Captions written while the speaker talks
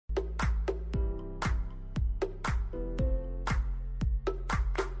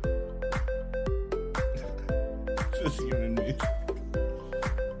Just human music.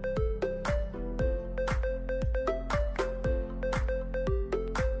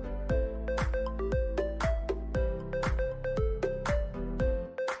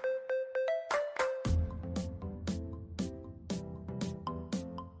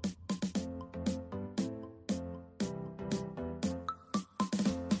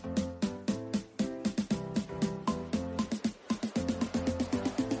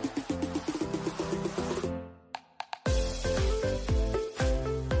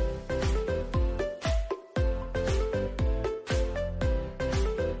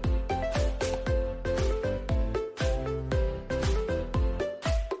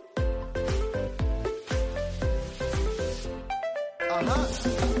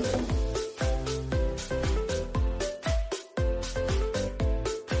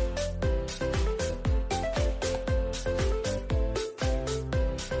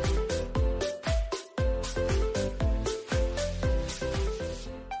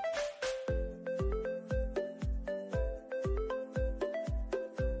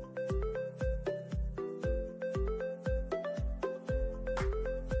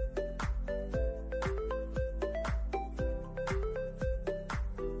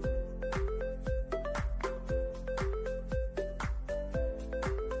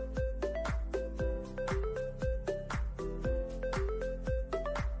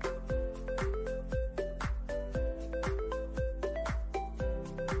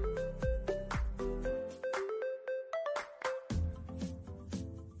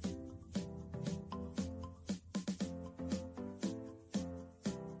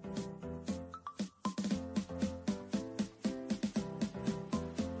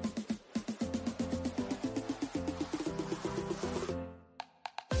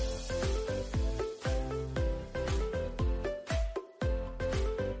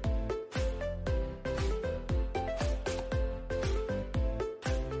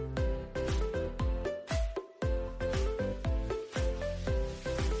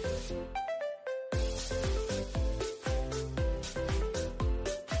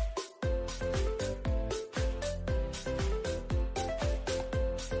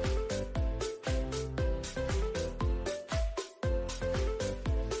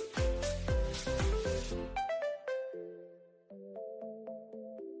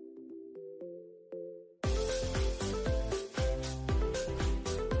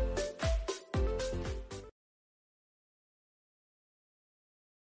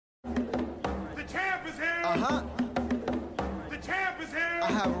 Uh-huh. The champ is here. I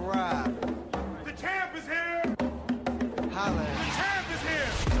have arrived. The champ is here. Holla. The champ is here.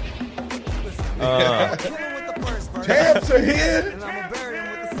 Listen, I'm killing with the first verse. Champs are here. And I'm gonna bury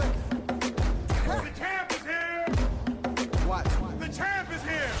him with the second. The champ is here. Watch. The champ is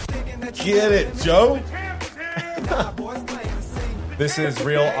here. Thinking that you Get it, Joe. The champ is here. Nah, boys playing the scene. This is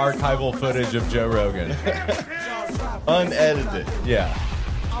real archival footage of Joe Rogan. Unedited. Yeah.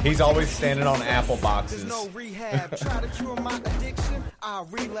 He's always standing on apple boxes. No rehab. Try to cure my addiction. I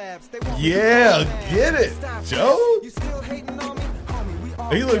relapse. They want Yeah, get it, Stop. Joe. You still hating on me? Homie, we all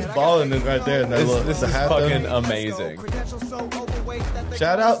He looks dead. I balling got right there. In that This the is hat fucking though. amazing. Credentials so overweight that they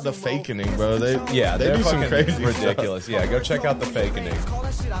Shout call out the sumo. fakening, bro. They Yeah, they they're do some fucking crazy ridiculous. Yeah, go check out the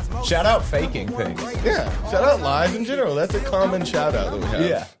fakening. Shout out faking things. Stuff. Yeah, shout out lies in general. That's a common shout out that we have.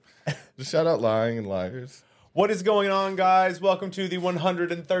 Yeah. Just shout out lying and liars. What is going on, guys? Welcome to the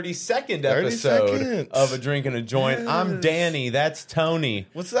 132nd 30 episode seconds. of A Drink and a Joint. I'm Yes. Danny. That's Tony.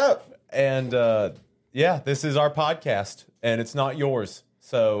 What's up? And yeah, this is our podcast, and it's not yours.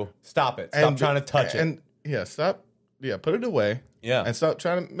 So stop it. Stop trying to touch it. And yeah, stop. Yeah, put it away. Yeah. and stop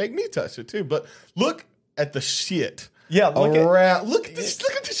trying to make me touch it too. But look at the shit. Yeah, look at this.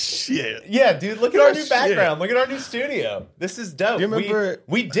 Look at this shit. Yeah, dude, look at our new Shit. background. Look at our new studio. This is dope. You remember-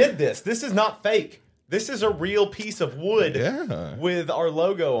 we did this. This is not fake. This is a real piece of wood Yeah. with our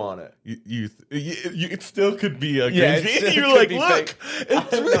logo on it. It still could be a Yeah, it green still screen. You're could like, be look, fake.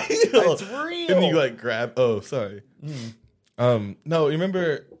 it's I know. real. It's real. And you like grab. Oh, sorry. No, you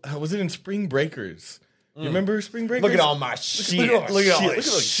remember? Was it in Spring Breakers? You remember Spring Breakers? Look at all my shit. Look at all the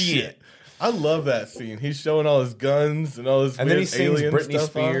shit. I love that scene. He's showing all his guns and all his And then he weird sings alien Britney stuff off.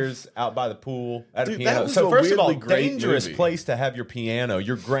 Spears out by the pool at a Dude, piano. that was So a first of all, weirdly great dangerous movie. place to have your piano,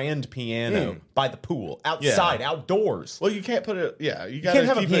 your grand piano, by the pool, outside, outdoors. Well, you can't put it. Yeah, you can't gotta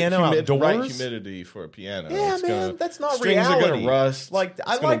have a keep piano it outdoors? right humidity for a piano. Yeah, It's man, gonna, that's not strings are reality. gonna rust. Like, it's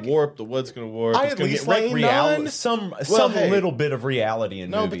I gonna like- warp. The wood's gonna warp. I it's at gonna least get like rained reality, on. some hey. little bit of reality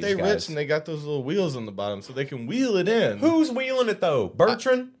in No, movies, but they guys. rich and they got those little wheels on the bottom, so they can wheel it in. Who's wheeling it though?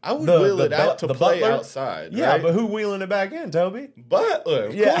 Bertrand? I would the, wheel the it it out to the play butler? outside. Yeah, right? but who wheeling it back in, Toby? Butler,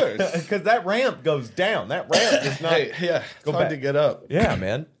 of course. Because that ramp goes down. That ramp is not. Hey, yeah, it's Go hard back. to get up. Yeah,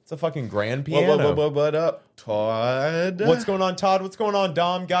 man. It's a fucking grand piano. What up, Todd? What's going on, Todd? What's going on,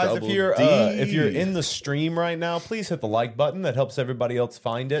 Dom? Guys, Double if you're D. in the stream right now, please hit the like button. That helps everybody else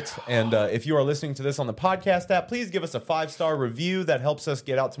find it. And if you are listening to this on the podcast app, please give us a 5-star review. That helps us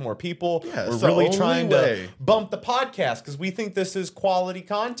get out to more people. Yeah, We're it's the really only trying way. to bump the podcast because we think this is quality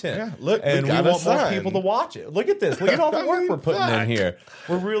content. Yeah, look, and we we got a want more sign. people to watch it. Look at this. Look at all the I work mean, we're putting in fuck. here.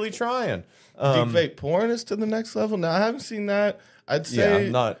 We're really trying. Deepfake porn is to the next level. Now I haven't seen that. I'd say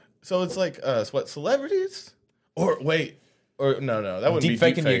I'm not. So it's like what, celebrities? Or wait, or no, that wouldn't be Deep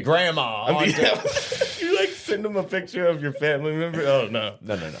faking your deepfake. grandma. I mean, onto- you like send them a picture of your family member. Oh no,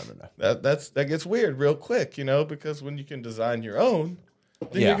 No. that gets weird real quick, because when you can design your own,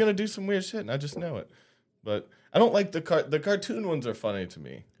 then Yeah. you're gonna do some weird shit, and I just know it. But I don't like the cartoon ones are funny to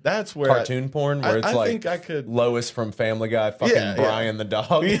me. That's where Cartoon porn where it's I like think I could. Lois from Family Guy, fucking Yeah, yeah. Brian the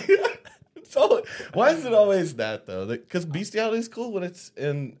dog. So why is it always that though? Because bestiality is cool when it's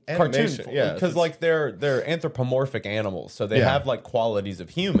in Cartoon, animation. Yeah, because like they're anthropomorphic animals, so they Yeah. have like qualities of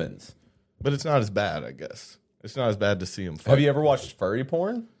humans. but it's not as bad, I guess. It's not as bad to see them. Have you ever watched furry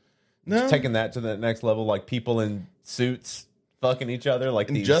porn? No. Taking that to the next level, like people in suits fucking each other, like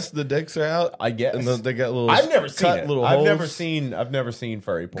these. Just the dicks are out, I guess. and they got little. I've never seen cut it. Little I've holes. never seen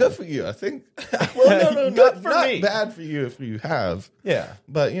furry porn. Good for you, I think. Well, no, Good for not me. bad for you if you have. Yeah.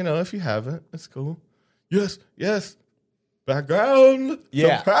 But if you haven't, it's cool. Yes. Background.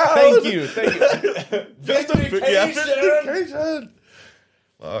 Yeah. So proud. Thank you. Vindication. Vindication. Vindication.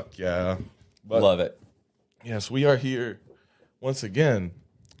 Fuck yeah. But Love it. yes, we are here once again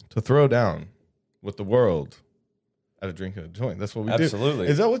to throw down with the world at a drink and a joint. That's what we do. Absolutely.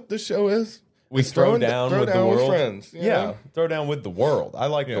 Is that what this show is? We It's throw throwing- down throw with the down with world. friends, you Yeah, know? throw down with the world. I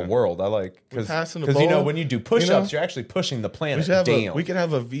like Yeah. the world. I like We're passing the because ball, when you do push-ups, you know? you're actually pushing the We planet should have down. we could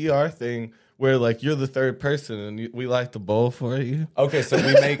have a VR thing where like you're the third person and we like the bowl for you. Okay, so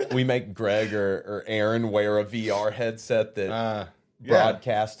we make Greg or Aaron wear a VR headset that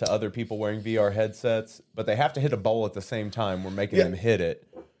broadcasts to other people wearing VR headsets, but they have to hit a bowl at the same time. We're making Yeah. them hit it.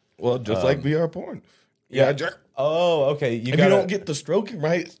 Well, just like VR porn. Yeah. jerk. Oh, okay. If you don't get the stroking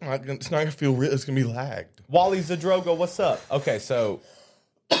right, it's not gonna feel real. It's gonna be lagged. Wally Zadrogo, what's up? Okay, so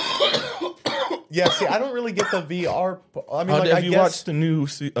yeah. See, I don't really get the VR. I mean, like, have I you guess watched the new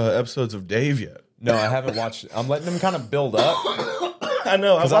episodes of Dave yet? no, I haven't watched. I'm letting them kind of build up I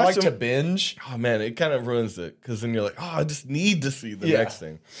know. because I like to binge. Oh man, it kind of ruins it because then you're like, I just need to see the Yeah. next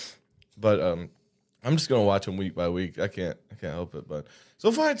thing. But I'm just gonna watch them week by week. I can't help it. But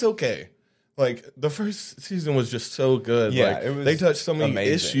so far, it's okay. Like the first season was just so good. Yeah, like, it was they touched so many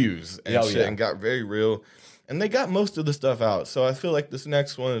amazing. issues and Oh, shit yeah. and got very real. And they got most of the stuff out. So I feel like this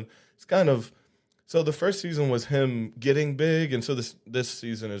next one is kind of. So the first season was him getting big, and so this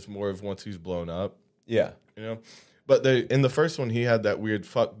season is more of once he's blown up. Yeah. But in the first one, he had that weird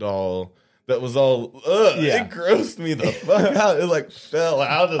fuck doll that was all. Yeah. It grossed me the fuck out. It like fell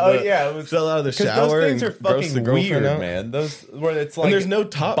out of the. it fell out of the because shower. those things are and grossed the fucking girlfriend weird, out. man. Those where it's like And there's no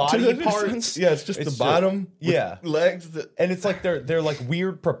top body to it. parts. Yeah, it's just the bottom. with yeah. legs. That, And it's like they're like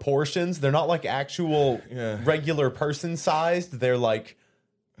weird proportions. They're not like actual Yeah. regular person sized. They're like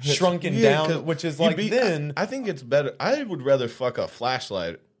shrunken Yeah, 'cause down, which is you'd like be- then. I think it's better. I would rather fuck a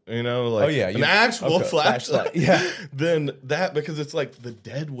flashlight. Like Oh, yeah, an you- actual okay, flashlight, flashlight, yeah. than that because it's like the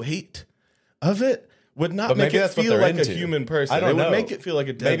dead weight of it would not But make maybe it that's what feel they're like a into. human person. I don't it would know. make it feel like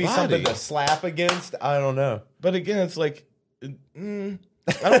a dead Maybe body. something to slap against. I don't know. But again, it's like I don't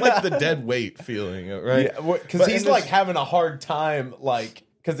like the dead weight feeling, right? Yeah, because But he's in like this- having a hard time, like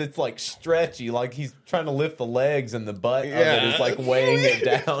because it's like stretchy, like he's trying to lift the legs and the butt of it is like weighing it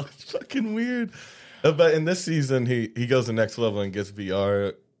down. It's fucking weird. But in this season, he goes the next level and gets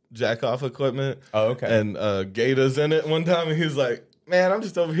VR jack off equipment. Oh, okay. And Gata's in it one time, and he's like, "Man, I'm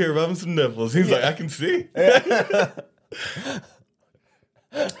just over here rubbing some nipples." He's like, "I can see."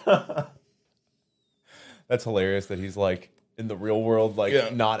 That's hilarious that he's like in the real world, like Yeah.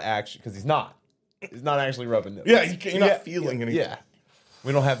 not actually because he's not actually rubbing nipples. Yeah, you're not feeling anything. Yeah,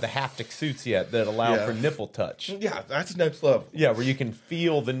 we don't have the haptic suits yet that allow Yeah. for nipple touch. Yeah, that's next level. Yeah, where you can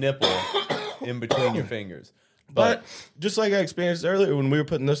feel the nipple in between your fingers. But just like I experienced earlier when we were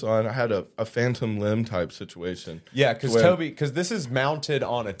putting this on, I had a phantom limb type situation. Yeah, because Where- because this is mounted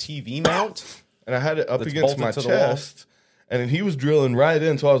on a TV mount. And I had it up That's against my bolted to the wall. chest, and he was drilling right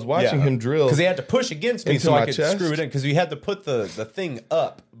in, so I was watching him drill. because he had to push against me into so my I could chest. screw it in. Because we had to put the thing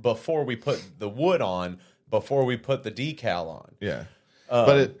up before we put the wood on, before we put the decal on. Yeah.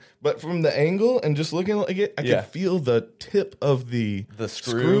 But from the angle and just looking like it, I could feel the tip of the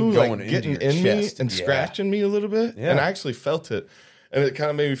screw going like getting into your in chest. me and scratching me a little bit. Yeah. And I actually felt it. And it kind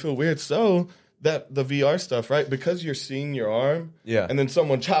of made me feel weird. So that the VR stuff, right? Because you're seeing your arm and then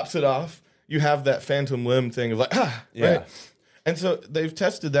someone chops it off, you have that phantom limb thing of like, right? And so they've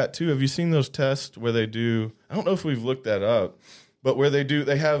tested that too. Have you seen those tests where they do, I don't know if we've looked that up, but where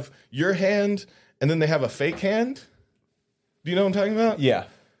they have your hand and then they have a fake hand. Do you know what I'm talking about? Yeah.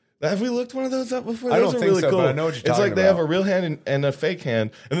 Have we looked one of those up before? I Those don't are think really so, cool. but I know what you're talking It's like they about. have a real hand and a fake hand,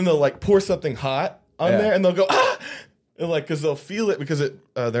 and then they'll like pour something hot on there, and they'll go and like because they'll feel it because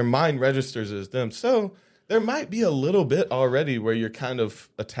their mind registers as them. So there might be a little bit already where you're kind of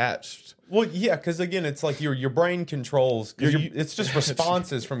attached. Well, yeah, because again, it's like your brain controls. It's just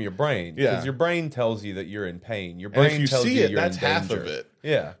responses from your brain. Yeah. Because your brain tells you that you're in pain. Your And brain if you tells see you it, you're that's in half danger. of it.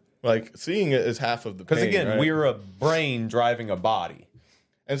 Yeah. Like seeing it is half of the pain. Because again, right? we're a brain driving a body.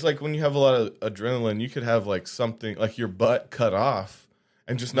 And it's like when you have a lot of adrenaline, you could have like something like your butt cut off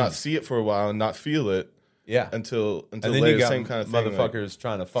and just not see it for a while and not feel it. Yeah. Until And then later, you got same kind of thing. motherfuckers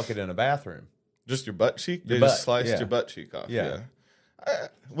trying to fuck it in a bathroom. Just your butt cheek? Your They butt, just sliced yeah. your butt cheek off. Yeah.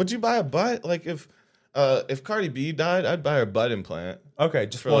 Would you buy a butt? Like if Cardi B died, I'd buy her butt implant. Okay,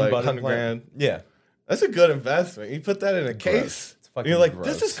 just For one like butt 100 implant. grand. Yeah. That's a good investment. You put that in a case. It's fucking You're like, gross.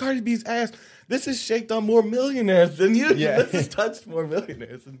 this is Cardi B's ass. This is shaped on more millionaires than you. Yeah. This has touched more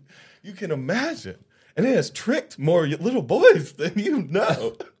millionaires than you can imagine. And it has tricked more little boys than you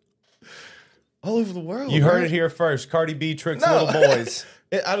know. All over the world. You heard right? it here first. Cardi B tricks No. little boys.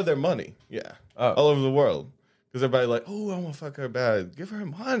 Out of their money. Yeah. Oh. All over the world. Because everybody like, oh, I want to fuck her bad. Give her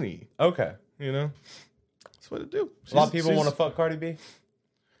money. Okay. You know? That's what it do. A lot of people want to fuck Cardi B.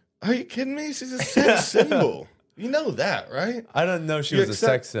 Are you kidding me? She's a sex symbol. You know that, right? I didn't know she You was a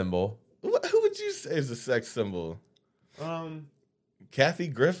sex symbol. Who would you say is a sex symbol? Kathy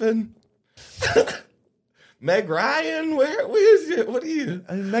Griffin? Meg Ryan? Where's your, what are you?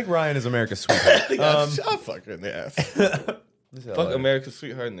 I mean, Meg Ryan is America's sweetheart. I'll fuck her in the ass. Fuck America's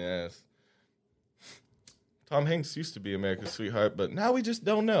sweetheart in the ass. Tom Hanks used to be America's sweetheart, but now we just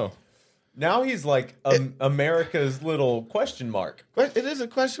don't know. Now he's like America's little question mark. It is a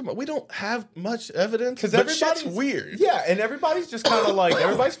question mark. We don't have much evidence Because but shit's everybody's weird. Yeah, and everybody's just kind of like,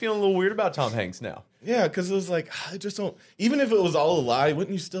 everybody's feeling a little weird about Tom Hanks now. Yeah, because it was like, I just don't. Even if it was all a lie,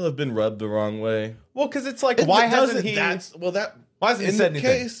 wouldn't you still have been rubbed the wrong way? Well, because it's like, why hasn't he? Why hasn't he said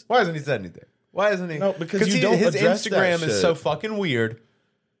anything? Why hasn't he said anything? Why hasn't he? No, because you don't his address that Instagram is shit. so fucking weird.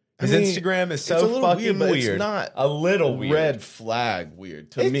 His I mean, Instagram is it's a so little fucking but weird. It's not a little weird. Red flag weird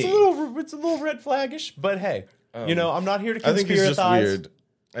to me. It's a little red flaggish, but hey, I'm not here to conspiracize. I think he's just weird.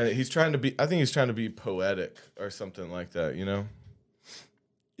 And he's trying to be. I think he's trying to be poetic or something like that. You know.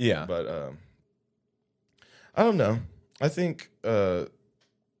 Yeah, but I don't know. I think that.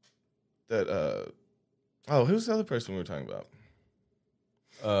 Who's the other person we were talking about?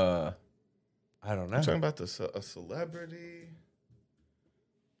 I don't know. We're talking about a celebrity.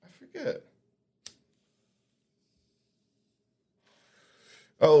 I forget.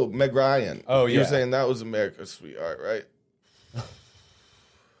 Oh, Meg Ryan. Oh, You were yeah. saying that was America's sweetheart, right?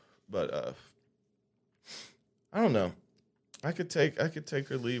 But I don't know. I could take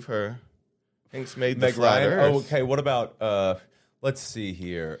or leave her. Hanks made the Meg flat Ryan. Earth. Oh, okay. What about? Let's see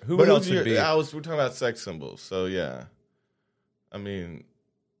here. Who But else would be? we're talking about sex symbols, so yeah. I mean,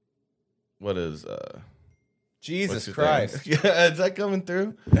 what is Jesus what's your Christ! thing? Yeah, is that coming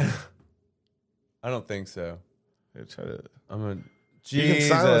through? I don't think so. Here, try to. I'm a You Jesus.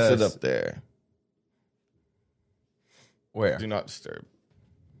 can silence it up there. Where? Do not disturb.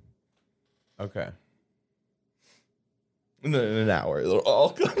 Okay. In an hour, it'll all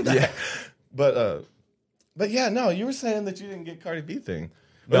come back. Yeah. But yeah, no, you were saying that you didn't get Cardi B thing.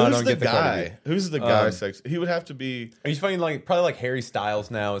 No, I Who's don't the get the Cardi guy? Who's the guy? Sex? He would have to be. Are you finding probably like Harry Styles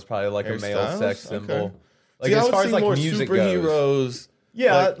now is probably like Harry a male Styles? sex symbol. Okay. Like See, I as would far see as like more music superheroes. goes.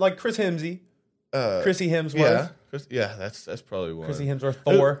 Yeah, like- like Chris Hemsworth. Chrissy Hemsworth. Yeah, that's probably one. Chrissy Hemsworth.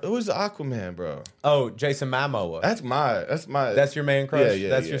 Thor. It was Aquaman, bro. Oh, Jason Momoa. That's your man crush. Yeah,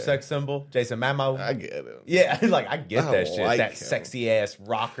 That's yeah. your sex symbol. Jason Momoa. I get him. Yeah, like I get I that shit. like That him. sexy ass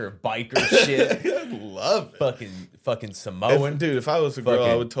rocker biker shit. I love it. Fucking Samoan. Dude, if I was a girl, I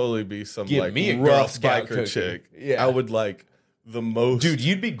Fucking would totally be some give like me a Girl rough Scout biker cookie. chick. Yeah. I would like the most. Dude,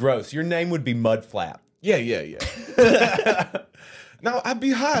 you'd be gross. Your name would be Mudflap. Yeah. No, I'd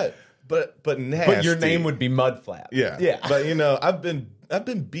be hot, but nasty. But your name would be Mudflap. Yeah. But I've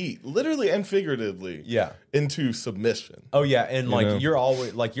been beat literally and figuratively. Yeah. Into submission. Oh yeah, and You know? you're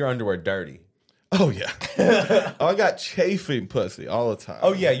always like your underwear dirty. Oh yeah. Oh, I got chafing pussy all the time.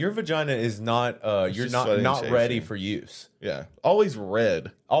 Oh yeah, your vagina is not. You're just not sweaty and not ready chafing. for use. Yeah, always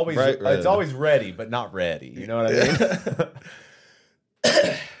red. Always, bright red. it's always ready, but not ready. You know what I mean?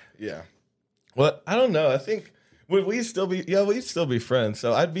 Yeah. Well, I don't know. I think would we still be? Yeah, we'd still be friends.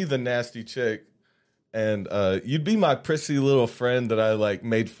 So I'd be the nasty chick, and you'd be my prissy little friend that I like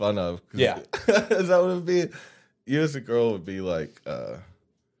made fun of. Yeah. Is that what it'd be? You as a girl would be like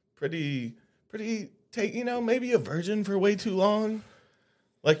pretty. Take maybe a virgin for way too long.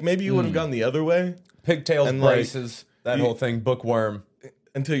 Like maybe you would have gone the other way. Pigtails, And, like, braces, that whole thing, bookworm.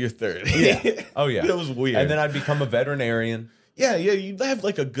 Until you're 30. Yeah. Oh yeah. It was weird. And then I'd become a veterinarian. Yeah, you'd have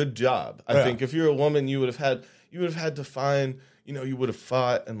like a good job. I Yeah. think if you're a woman, you would have had to find, you would have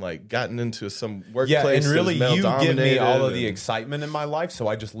fought and like gotten into some workplace. Yeah, and really, that's you give me all of male-dominated the and- excitement in my life, so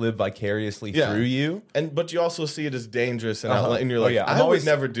I just live vicariously Yeah. through you. but you also see it as dangerous and Uh-huh. outlet, and you're Oh, like, yeah, I'm I always-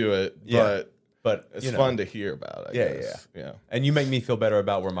 would never do it, Yeah. But it's you know, fun to hear about. I Yeah, guess. Yeah. and you make me feel better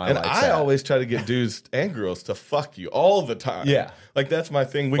about where my And life's I at. always try to get dudes and girls to fuck you all the time. Yeah. Like that's my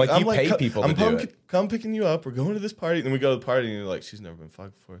thing. Like, you pay people to do it. Come picking you up. We're going to this party. And we go to the party and you're like, she's never been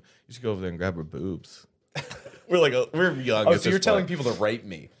fucked before. You should go over there and grab her boobs. we're young. Oh, at so you're this telling point. people to rape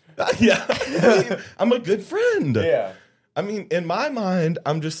me? Yeah. I mean, I'm a good friend. Yeah. I mean, in my mind,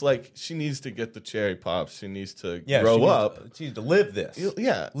 I'm just like, she needs to get the cherry pops. She needs to Yeah. grow she needs up. to- she needs to live this.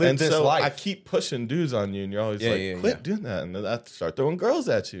 Yeah. Live and this so life. I keep pushing dudes on you, and you're always Yeah, like, yeah, quit yeah. doing that. And then I start throwing girls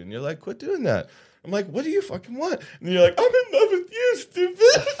at you, and you're like, quit doing that. I'm like, what do you fucking want? And you're like, I'm in love with you,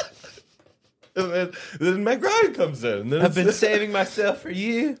 stupid. and then Meg Ryan comes in. And then I've been it's- saving myself for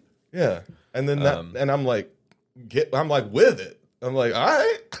you. Yeah. And then and I'm like, with it. I'm like, all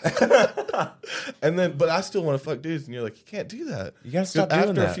right. And then, but I still want to fuck dudes, and you're like, you can't do that. You gotta stop 'Cause doing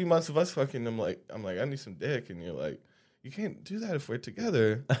after that. a few months of us fucking, I'm like, I need some dick, and you're like, you can't do that if we're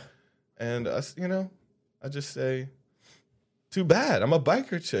together. And us, I just say, too bad. I'm a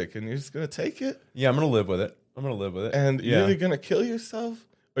biker chick, and you're just gonna take it, Yeah, I'm gonna live with it. and yeah. you're either gonna kill yourself,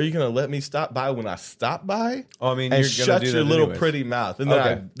 or you're gonna let me stop by when I stop by. Oh, I mean, And you're gonna shut do your that little anyways. pretty mouth, and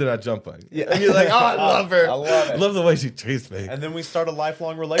Okay. then I jump on you. Yeah. And you're like, oh, I love her. I love it. Love the way she treats me. And then we start a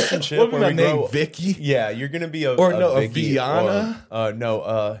lifelong relationship What where would we my name, grow. Vicky? Yeah, you're gonna be a Vicky, Viana.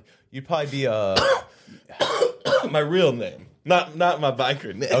 No, you'd probably be a. My real name, not my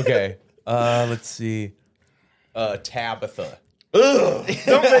biker name. Okay, let's see. Tabitha. Ugh,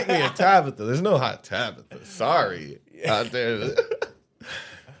 don't make me a Tabitha. There's no hot Tabitha. Sorry. Out there.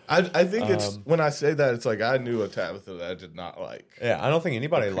 I think it's when I say that, it's like I knew a Tabitha that I did not like. Yeah, I don't think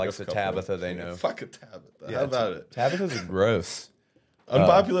anybody Pick likes a a couple. Tabitha they know. Fuck a Tabitha. Yeah, How about it? Tabitha's are gross.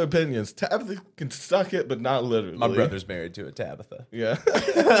 Unpopular opinions. Tabitha can suck it, but not literally. My brother's married to a Tabitha. Yeah.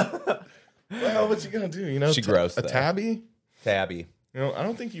 Well, what you gonna do? She gross, A though. tabby? Tabby. I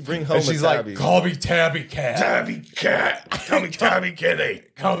don't think you bring home And she's a tabby. like, call me Tabby Cat. Tabby cat. Call me Tabby kitty.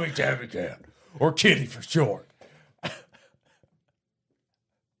 Call me Tabby Cat. Or Kitty for short.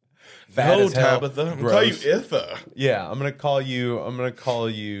 Fat No, as hell, Tabitha. I'm gonna call you gross. Itha. Yeah, I'm gonna call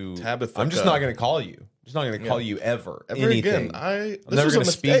you Tabitha. I'm just not gonna call you. I'm just not gonna call you ever. Ever anything. again. I'm This never was a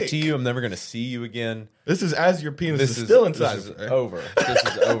gonna speak mistake. to you. I'm never gonna see you again. This is as your penis is still inside This of is her. over. This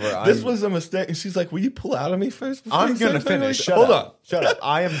is over. This was a mistake. And she's like, will you pull out of me first? before I'm you say gonna something finish. like Shut that?" Hold up. on. Shut up.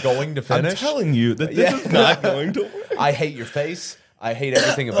 I am going to I'm finish. telling you that this Yeah. is not going to work. I hate your face. I hate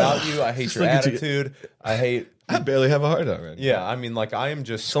everything about you. I hate Just your look at you. attitude. I hate. I barely have a heart on right now. Yeah, I mean, like I am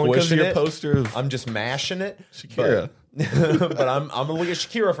just only 'cause of squishing your it. poster of I'm just mashing it. Shakira. But I'm gonna look at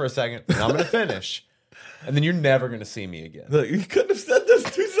Shakira for a second, and I'm gonna finish, and then you're never gonna see me again. Look, you couldn't have said this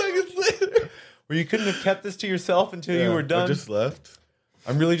 2 seconds later. Where you couldn't have kept this to yourself until you Yeah, were I done. just left.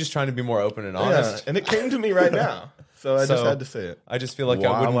 I'm really just trying to be more open and Yeah, honest. and it came to me right now. So I just So, had to say it. I just feel like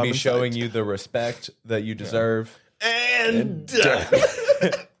While I wouldn't I'm be in showing sight. you the respect that you deserve. And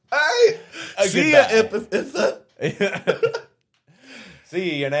I see goodbye. ya, Itha.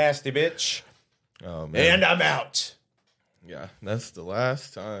 See you, nasty bitch. Oh man. And I'm out. Yeah, that's the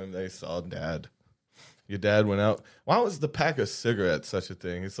last time they saw Dad. Your dad went out. Why was the pack of cigarettes such a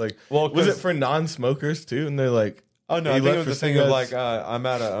thing? It's like, Well, was it 'cause- for non-smokers too? And they're like, Oh no, he I think left it was for the thing of cigarettes? like I'm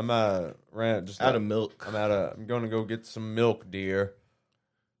out of rant, just out of milk. I'm gonna go get some milk, dear.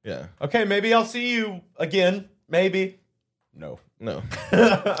 Yeah, Okay, maybe I'll see you again. Maybe. No. no,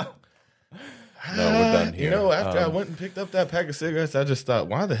 No, we're done here. You know, after I went and picked up that pack of cigarettes, I just thought,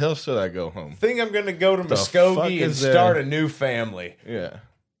 why the hell should I go home? Think I'm gonna go to fuck Muskogee and is there? start a new family. Yeah,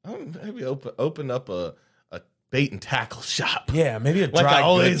 maybe open up a bait and tackle shop. Yeah, maybe a Like dry I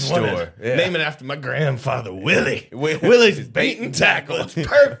always goods wanted. store. Yeah. Name it after my grandfather, Willie. Willie's Willie's bait and tackle. It's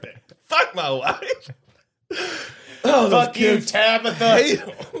perfect. Fuck my wife. Oh, those Fuck you, kids Tabitha. hate 'em.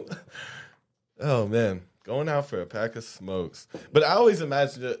 Oh man, going out for a pack of smokes. But I always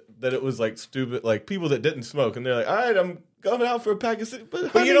imagined that it was like stupid, like people that didn't smoke, and they're like, "All right, I'm going out for a pack of cigarettes,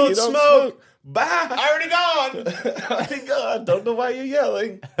 but honey, you don't smoke. Bye. I already gone. I already gone. Don't know why you're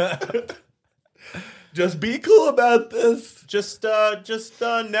yelling. Just be cool about this. Just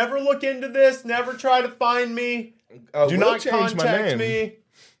never look into this. Never try to find me. Do not contact me.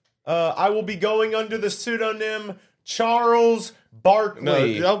 I will be going under the pseudonym Charles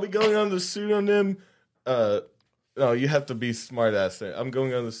Barkley. No, I'll be going on the pseudonym. No, you have to be smart ass there. I'm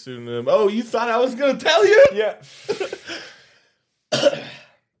going on the pseudonym. Oh, you thought I was gonna tell you? Yeah.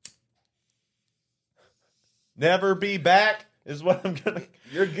 Never be back is what I'm gonna.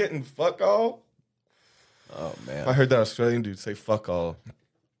 You're getting fuck all. Oh man, I heard that Australian dude say fuck all.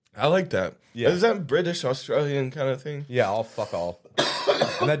 I like that. Yeah. Is that British Australian kind of thing? Yeah, I'll fuck all.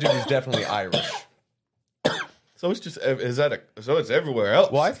 And that dude is definitely Irish. So it's just so it's everywhere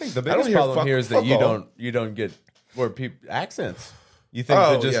else. Well, I think the I don't biggest hear problem here is that fuck all. you don't get where people accents. You think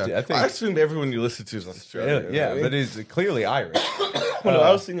Oh, that just yeah. I think assumed everyone you listen to is Australian. yeah, right? but he's clearly Irish. No,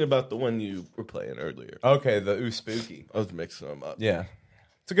 I was thinking about the one you were playing earlier. Okay, the Ooh Spooky. I was mixing them up. Yeah.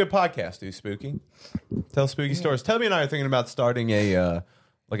 It's a good podcast, Ooh Spooky. Tell spooky stories. Tubby and I are thinking about starting a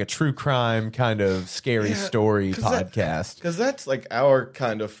like a true crime kind of scary story podcast. Because that's like our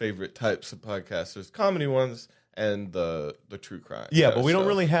kind of favorite types of podcasts. There's comedy ones and the true crime. Yeah, but we don't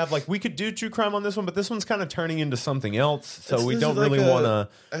really have like we could do true crime on this one, but this one's kind of turning into something else. So This we is don't like really want to.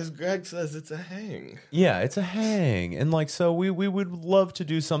 As Greg says, it's a hang. Yeah, it's a hang, and like so we would love to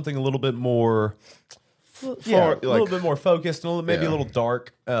do something a little bit more. A little bit more focused and maybe a little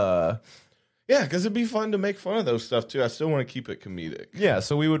dark. Yeah, because it'd be fun to make fun of those stuff too. I still want to keep it comedic. Yeah,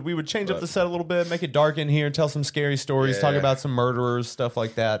 so we would change up the set a little bit, make it dark in here, tell some scary stories, talk about some murderers, stuff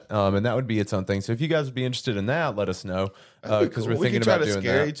like that, and that would be its own thing. So if you guys would be interested in that, let us know because we're thinking about doing that. We can try to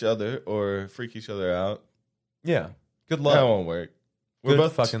scare each other or freak each other out. Yeah, good luck. That won't work. We're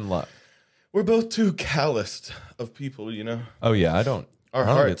both fucking luck. We're both too calloused of people, you know. Oh yeah, I don't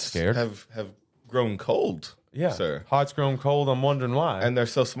hearts get scared. Have grown cold. Yeah, sir. Hearts grown cold. I'm wondering why. And they're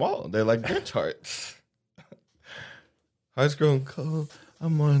so small. They're like Grinch hearts. Hearts grown cold.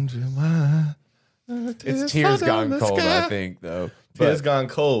 I'm wondering why. It's tears gone cold, I think, though. Tears gone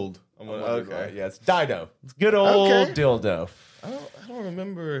cold. Okay. Yeah, it's Dido. It's good old dildo. I don't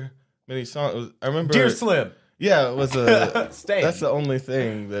remember many songs. I remember Dear Slim. Yeah, it was a. Stan. That's the only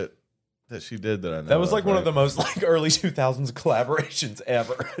thing that she did that I know. That was like one of the most like early 2000s collaborations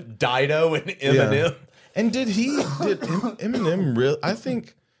ever. Dido and Eminem. Yeah. And did Eminem really? I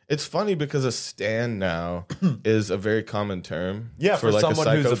think it's funny because a stan now is a very common term. Yeah, for like someone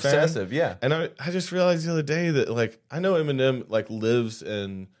a who's psycho fan. obsessive. Yeah, and I just realized the other day that like I know Eminem like lives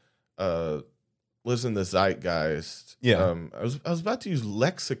in the zeitgeist. Yeah, I was about to use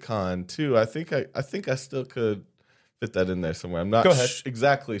lexicon too. I think I still could fit that in there somewhere. I'm not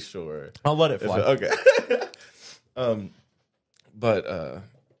exactly sure. I'll let it fly. Okay.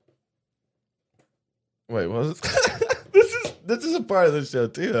 Wait, what was it? This is a part of the show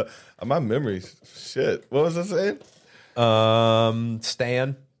too. My memory's shit. What was I saying?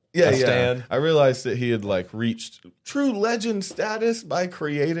 Stan. Yeah, Stan. I realized that he had like reached true legend status by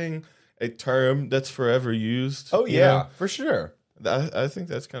creating a term that's forever used. Oh yeah, for sure. I think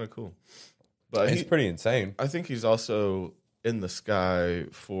that's kind of cool. But it's pretty insane. I think he's also in the sky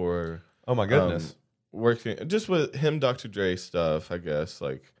for. Oh my goodness. Working just with him, Dr. Dre stuff. I guess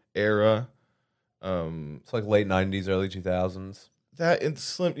like era. It's like late 90s, early 2000s. That and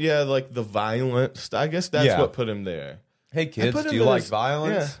Slim, yeah, like the violent. I guess that's what put him there. Hey kids, do you like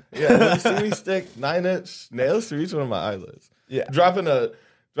violence? Yeah. When you see me stick 9 Inch Nails through each one of my eyelids. Yeah, dropping a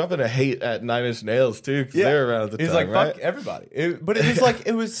hate at 9 Inch Nails too because they're around at the time. He's like right? fuck everybody, but it was like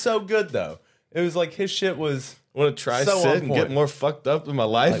it was so good though. It was like his shit was. Want to try sit and get more fucked up than my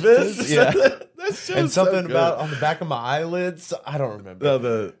life like, is? Yeah, that's and something about on the back of my eyelids. I don't remember. No,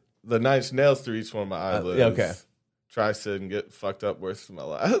 the 9 Inch Nails through each one of my eyelids. Okay. Try sit and get fucked up worse than my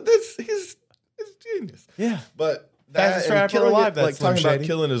life. He's genius. Yeah, but fastest rapper alive. Like talking about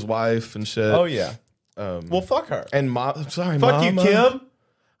killing his wife and shit. Oh yeah. Well, fuck her. And sorry, fuck Mama. you, Kim.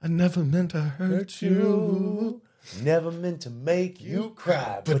 I never meant to hurt you. Never meant to make you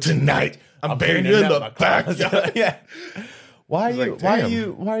cry, but tonight I'm burying you in the back. Yeah. Why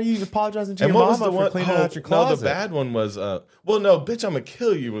are you apologizing to your mama for cleaning out your closet? No, the bad one was bitch, I'ma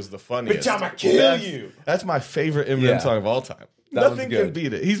kill you was the funniest. Bitch, I'ma kill you. That's my favorite Eminem song of all time. Nothing can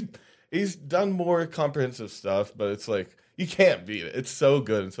beat it. He's done more comprehensive stuff, but it's like you can't beat it. It's so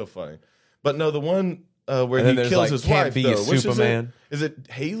good and so funny. But no, the one where he kills his wife, be a Superman. Is it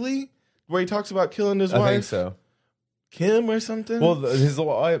Haley? Where he talks about killing his wife? I think so. Kim or something. Well, his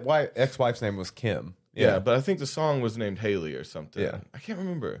ex-wife's name was Kim. Yeah, but I think the song was named Haley or something. Yeah. I can't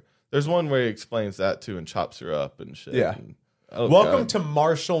remember. There's one where he explains that too and chops her up and shit. Yeah. Welcome to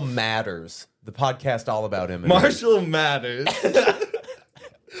Marshall Matters, the podcast all about him. Marshall Matters.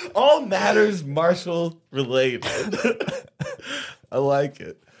 All matters Marshall related. I like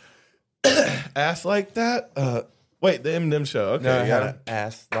it. Ass like that? Wait, the Eminem show. Okay, no, I had an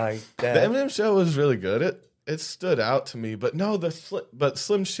ass like that. The Eminem show was really good. It stood out to me, but no, but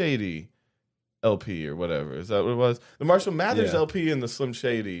Slim Shady LP or whatever. Is that what it was? The Marshall Mathers LP and the Slim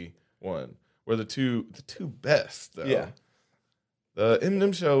Shady one were the two best, though. Yeah. The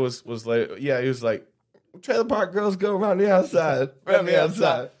Eminem show was like, he was like, trailer park girls go around the outside. Round me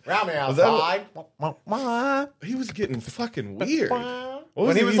outside. Round me outside. He was getting fucking weird.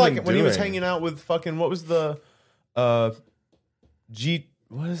 When he was hanging out with fucking, what was the what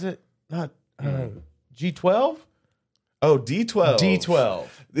is it? Not G12? Oh, D12. D12.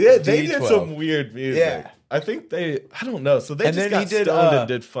 Yeah, they did some weird music. Yeah. I think I don't know. So they and just then got stoned and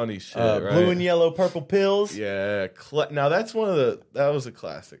did funny shit, right? Blue and yellow, purple pills. Yeah. Now that's that was a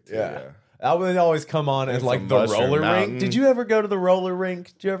classic too. Yeah. That would always come on as like the Mushroom roller Mountain. rink. Did you ever go to the roller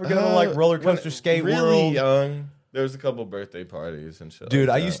rink? Did you ever go to like roller coaster skate really world? Young. There was a couple birthday parties and shit. Dude,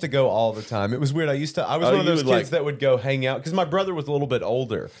 like I used to go all the time. It was weird. I was one of those kids that would go hang out because my brother was a little bit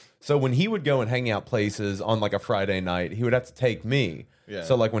older. So when he would go and hang out places on like a Friday night, he would have to take me. Yeah.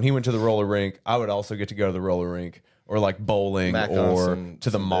 So like when he went to the roller rink, I would also get to go to the roller rink or like bowling or to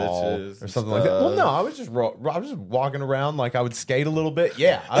the mall or something like that. Well, no, I was just walking around like I would skate a little bit.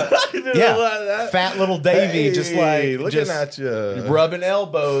 Yeah, fat little Davey, looking at you, rubbing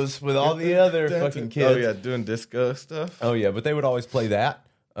elbows with all the other fucking kids. Oh yeah, doing disco stuff. Oh yeah, but they would always play that.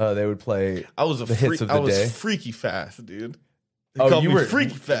 They would play. I was hits of the day. I was freaky fast, dude. You were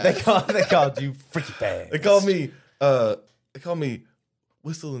freaky fast. They called you freaky fast. They called me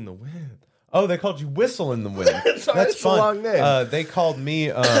Whistle in the Wind. Oh, they called you Whistle in the Wind. That's fun. A long name. They called me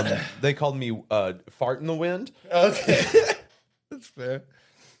Fart in the Wind. Okay, that's fair.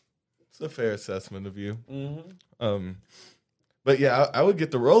 It's a fair assessment of you. Mm-hmm. But yeah, I would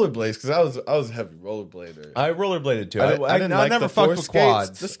get the rollerblades because I was a heavy rollerblader. I rollerbladed too. I never fucked with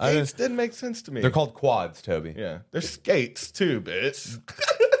quads. The skates didn't make sense to me. They're called quads, Toby. Yeah, they're skates too, bitch.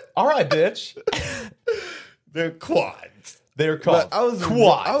 All right, bitch. They're quads. They're called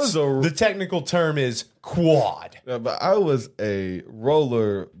quads. The technical term is quad. No, but I was a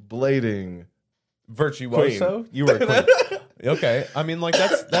rollerblading virtuoso. Queen. You were a queen. Okay, I mean, like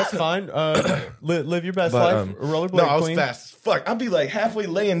that's fine. Live your best life. Rollerblade no, I was queen. fast as fuck. I'd be like halfway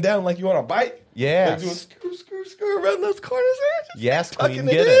laying down like you on a bike. Yeah, like doing screw around those corners there. Yes, queen,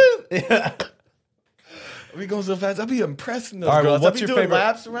 get it. Yeah. We going so fast. I'd be impressing those girls. Well, what's I'd be your doing favorite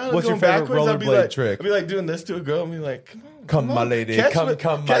laps around. What's your favorite rollerblade trick? I'd be like doing this to a girl and be like, come my lady, come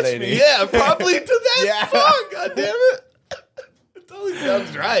my lady. Me. Yeah, probably to that song. God damn it. It totally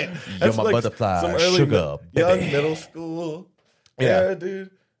sounds right. You're my butterfly, some early sugar, young baby. middle school. Yeah,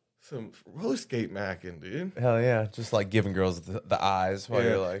 dude. Some roller skate macking, dude. Hell yeah. Just like giving girls the eyes while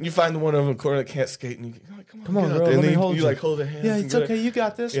you're like. You find the one over in the corner that can't skate and you're like, come on, girl, and let me then hold you like hold her hands. Yeah, it's okay, you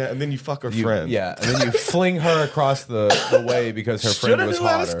got this. Yeah, and then you fuck her friend. Yeah, and then you fling her across the way because her friend was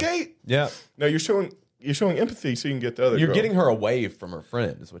hotter. Should've knew how to skate. Yeah. No, you're showing empathy so you can get the other You're girl. getting her away from her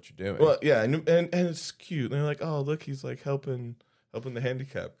friend is what you're doing. Well, yeah, and it's cute. And they're like, oh, look, he's like helping the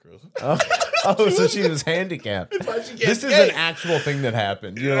handicapped girls. So she was handicapped. This is an actual thing that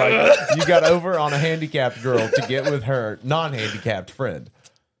happened. You're like, you got over on a handicapped girl to get with her non-handicapped friend.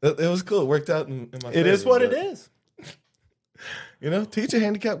 It was cool. It worked out in my favor. It is what it is. You know, teach a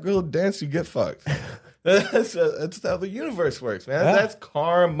handicapped girl to dance, you get fucked. That's how the universe works, man. Yeah. That's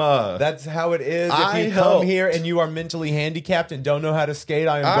karma. That's how it is. If you come here and you are mentally handicapped and don't know how to skate,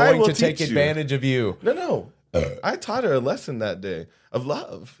 I am going to take advantage of you. No. I taught her a lesson that day of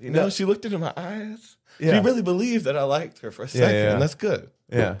love. You know, she looked into my eyes. Yeah. She really believed that I liked her for a second, and that's good.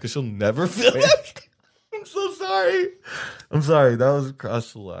 Yeah, because she'll never feel it. I'm so sorry. I'm sorry. That was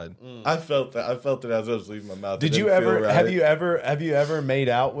across the line. I felt that. I felt it as I was leaving my mouth. Did you ever? Right. Have you ever made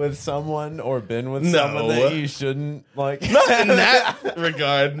out with someone or been with someone that you shouldn't like? Not in that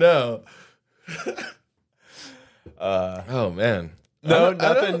regard. No. Oh man. No,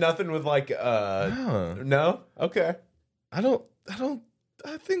 nothing with like. No. Okay. I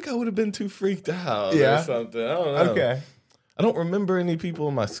think I would have been too freaked out or something. I don't know. Okay. I don't remember any people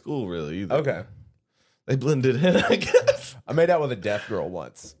in my school really either. Okay. They blended in, I guess. I made out with a deaf girl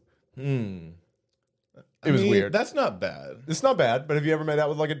once. It was weird. That's not bad. It's not bad, but have you ever made out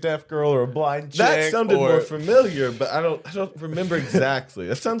with like a deaf girl or a blind chick? That sounded more familiar, but I don't remember exactly.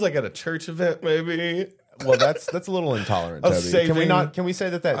 It sounds like at a church event, maybe. Well, that's a little intolerant, I Toby. was saving- Can we say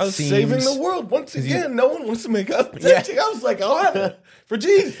that I was seems... saving the world. Once again, no one wants to make out with that chick. I was like, oh, for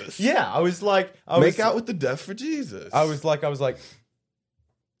Jesus. Yeah, I was like... Make out with the deaf for Jesus. I was like...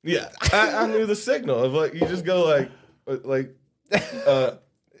 Yeah, I knew the signal of like, you just go like, shit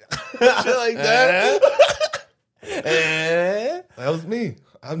like that. That was me.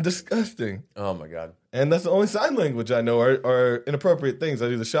 I'm disgusting. Oh my God. And that's the only sign language I know are inappropriate things. I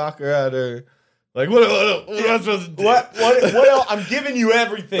do the shocker at her. Like, what am I supposed to do? What else? I'm giving you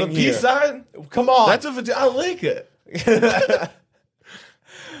everything The here. peace sign? Come on. That's a vagina. I like it.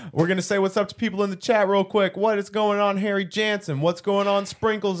 We're going to say what's up to people in the chat real quick. What is going on, Harry Jansen? What's going on,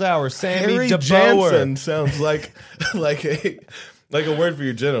 Sprinkles Hour? Sammy Harry DeBoer. Jansen sounds like a word for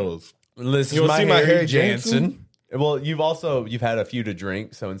your genitals. This You is wanna my see my Harry Harry Jansen. Jansen? Well, you've had a few to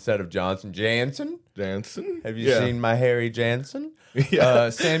drink, so instead of Johnson, Jansen. Jansen? Have you seen my Harry Jansen? Yeah.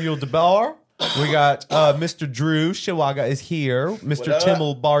 Samuel DeBauer. We got Mr. Drew Shiwaga is here. Mr.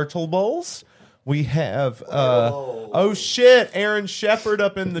 Timmel Bartlebles. We have oh shit, Aaron Shepard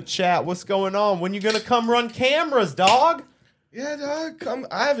up in the chat. What's going on? When you gonna come run cameras, dog? Yeah, dog. Come.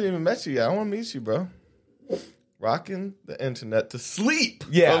 I haven't even met you yet. I want to meet you, bro. Rocking the internet to sleep.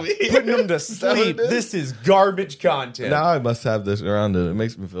 Yeah, putting them to sleep. This is garbage content. Now I must have this around it. It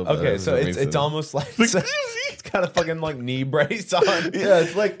makes me feel better. Okay, so it's almost like it's got a fucking like knee brace on. Yeah,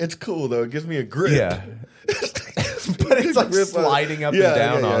 it's cool though. It gives me a grip. Yeah, but it's like sliding up and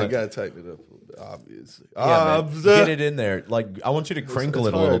down on it. I gotta tighten it up a little bit, obviously. Yeah, man. Get it in there. Like I want you to crinkle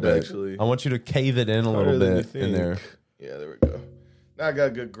it a little hard, bit. actually. I want you to cave it in a little bit in there. Yeah, there we go. Now I got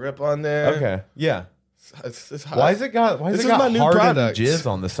a good grip on there. Okay, yeah. It's hot. Why is it got my new hardened product. jizz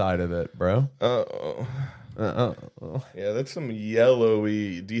on the side of it, bro? Yeah, that's some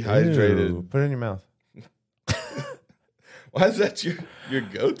yellowy, dehydrated. Ew, put it in your mouth. Why is that your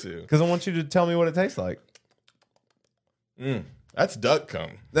go-to? Because I want you to tell me what it tastes like. That's duck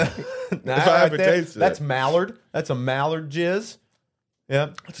cum. If I ever taste it. That's mallard. That's a mallard jizz. Yeah,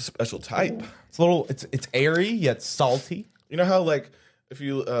 It's a special type. it's a little. It's airy yet salty. You know how like if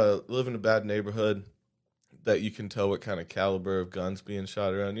you live in a bad neighborhood, that you can tell what kind of caliber of guns being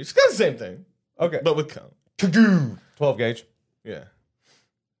shot around you. It's kind of the same thing, Okay, but with cum. 12 gauge. Yeah.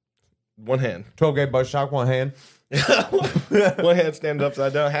 One hand. 12 gauge buzz shock, one hand. One hand stand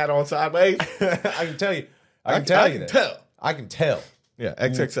upside down, hat on sideways. I can tell you. I can tell. I can tell. Yeah,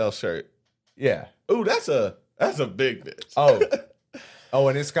 XXL shirt. Yeah. Ooh, that's a big bitch. Oh,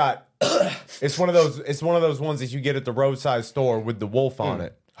 and it's got. It's one of those ones that you get at the roadside store with the wolf on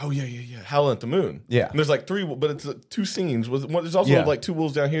it. Oh yeah. Howling at the Moon. Yeah. And there's like three, but it's two scenes. There's also like two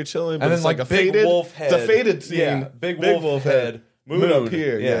wolves down here chilling, but And it's then, like a big faded wolf head. It's a faded scene. Yeah, big wolf head. Moon up Moon.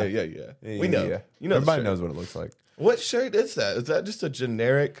 here. Yeah. Yeah. We know. Yeah. You know. Everybody knows what it looks like. What shirt is that? Is that just a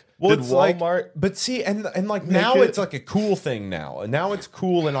generic? Well, did it's Walmart? but see, and like make now it? it's like a cool thing now, and now it's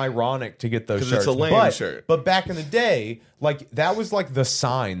cool and ironic to get those 'Cause shirts. it's a lame shirt. But back in the day, like that was like the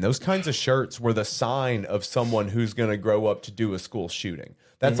sign. Those kinds of shirts were the sign of someone who's going to grow up to do a school shooting.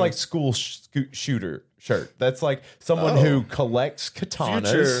 That's like school shooter shirt. That's like someone who collects katanas.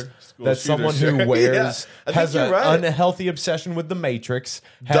 Future school That's shooter someone who shirt. wears Yeah, I think has you're an right. unhealthy obsession with the Matrix.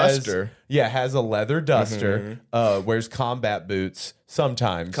 Duster. Yeah, has a leather duster. Wears combat boots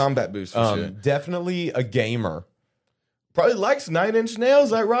sometimes. Combat boots for sure. Definitely a gamer. Probably likes 9 Inch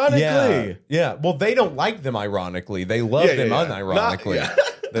Nails, ironically. Yeah. Well, they don't like them ironically. They love them unironically.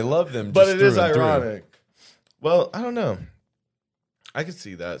 They love them, But just it is through and through. ironic. Well, I don't know. I could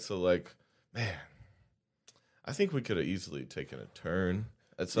see that. So, like, man, I think we could have easily taken a turn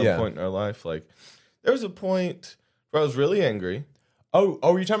at some point in our life. Like, there was a point where I was really angry. Oh,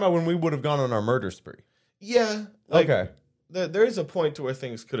 you're talking about when we would have gone on our murder spree? Yeah. Like, Okay. There is a point to where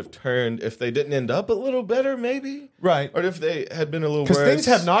things could have turned if they didn't end up a little better, maybe. Right. Or if they had been a little worse. Because things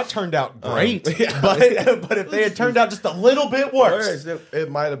have not turned out great. yeah. But if they had turned out just a little bit worse,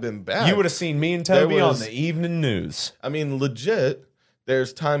 it might have been bad. you would have seen me and Toby There on was- the evening news. I mean, legit,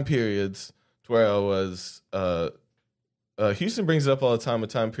 there's time periods to where I was. Houston brings it up all the time, a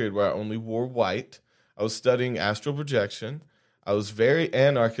time period where I only wore white. I was studying astral projection. I was very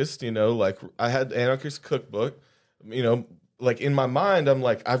anarchist, like I had the anarchist cookbook, like in my mind, I'm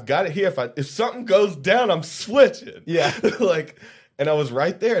like, I've got it here. If something goes down, I'm switching. Yeah. like, And I was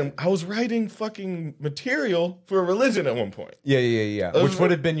right there, and I was writing fucking material for a religion at one point. Yeah. Which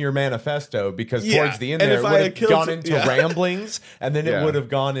would have been your manifesto, because towards the end there, it would have gone into ramblings, and then it would have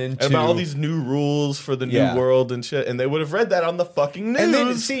gone into... And about all these new rules for the new world and shit, and they would have read that on the fucking news. And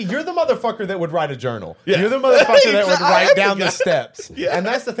then, see, you're the motherfucker that would write a journal. Yeah. You're the motherfucker that would write down the steps. Yeah. And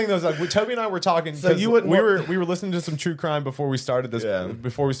that's the thing, though, is like, Toby and I were talking, so we were listening to some true crime before we started this,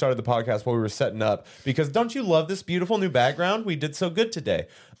 before we started the podcast, while we were setting up, because don't you love this beautiful new background? We did so good today.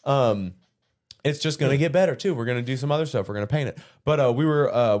 It's just going to get better too. We're going to do some other stuff. We're going to paint it. But we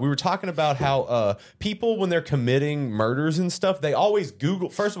were talking about how people, when they're committing murders and stuff, they always Google.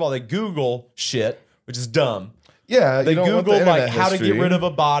 First of all, they Google shit, which is dumb. Yeah, they Google like how to get rid of a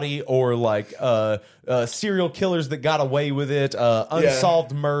body, or like serial killers that got away with it,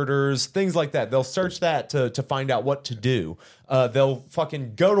 unsolved murders, things like that. They'll search that to find out what to do. They'll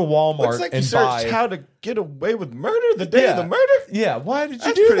fucking go to Walmart Looks like and you buy how to get away with murder the day of the murder. Yeah, why did you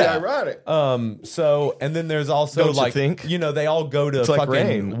That's do pretty that? Ironic. So, and then there's also Don't you think? they all go to It's fucking like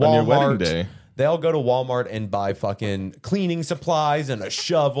rain Walmart. on your wedding day. They all go to Walmart and buy fucking cleaning supplies and a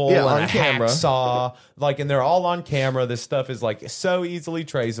shovel Yeah, and on a camera. hacksaw. And they're all on camera. This stuff is like so easily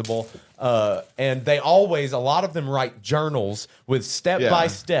traceable. And they always, a lot of them write journals with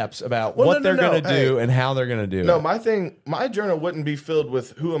step-by-steps about what they're going to do and how they're going to do it. My journal wouldn't be filled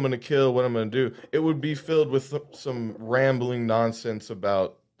with who I'm going to kill, what I'm going to do. It would be filled with some rambling nonsense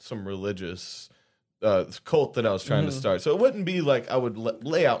about some religious cult that I was trying to start. So it wouldn't be like I would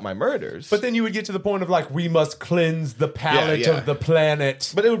lay out my murders. But then you would get to the point of like, we must cleanse the palate of the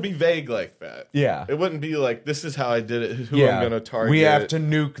planet. But it would be vague like that. Yeah. It wouldn't be like, this is how I did it, who I'm going to target. We have to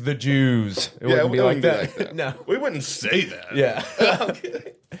nuke the Jews. It wouldn't be like that. No. We wouldn't say that. Yeah. I'm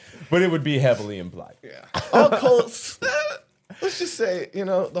kidding. But it would be heavily implied. Yeah. All cults, let's just say,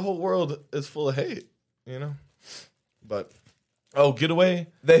 the whole world is full of hate, But... Oh, Getaway?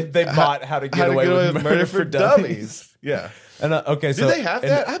 They bought How to Get Away with Murder for Dummies. Yeah. And okay, do they have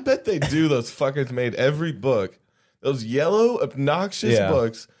that? I bet they do. Those fuckers made every book. Those yellow, obnoxious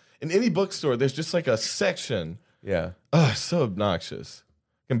books. In any bookstore, there's just like a section. Yeah. Oh, so obnoxious.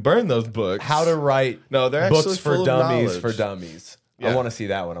 You can burn those books. How to write they're books for dummies for dummies. Yeah. I want to see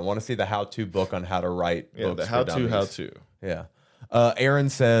that one. I want to see the how-to book on how to write books for dummies. How to. Yeah. Aaron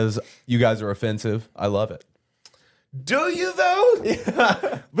says, you guys are offensive. I love it. Do you though?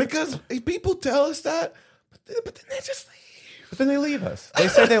 Yeah. Because people tell us that, but then they just leave. But then they leave us. They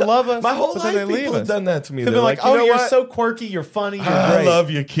say they love us. My whole but life, then they people leave have done that to me. They're like, "Oh, you're so quirky. You're funny. You're great. I love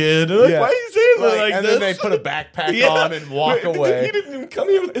you, kid." Like, why are you saying that like and this? then they put a backpack on and walk away. You didn't even come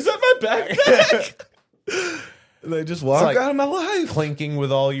here. Is that my backpack? And they just walk out of my life, clinking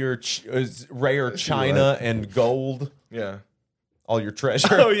with all your rare china and gold. Yeah. All your treasure.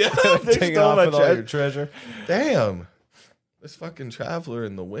 Oh, yeah. Taking off with all your treasure. Damn. This fucking traveler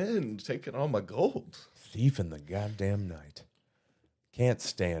in the wind taking all my gold. Thief in the goddamn night. Can't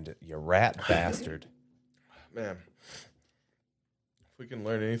stand it, you rat bastard. Man. If we can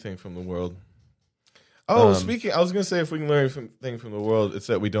learn anything from the world. Oh, I was going to say if we can learn anything from the world, it's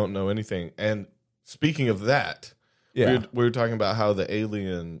that we don't know anything. And speaking of that, we were talking about how the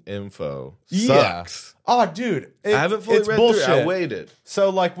alien info sucks. Oh, dude, I haven't fully read bullshit. through it. I waited.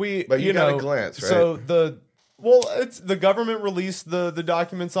 So, but you got a glance, right? So it's the government released the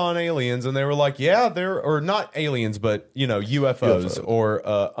documents on aliens, and they were like, or not aliens, but UFOs or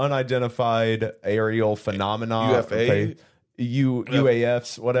unidentified aerial phenomena,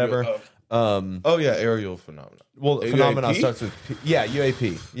 UAFs, whatever. Aerial phenomena. Well, UAP? Phenomena starts with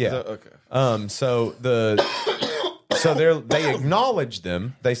UAP. Yeah. Okay. So they acknowledge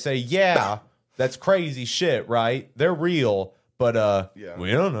them. They say, that's crazy shit, right? They're real, but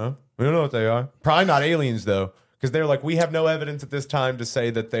we don't know. We don't know what they are. Probably not aliens though, because they're like, we have no evidence at this time to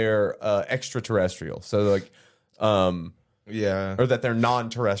say that they're extraterrestrial. So or that they're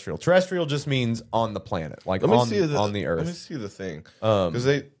non-terrestrial. Terrestrial just means on the planet, like on the Earth. Let me see the thing, because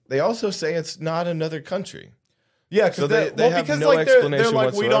they also say it's not another country. Yeah, because they have no explanation they're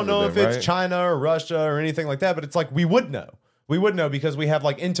like, we don't know if it's right? China or Russia or anything like that, but it's like we would know. We would know because we have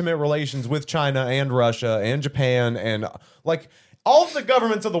like intimate relations with China and Russia and Japan and like all of the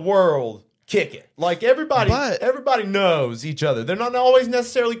governments of the world kick it. Like everybody knows each other. They're not always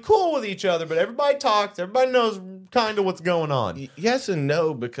necessarily cool with each other, but everybody talks. Everybody knows kind of what's going on. Yes and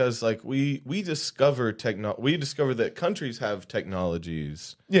no, because like we discover that countries have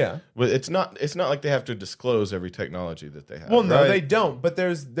technologies. Yeah, but it's not like they have to disclose every technology that they have. Well, no, they don't. But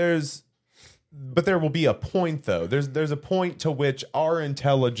there will be a point though. There's a point to which our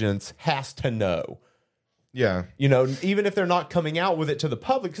intelligence has to know. Yeah. Even if they're not coming out with it to the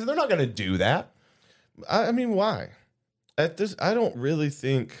public, because they're not going to do that. I mean, why? I don't really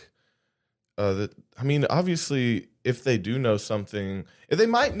think that. I mean, obviously, if they do know something, if they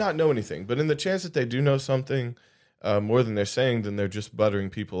might not know anything, but in the chance that they do know something more than they're saying, then they're just buttering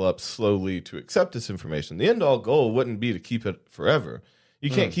people up slowly to accept this information. The end all goal wouldn't be to keep it forever. You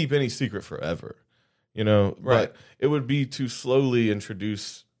can't keep any secret forever, right? But it would be to slowly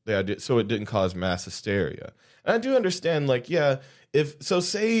introduce the idea so it didn't cause mass hysteria. And I do understand,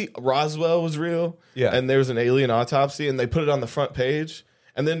 say Roswell was real, and there was an alien autopsy, and they put it on the front page,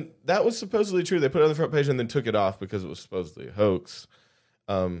 and then that was supposedly true. They put it on the front page and then took it off because it was supposedly a hoax.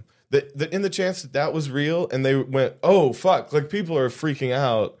 In the chance that was real, and they went, oh, fuck, people are freaking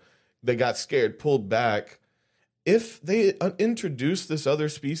out, they got scared, pulled back. If they introduced this other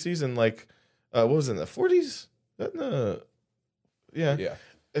species in, what was it, in the 40s? Yeah.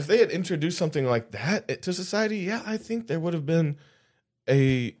 If they had introduced something like that to society, I think there would have been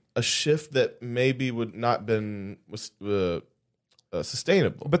a shift that maybe would not been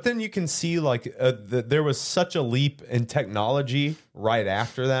sustainable. But then you can see there was such a leap in technology right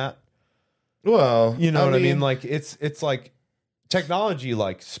after that. Well, you know what I mean? It's like technology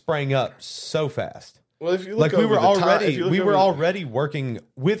sprang up so fast. Well, if you look we were already working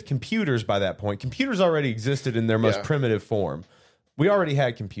with computers by that point. Computers already existed in their most primitive form. We already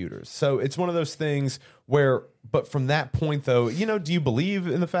had computers. So it's one of those things where, but from that point though, do you believe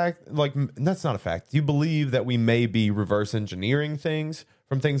in the fact, that's not a fact. Do you believe that we may be reverse engineering things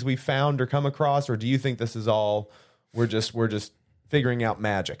from things we found or come across? Or do you think this is all, we're just figuring out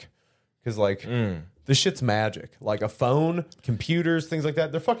magic? Because this shit's magic. Like a phone, computers, things like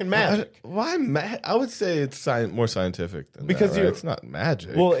that, they're fucking magic. Why I would say it's more scientific than because that, right? It's not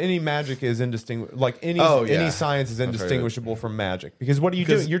magic. Well, any magic is indistinguishable. Any science is indistinguishable from magic. Because what are you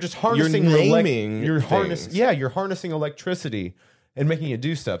doing? You're just harnessing you're harnessing electricity and making it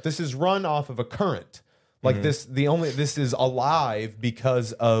do stuff. This is run off of a current. This is alive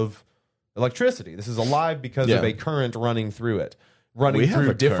because of electricity. This is alive because of a current running through it. Running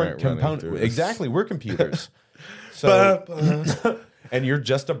through different components. Exactly, we're computers. So, and you're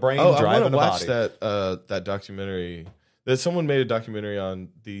just a brain driving a body. I want to watch that documentary. That someone made a documentary on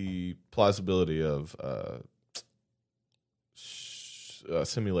the plausibility of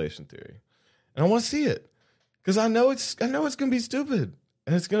simulation theory, and I want to see it because I know it's going to be stupid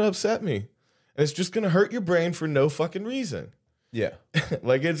and it's going to upset me, and it's just going to hurt your brain for no fucking reason. Yeah,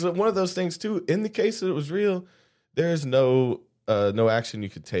 it's one of those things too. In the case that it was real, there's no action you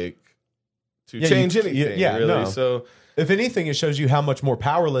could take to change anything. Really. No. So if anything, it shows you how much more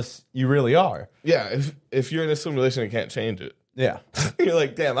powerless you really are. Yeah. If you're in a simulation and can't change it. Yeah. You're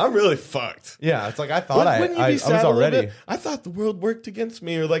like, damn, I'm really fucked. Yeah. It's like, I thought I was already. I thought the world worked against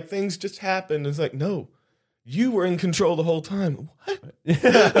me, or things just happened. It's like, no, you were in control the whole time. What?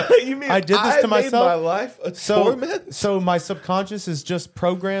 You mean I did this to myself? Made my life a torment? So my subconscious is just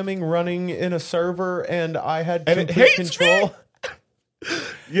programming running in a server, and I had complete control. Me?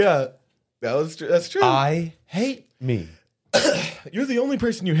 Yeah, that's true. I hate me. You're the only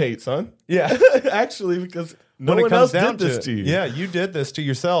person you hate, son. Yeah, actually, because no one else did this to you. Yeah, you did this to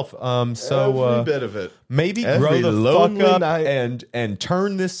yourself. Every bit of it. Maybe grow the fuck up and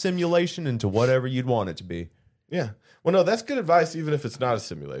turn this simulation into whatever you'd want it to be. Yeah. Well, no, that's good advice, even if it's not a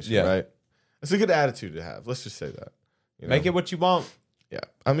simulation, right? It's a good attitude to have. Let's just say that. Make it what you want. Yeah,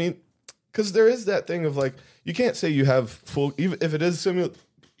 I mean, because there is that thing of you can't say you have full, even if it is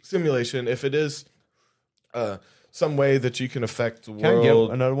simulation, if it is some way that you can affect the world. Can I get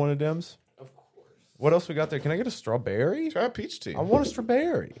another one of Dems? Of course. What else we got there? Can I get a strawberry? Try a peach tea. I want a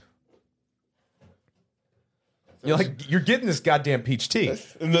strawberry. You're getting this goddamn peach tea.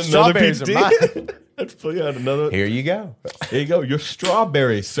 And then strawberries are mine. Let's pull you out another. Here you go. Here you go. Your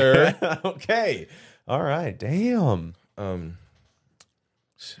strawberry, sir. Okay. All right. Damn.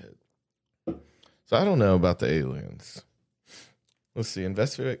 Shit. So I don't know about the aliens. Let's see.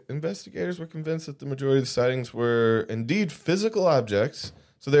 Investigators were convinced that the majority of the sightings were indeed physical objects.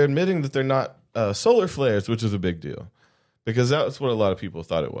 So they're admitting that they're not solar flares, which is a big deal, because that's what a lot of people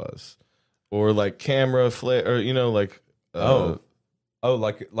thought it was, or camera flare, or like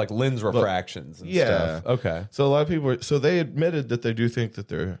lens refractions and stuff. Okay. So a lot of people they admitted that they do think that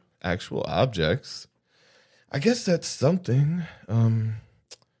they're actual objects. I guess that's something.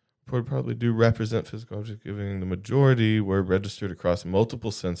 Would probably do represent physical objects, giving the majority were registered across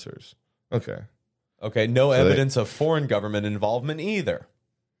multiple sensors. Okay. No evidence of foreign government involvement either.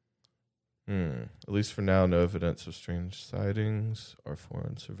 At least for now, no evidence of strange sightings or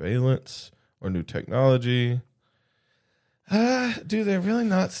foreign surveillance or new technology. Dude, they're really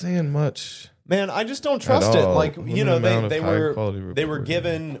not saying much. Man, I just don't trust it. They were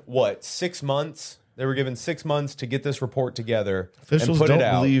given 6 months. They were given 6 months to get this report together Officials and put it don't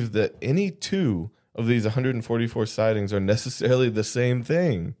out. believe that any two of these 144 sightings are necessarily the same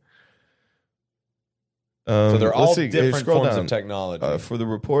thing. So they're all Scroll different forms down. of technology. For the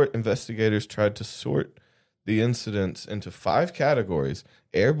report, investigators tried to sort the incidents into 5 categories.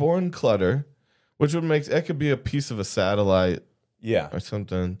 Airborne clutter, which would make it could be a piece of a satellite or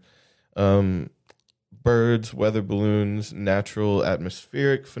something. Birds, weather balloons, natural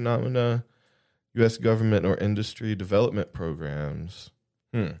atmospheric phenomena, U.S. government or industry development programs.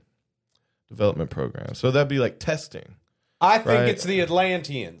 Development programs. So that'd be like testing. I think it's the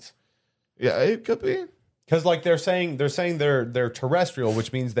Atlanteans. Yeah, it could be. Because like they're saying they're terrestrial,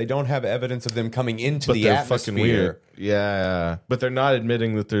 which means they don't have evidence of them coming into the atmosphere. Fucking weird. Yeah, but they're not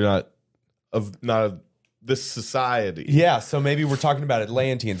admitting that they're not of this society. Yeah, so maybe we're talking about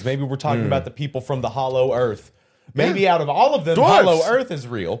Atlanteans. Maybe we're talking about the people from the Hollow Earth. Maybe out of all of them, Dwarfs. Hollow Earth is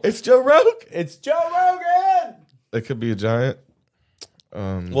real. It's Joe Rogan. It's Joe Rogan. It could be a giant.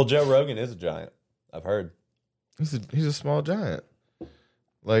 Well, Joe Rogan is a giant. I've heard. He's a small giant.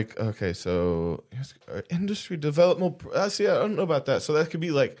 Like, okay, so industry development. See, I don't know about that. So that could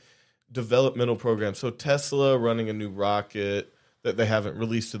be like developmental programs. So Tesla running a new rocket that they haven't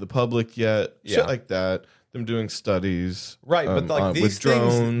released to the public yet. Yeah. Shit like that. Them doing studies. Right, but like these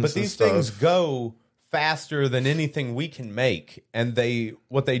drones. But these things go faster than anything we can make, and they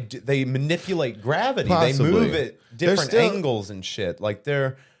manipulate gravity. Possibly. They move at different angles and shit. Like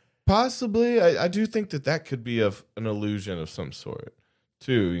they're possibly. I do think that could be an illusion of some sort.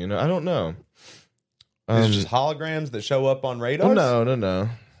 Too, I don't know. These are just holograms that show up on radars? No.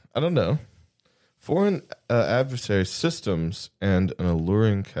 I don't know. Foreign adversary systems and an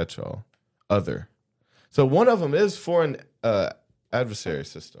alluring catch-all. Other. So one of them is foreign adversary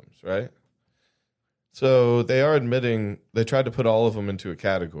systems, right? So they are admitting they tried to put all of them into a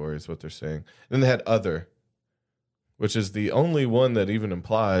category is what they're saying. Then they had other, which is the only one that even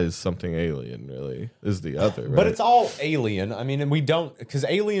implies something alien, really, is the other, right? But it's all alien. I mean, and we don't, because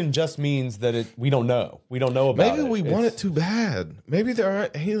alien just means that we don't know. We don't know about it. Maybe we want it too bad. Maybe there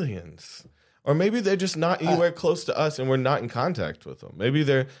aren't aliens. Or maybe they're just not anywhere close to us and we're not in contact with them. Maybe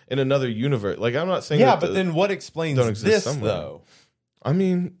they're in another universe. Like, I'm not saying but then what explains this, though? I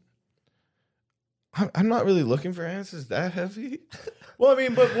mean, I'm not really looking for answers that heavy. Well, I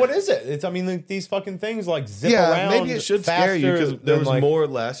mean, but what is it? It's, I mean, like, these fucking things like zip around. Maybe it should scare you because there was more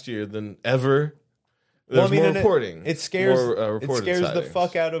last year than ever. There's more reporting. It scares sightings. the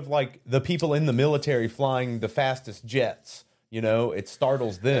fuck out of like the people in the military flying the fastest jets. It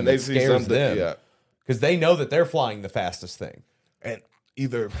startles them. It scares them because they know that they're flying the fastest thing. And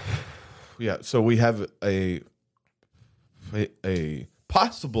so we have a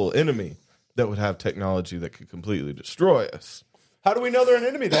possible enemy that would have technology that could completely destroy us. How do we know they're an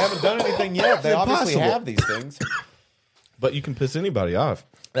enemy? They haven't done anything yet. They obviously have these things. But you can piss anybody off.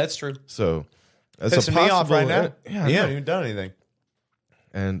 That's true. So that's pissing me off right now. Yeah, you haven't even done anything.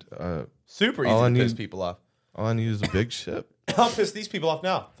 And super easy to piss people off. All I need is a big ship. I'll piss these people off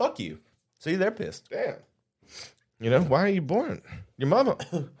now. Fuck you. See, they're pissed. Damn. Why are you born? Your mama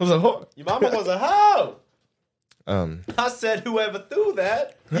was a whore. Your mama was a hoe. I said, whoever threw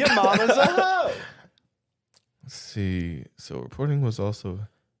that, your mama's a hoe. Let's see. So reporting was also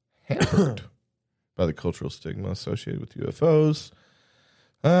hampered by the cultural stigma associated with UFOs.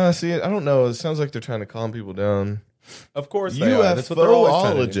 See, I don't know. It sounds like they're trying to calm people down. Of course they are. That's what they're always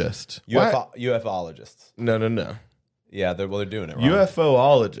trying to do. UFOlogists. No. Yeah, they're doing it wrong.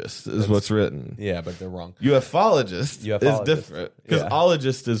 UFOologist is what's written. Yeah, but they're wrong. Ufologist is different. Because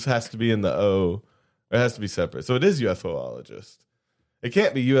ologist has to be in the O. It has to be separate. So it is UFOologist. It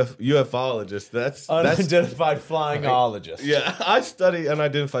can't be ufologist. That's unidentified flying ologist. Yeah, I study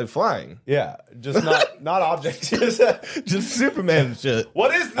unidentified flying. Yeah, just not objects. Just Superman shit.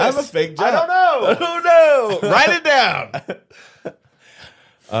 What is this? I'm a fake job. I don't know. Write it down.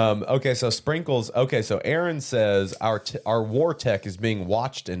 Okay, so Sprinkles. Okay, so Aaron says our war tech is being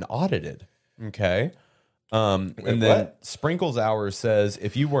watched and audited. Okay. And then Sprinkles Hours says,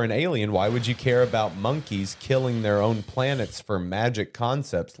 if you were an alien, why would you care about monkeys killing their own planets for magic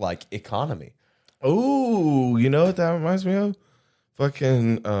concepts like economy? Oh, you know what that reminds me of?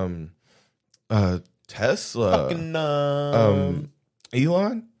 Fucking Tesla. Fucking Elon?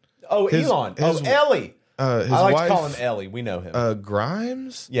 Oh, Elon. Ellie. His I like wife, to call him Ellie. We know him.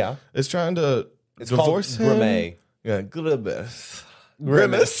 Grimes? Yeah. Is trying to divorce him. Grimace. Yeah, Grimace.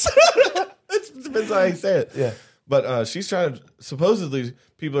 It depends on how you say it. Yeah. But she's trying to, supposedly,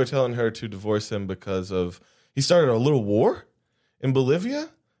 people are telling her to divorce him because of, he started a little war in Bolivia.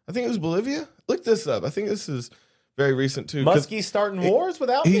 I think it was Bolivia. Look this up. I think this is very recent too. Muskie's starting wars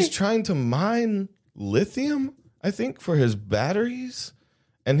without me? He's trying to mine lithium, I think, for his batteries,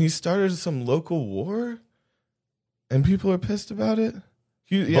 and he started some local war, and people are pissed about it.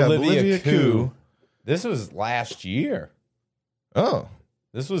 Bolivia coup. This was last year. Oh.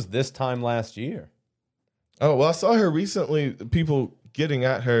 This was this time last year. Oh, well, I saw her recently, people getting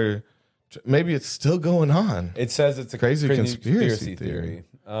at her. Maybe it's still going on. It says it's a crazy conspiracy theory.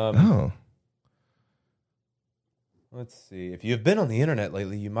 Let's see. If you've been on the internet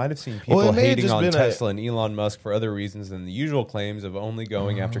lately, you might have seen people hating on Tesla and Elon Musk for other reasons than the usual claims of only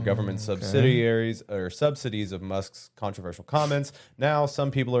going after government subsidiaries or subsidies of Musk's controversial comments. Now,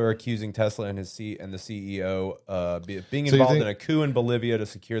 some people are accusing Tesla and the CEO of being involved in a coup in Bolivia to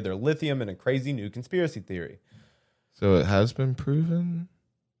secure their lithium in a crazy new conspiracy theory. So it has been proven?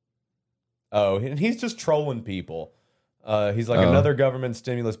 Oh, and he's just trolling people. He's like, another government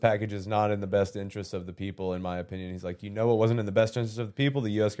stimulus package is not in the best interests of the people, in my opinion. He's like, it wasn't in the best interests of the people, the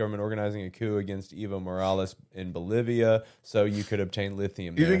U.S. government organizing a coup against Evo Morales in Bolivia so you could obtain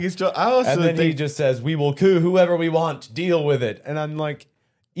lithium there. You think he's And then he just says, we will coup whoever we want, deal with it. And I'm like,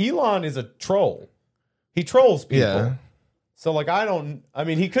 Elon is a troll. He trolls people. Yeah. So, like,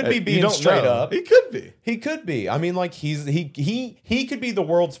 he could be being straight up. He could be. He could be. I mean, like, he could be the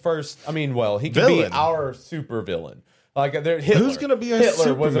world's first, he could be our super villain. Like Hitler. Who's going to be our Hitler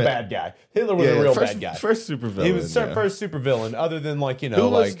Superman? was a bad guy. Hitler was a real bad guy. First supervillain. He was first supervillain, other than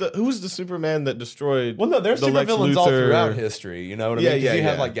who was the Superman that destroyed? Well, no, there's supervillains all throughout history. You know what I mean? You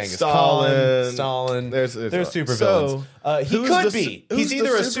have like Genghis Khan, Stalin. There's supervillains. He could be. He's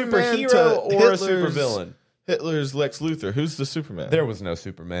either a superhero or a supervillain. Hitler's Lex Luthor. Who's the Superman? There was no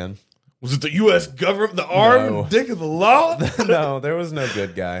Superman. Was it the U.S. government, the armed dick of the law? No, there was no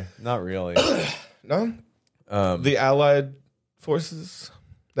good guy. Not really. No. The Allied forces,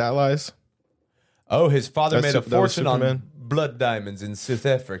 the Allies. Oh, his father made a fortune on blood diamonds in South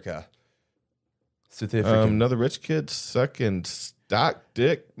Africa. Another rich kid sucking stock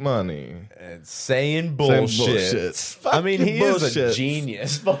dick money and saying bullshit. I mean, he is a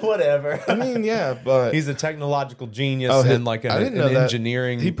genius, but whatever. I mean, yeah, but he's a technological genius and like an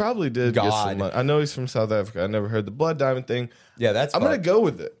engineering. He probably did get some money. I know he's from South Africa. I never heard the blood diamond thing. Yeah, I'm going to go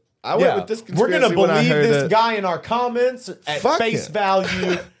with it. I went with this conspiracy. We're going to believe this guy in our comments at face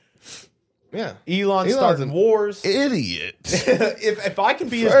value. Yeah. Elon's starting wars. Idiot. if I can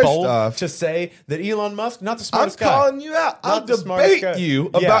be as bold to say that Elon Musk, not the smartest guy. I'm calling you out. I'll debate you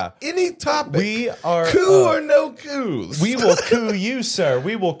about any topic. We are coup or no coups. We will coup you, sir.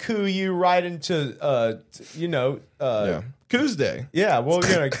 We will coup you right into Coups Day. Yeah, we're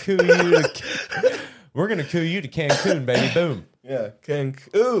gonna coup you we're gonna coup you to Cancun, baby. Boom. Yeah,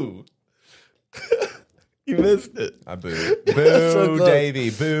 Cancun. You missed it. I boo. Boo, so Davey.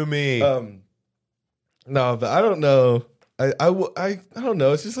 Boo me. No, but I don't know. I don't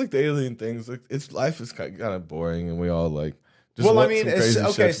know. It's just like the alien things. Like life is kind of boring, and we all like. Just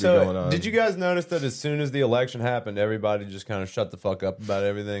going on. Did you guys notice that as soon as the election happened, everybody just kind of shut the fuck up about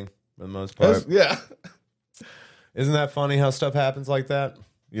everything for the most part? Yeah. Isn't that funny how stuff happens like that?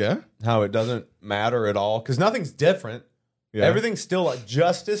 Yeah. How it doesn't matter at all because nothing's different. Yeah. Everything's still like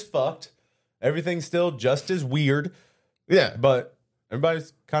just as fucked. Everything's still just as weird. Yeah. But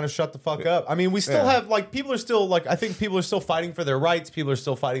everybody's kind of shut the fuck up. I mean, we still have, like, people are still, like, I think people are still fighting for their rights. People are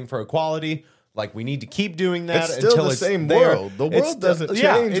still fighting for equality. Like, we need to keep doing that until it's the same world. The world doesn't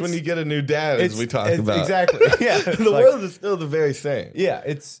change when you get a new dad, as we talked about. Exactly. Yeah. The world is still the very same. Yeah.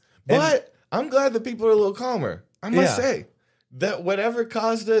 But I'm glad that people are a little calmer. I must say. That whatever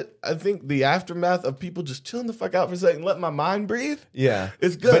caused it, I think the aftermath of people just chilling the fuck out for a second, let my mind breathe. Yeah,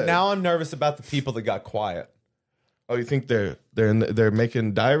 it's good. But now I'm nervous about the people that got quiet. Oh, you think they're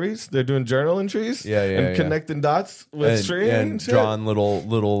making diaries? They're doing journal entries? And connecting dots with string and drawing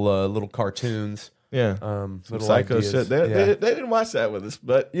little cartoons. Yeah, some psycho ideas. Shit. They didn't watch that with us,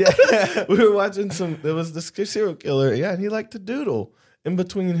 but we were watching some. There was this serial killer. Yeah, and he liked to doodle in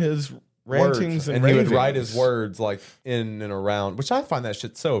between his rantings and he would write his words like in and around, which I find that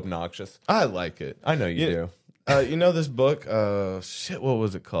shit so obnoxious. I like it. I know you do. You know this book? What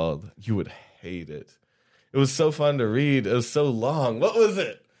was it called? You would hate it. It was so fun to read. It was so long. What was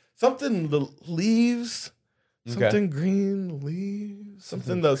it? Something the leaves. Something green leaves.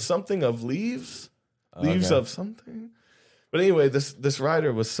 Something of leaves. Leaves of something. But anyway, this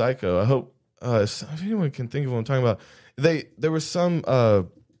writer was psycho. I hope if anyone can think of what I'm talking about. There was some.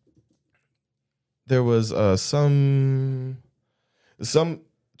 There was some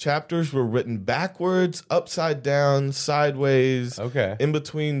chapters were written backwards, upside down, sideways, in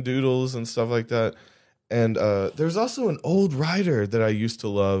between doodles and stuff like that. And there's also an old writer that I used to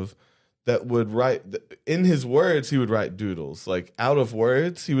love that would write in his words. He would write doodles, like out of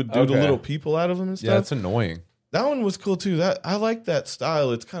words. He would doodle little people out of them and stuff. Yeah, it's annoying. That one was cool too. That I like that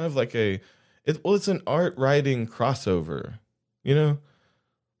style. It's kind of like it's an art writing crossover. You know,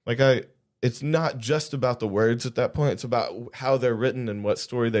 it's not just about the words at that point. It's about how they're written and what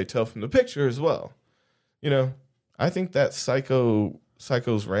story they tell from the picture as well. You know, I think that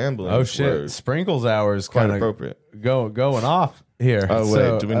Psycho's rambling. Oh shit! Sprinkles hours quite kind of appropriate. Going off here. Oh wait,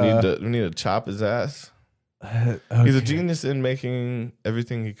 So, do we need to chop his ass? Okay. He's a genius in making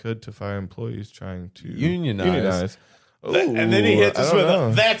everything he could to fire employees trying to unionize. Ooh, And then he hits us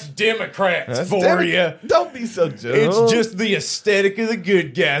with that's Democrats for you. Don't be so gentle. It's just the aesthetic of the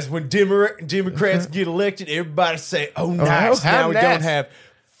good guys. When Democrats get elected, everybody say, "Oh, nice! Now we don't have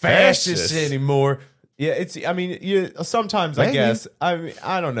fascists anymore." Yeah, it's. I mean, sometimes Maybe. I guess. I mean,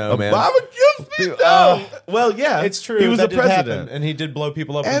 I don't know, man. Obama kills me. No. Well, yeah, It's true. He was that the did happen, president, and he did blow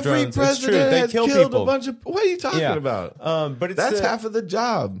people up with every drones. president It's true. They has kill killed people. a bunch of. What are you talking about? But That's half of the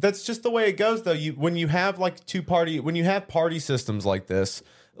job. That's just the way it goes, though. When you have party systems like this,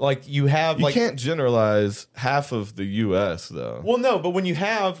 like you can't generalize half of the U.S. though. Well, no,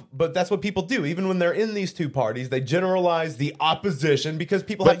 but that's what people do. Even when they're in these two parties, they generalize the opposition because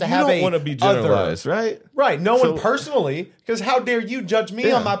people have to have you don't want to be generalized, right? Right. No one personally, because how dare you judge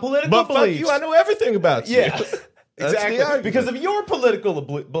me on my political beliefs? Fuck you, I know everything about you. Yeah. Exactly. Because of your political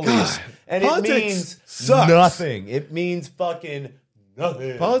beliefs. And it means sucks. nothing. It means fucking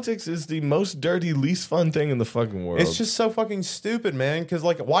nothing. Politics is the most dirty, least fun thing in the fucking world. It's just so fucking stupid, man. Because,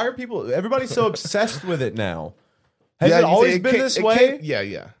 like, why are everybody's so obsessed with it now? Has it always been this way?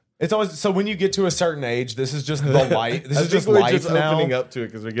 Yeah. It's always, so when you get to a certain age, this is just the life. This I is think just we're life just now. opening up to it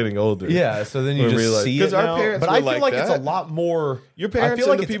because we're getting older. Yeah, so then you just realize, see it our now. parents But were I feel like it's a that. lot more. Your parents I feel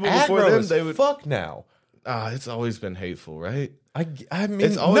like and the it's people before aggro them, as they would fuck now. It's always been hateful, right? I mean,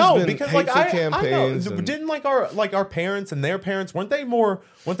 It's always no, been because like hateful I know. campaigns and- Didn't our parents and their parents weren't they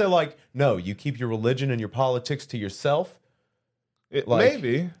like, no, you keep your religion and your politics to yourself?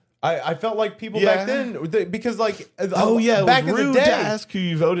 Maybe. I felt like people back then because like it back was in the rude day, to ask who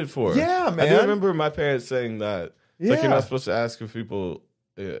you voted for. Yeah, man. I do remember my parents saying that. It's like Yeah. you're not supposed to ask if people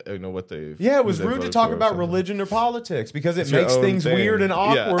what they. Yeah, it was who they rude to voted talk for or about something. religion or politics because it It's your makes own things thing. weird and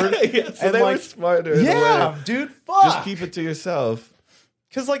awkward. Yeah. So and they like, were smarter. In a yeah, way. dude, fuck. Just keep it to yourself.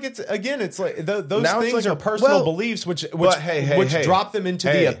 Because like it's like those Now it's things like are personal beliefs, which drop them into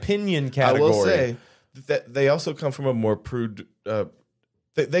the opinion category. I will say that they also come from a more prude.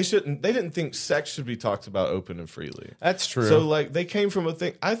 They didn't think sex should be talked about open and freely. That's true. So like they came from a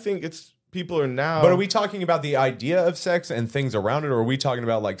thing. I think people are now. But are we talking about the idea of sex and things around it, or are we talking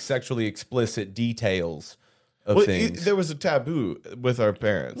about like sexually explicit details of things? There was a taboo with our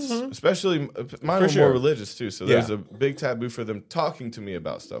parents, especially mine were more religious too. So there's a big taboo for them talking to me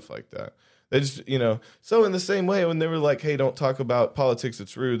about stuff like that. They just, so in the same way, when they were like, hey, don't talk about politics,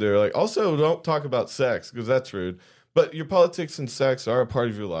 it's rude. They're like, also don't talk about sex because that's rude. But your politics and sex are a part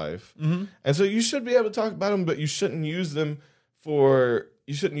of your life. Mm-hmm. And so you should be able to talk about them, but you shouldn't use them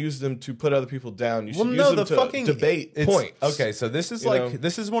to put other people down. You should use them to debate points. Okay, so this is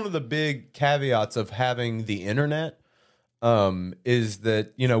this is one of the big caveats of having the internet. Is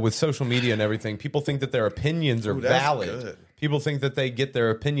that with social media and everything, people think that their opinions are valid. Good. People think that they get their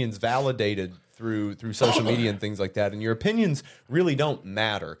opinions validated through social media and things like that, and your opinions really don't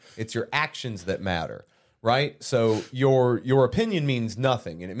matter. It's your actions that matter. Right, so your opinion means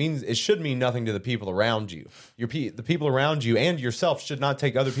nothing, and it should mean nothing to the people around you. The people around you and yourself should not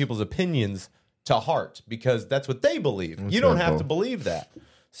take other people's opinions to heart because that's what they believe. You don't have to believe that.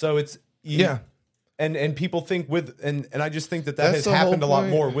 So it's and people think and I just think that has happened a lot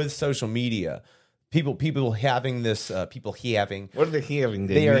more with social media. People having this. What are they having?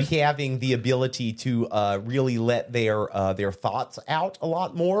 They are having the ability to really let their thoughts out a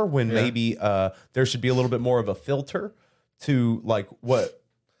lot more. When maybe there should be a little bit more of a filter to like what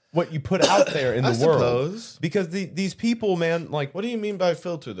you put out there in the world. Suppose. Because these people, man, like, what do you mean by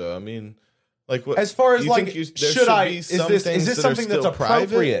filter, though? I mean, like, what, as far as like, is this something that's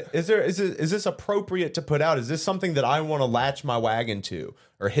appropriate? Is this appropriate to put out? Is this something that I want to latch my wagon to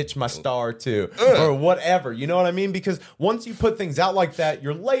or hitch my star to or whatever? You know what I mean? Because once you put things out like that,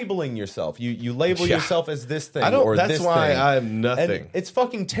 you're labeling yourself. You label yourself as this thing or this thing. That's why I'm nothing. And it's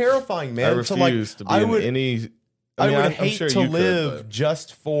fucking terrifying, man. I refuse to be in any. I would hate to live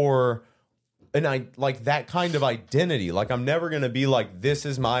just for. And I like that kind of identity. Like I'm never going to be like, this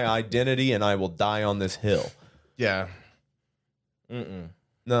is my identity and I will die on this hill. Yeah.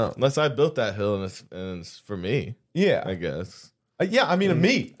 No. Unless I built that hill and it's for me. Yeah. I guess. Yeah, I mean,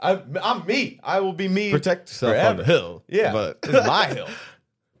 me. I'm me. I will be me. Protect yourself forever. on the hill. Yeah. But it's my hill.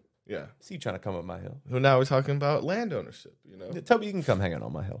 Yeah. See you trying to come up my hill. Well, now we're talking about land ownership, Tell me you can come hang out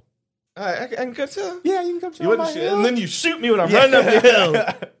on my hill. I can come too. Yeah, you can come chill on my hill. And then you shoot me when I'm running up the hill.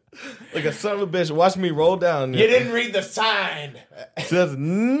 Like a son of a bitch. Watch me roll down. You didn't read the sign. It says,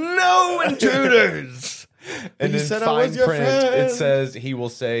 no intruders. And you then said I fine was your print, friend. it says he will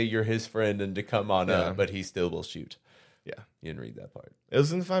say you're his friend and to come on up, but he still will shoot. Yeah. You didn't read that part. It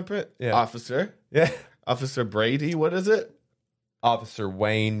was in the fine print. Yeah. Officer. Yeah. Officer Brady. What is it? Officer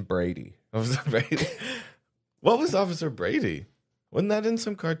Wayne Brady. Officer Brady. What was Officer Brady? Wasn't that in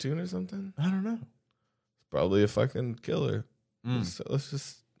some cartoon or something? I don't know. Probably a fucking killer. So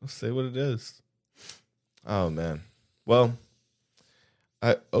let's say what it is. Oh man. Well,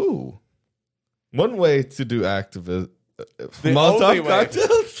 one way to do activism. Molotov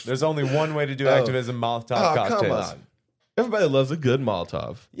cocktails. There's only one way to do activism: Molotov cocktails. Come on. Everybody loves a good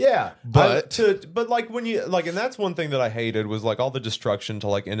Molotov. Yeah, but like when you like, and that's one thing that I hated was like all the destruction to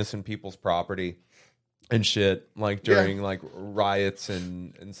like innocent people's property and shit, like during like riots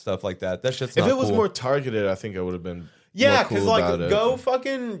and stuff like that. That's just if it was more targeted, I think I would have been. Yeah, because like go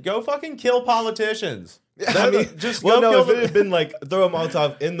fucking kill politicians. I mean, if it had been like throw a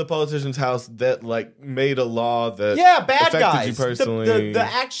Molotov in the politician's house that like made a law that bad affected guys, you personally, the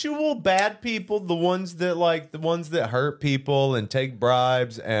actual bad people, the ones that hurt people and take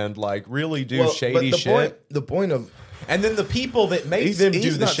bribes and like really do shady shit. The point of and then the people that make them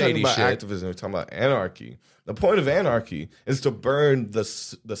do the shady shit. Activism, we're talking about anarchy. The point of anarchy is to burn the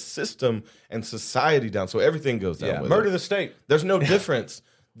system and society down, so everything goes down. Yeah, with murder it. the state. There's no difference.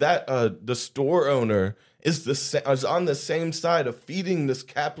 That the store owner is on the same side of feeding this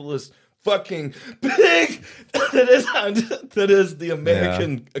capitalist fucking pig that is the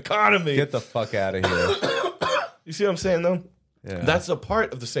American economy. Get the fuck out of here. You see what I'm saying, though? Yeah. That's a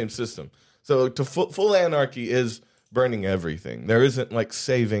part of the same system. So to full anarchy is burning everything. There isn't like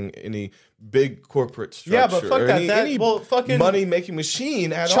saving any big corporate structure. Yeah, but fuck that. Any fucking money-making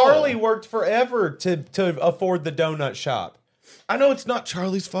machine at all. Charlie worked forever to afford the donut shop. I know it's not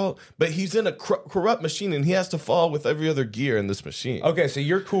Charlie's fault, but he's in a corrupt machine and he has to fall with every other gear in this machine. Okay, so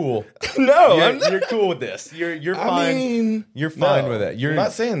you're cool. No, you're cool with this. You're fine. You're fine with it. I'm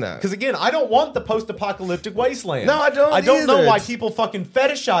not saying that. Because again, I don't want the post-apocalyptic wasteland. No, I don't. I don't know either. why people fucking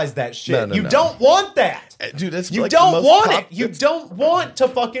fetishize that shit. No, you don't want that. Dude, that's you like don't the most want it. You don't want to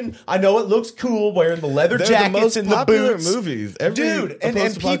fucking. I know it looks cool wearing the leather jackets and the boots. Movies, dude,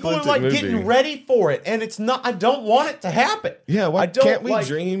 and people are like getting ready for it, and it's not. I don't want it to happen. Yeah, why can't we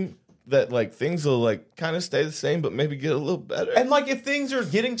dream that like things will like kind of stay the same, but maybe get a little better? And like if things are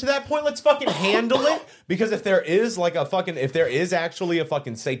getting to that point, let's fucking handle it. Because if there is actually a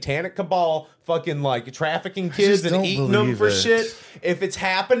fucking satanic cabal, fucking like trafficking kids and eating them for shit, if it's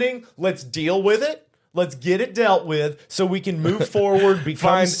happening, let's deal with it. Let's get it dealt with so we can move forward,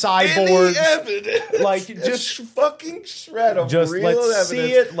 become cyborgs. Like just fucking shred of just real let's evidence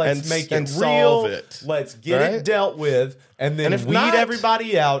see it. Let's make it real. Let's get it dealt with, and then weed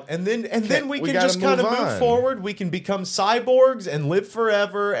everybody out, and then we can just kind of move forward. We can become cyborgs and live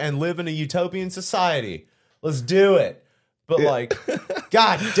forever and live in a utopian society. Let's do it. But like,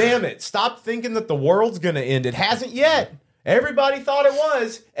 God damn it! Stop thinking that the world's gonna end. It hasn't yet. Everybody thought it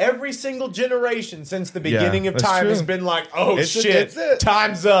was. Every single generation since the beginning of time has been like, oh shit,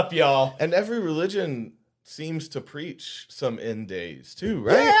 time's up, y'all. And every religion seems to preach some end days too,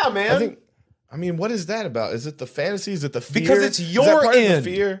 right? Yeah, man. I mean, what is that about? Is it the fantasy? Is it the fear? Because it's your end.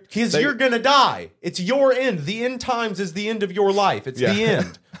 Because you're going to die. It's your end. The end times is the end of your life. It's the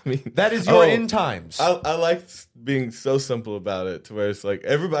end. I mean, that is your end times. I like being so simple about it to where it's like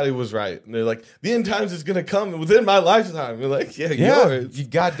everybody was right. And they're like, the end times is going to come within my lifetime. We're like, yours. You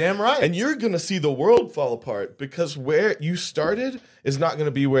goddamn right. And you're going to see the world fall apart because where you started is not going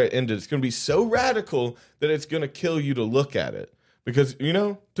to be where it ended. It's going to be so radical that it's going to kill you to look at it. Because,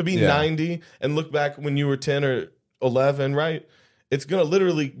 to be 90 and look back when you were 10 or 11, right? It's going to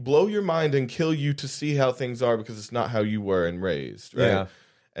literally blow your mind and kill you to see how things are because it's not how you were and raised, right? Yeah.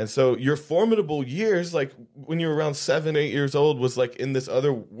 And so your formidable years, like when you were around 7, 8 years old, was like in this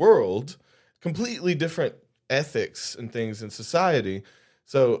other world, completely different ethics and things in society.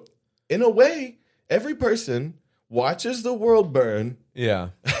 So in a way, every person watches the world burn,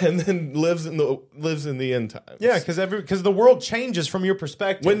 and then lives in the end times. Yeah, because the world changes from your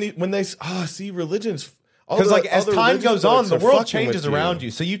perspective. When they see religions, because like as time goes on, the world changes around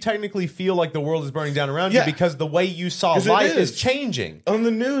you. So you technically feel like the world is burning down around you because the way you saw life is changing. On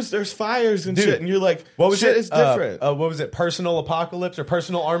the news, there's fires and shit, and you're like, shit is different. What was it? Personal apocalypse or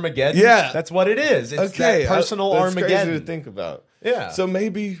personal Armageddon? Yeah, that's what it is. It's that personal Armageddon. That's crazy to think about. Yeah. So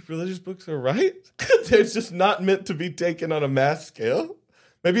maybe religious books are right. They're just not meant to be taken on a mass scale.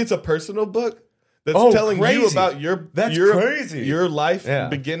 Maybe it's a personal book that's telling crazy. you about crazy. your life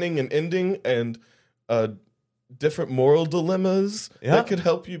beginning and ending and different moral dilemmas that could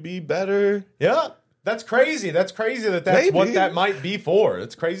help you be better. Yeah. That's crazy. That's crazy that's Maybe. What that might be for.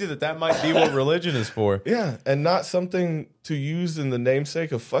 It's crazy that might be what religion is for. Yeah, and not something to use in the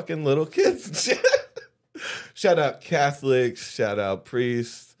namesake of fucking little kids. Shout out Catholics. Shout out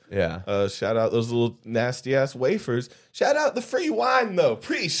priests. Yeah. Shout out those little nasty ass wafers. Shout out the free wine though,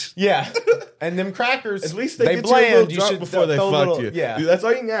 priest. Yeah. And them crackers. At least they get you a little drunk before they fuck you. Yeah. Dude, that's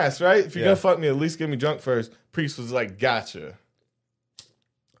all you can ask, right? If you're gonna fuck me, at least get me drunk first. Priest was like, gotcha.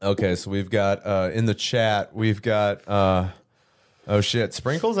 Okay, so we've got in the chat, we've got oh shit,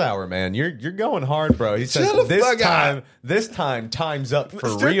 Sprinkles Hour, man. You're going hard, bro. He says this time time's up for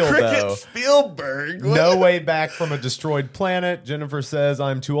Mr. real Cricket though. Spielberg. No way back from a destroyed planet. Jennifer says,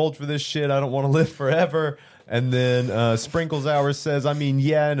 I'm too old for this shit. I don't want to live forever. And then Sprinkles Hour says, I mean,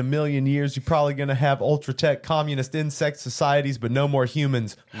 yeah, in a million years, you're probably going to have ultra-tech communist insect societies, but no more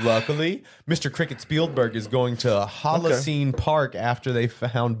humans. Luckily, Mr. Cricket Spielberg is going to Holocene Park after they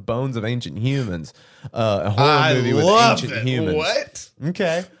found bones of ancient humans. A horror movie with ancient humans. What?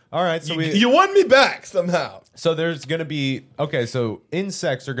 Okay. All right. So you won me back somehow. So there's going to be... Okay, so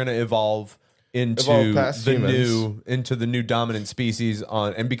insects are going to evolve into the new dominant species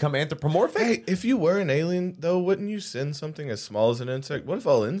and become anthropomorphic. Hey, if you were an alien, though, wouldn't you send something as small as an insect? What if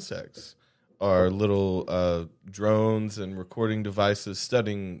all insects are little drones and recording devices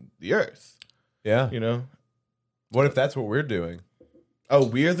studying the Earth? Yeah. You know? What if that's what we're doing? Oh,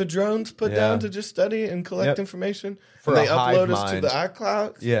 we're the drones put down to just study and collect information? For and they a hive upload us mind. to the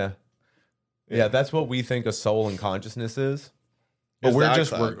iCloud? Yeah, that's what we think a soul and consciousness is. But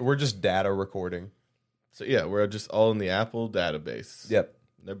we're just data recording. So yeah, we're just all in the Apple database. Yep.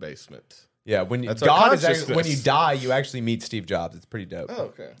 In their basement. Yeah, when you die, you actually meet Steve Jobs. It's pretty dope. Oh,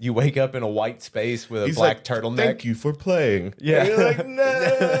 okay. You wake up in a white space with a black turtleneck. Thank you for playing. Yeah. And you're like,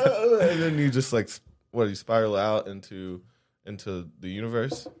 no. And then you just you spiral out into the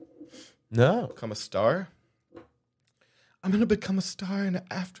universe? No. Become a star? I'm gonna become a star in an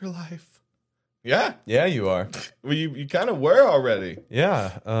afterlife. Yeah. Yeah, you are. Well, you kind of were already.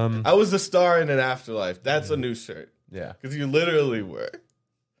 Yeah. I was a star in an afterlife. That's a new shirt. Yeah. Because you literally were.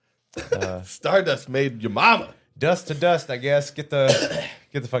 Stardust made your mama. Dust to dust, I guess. Get the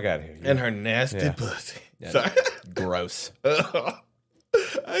fuck out of here. And her nasty pussy. Yeah. Sorry. Gross.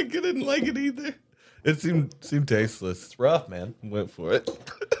 I didn't like it either. It seemed tasteless. It's rough, man. Went for it.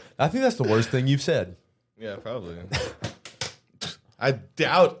 I think that's the worst thing you've said. Yeah, probably. I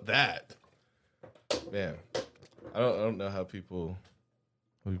doubt that. Man, I don't know how people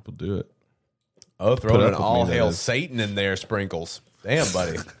do it. Oh, throw an all hail Satan in there, Sprinkles. Damn,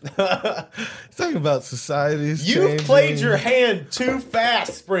 buddy. Talking about societies. You've played your hand too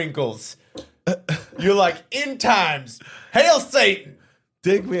fast, Sprinkles. You're like, end times. Hail Satan.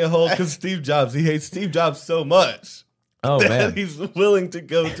 Dig me a hole because Steve Jobs. He hates Steve Jobs so much. Oh, that man. He's willing to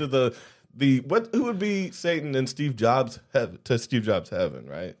go to the who would be Satan in Steve Jobs heaven, to Steve Jobs heaven,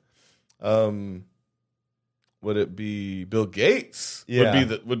 right? Would it be Bill Gates? Yeah.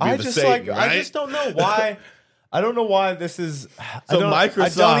 Would be the Satan, right? I just don't know why. I don't know why this is.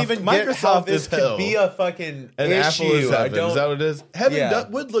 Microsoft. I don't even get how Microsoft this is hell. could be a fucking and issue. Apple is heaven. I don't. Is that what it is?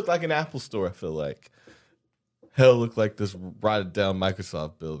 Heaven would look like an Apple store. I feel like hell looked like this rotted down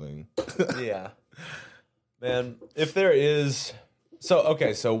Microsoft building. Yeah, man. If there is, so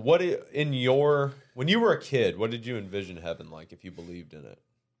what when you were a kid, what did you envision heaven like if you believed in it?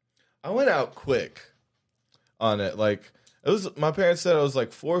 I went out quick on it. Like, it was, my parents said I was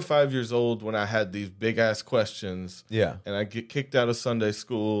like 4 or 5 years old when I had these big ass questions. Yeah. And I get kicked out of Sunday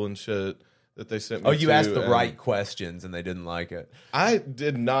school and shit that they sent me Oh, you to, asked the right questions and they didn't like it. It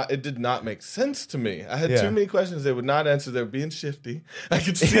did not make sense to me. I had too many questions they would not answer. They were being shifty. I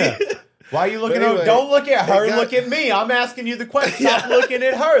could see it. Why are you looking at her? Don't look at her. Look at me. I'm asking you the question. Stop looking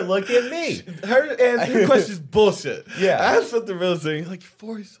at her. Look at me. Her answering questions bullshit. Yeah. I have something real saying. Like, you're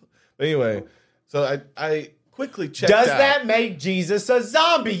 4 years old. But anyway, so I quickly checked Does out. that make Jesus a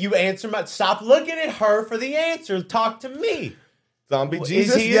zombie? You answer my... Stop looking at her for the answer. Talk to me. Zombie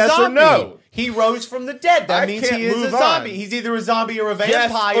Jesus, is he yes a zombie? or no? He rose from the dead. That means he is a zombie. He's either a zombie or a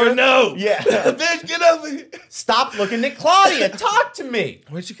vampire. Yes or no? Yeah. Bitch, get over here. Stop looking at Claudia. Talk to me.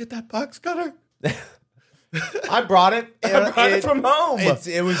 Where'd you get that box cutter? I brought it. I brought it from home.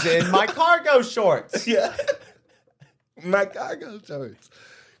 It was in my cargo shorts. Yeah. My cargo shorts.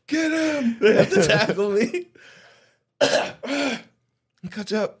 Get him. They have to tackle me.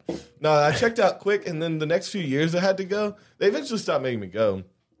 Catch up. No, I checked out quick, and then the next few years I had to go. They eventually stopped making me go.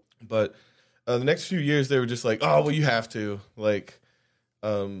 But the next few years, they were just like, oh, well, you have to. Like,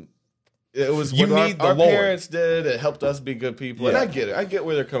 It was You what need our the Lord. parents did. It helped us be good people. And Yeah. I get it. I get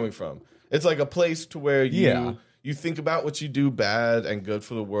where they're coming from. It's like a place to where you think about what you do bad and good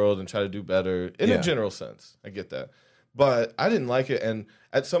for the world and try to do better in a general sense. I get that. But I didn't like it. And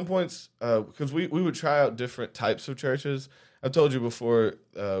at some points, because we would try out different types of churches. I've told you before,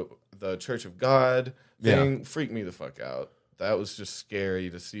 the Church of God thing freaked me the fuck out. That was just scary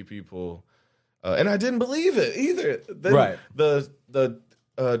to see people. And I didn't believe it either. Then Right.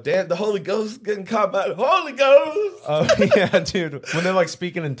 The Holy Ghost getting caught by the Holy Ghost. Oh yeah, dude. When they're like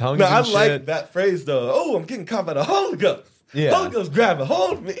speaking in tongues No, and I shit. like that phrase though. Oh, I'm getting caught by the Holy Ghost. Yeah. Holy Ghost grabbing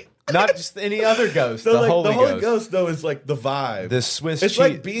hold of me. Not just any other ghost. So the like Holy the Holy Ghost. Ghost though is like the vibe. The Swiss It's cheese.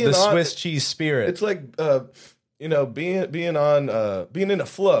 like being the on- Swiss cheese spirit. It's like being in a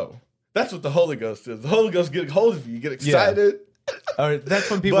flow. That's what the Holy Ghost is. The Holy Ghost getting hold of you. You get excited. That's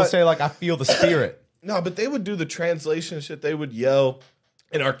when people But- say like, I feel the spirit. No, but they would do the translation shit. They would yell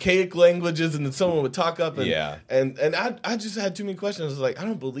in archaic languages, and then someone would talk up. And I just had too many questions. I was like, I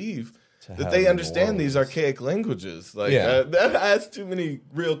don't believe that they understand these archaic languages. Like that has too many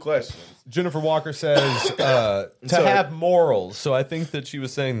real questions. Jennifer Walker says to have morals. So I think that she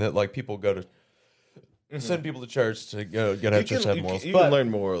was saying that like people go to send people to church to go get have church to have morals. You But can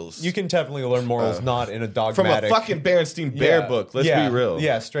learn morals. you can definitely learn morals, not in a from dogmatic. a fucking Berenstein Bear book. Let's be real.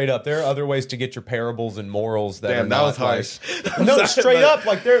 Yeah, straight up. There are other ways to get your parables and morals that Damn, are that not was harsh. like- no, straight up.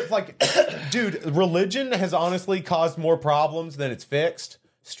 Like they're like, dude, religion has honestly caused more problems than it's fixed.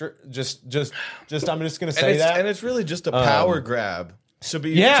 Just. I'm just gonna say that, and it's really just a power grab. Should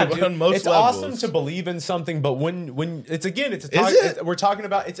be dude, on most it's levels. awesome to believe in something, but when it's again, we're talking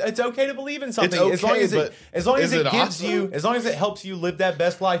about it's okay to believe in something It's as long okay, as but it is it gives awesome? you, as long as it helps you live that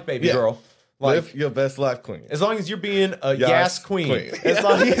best life, baby Yeah. girl. Like, Live your best life, queen. as long as you're being a Yes, gas queen. queen. As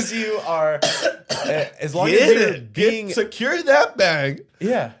long as you are, as long as you're being, Secure that bag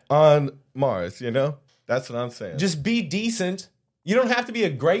yeah, on Mars. You know, that's what I'm saying. just be decent. You don't have to be a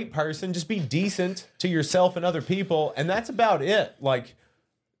great person. Just be decent to yourself and other people, and that's about it. Like,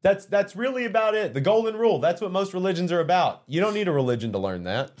 that's really about it. The golden rule. That's what most religions are about. You don't need a religion to learn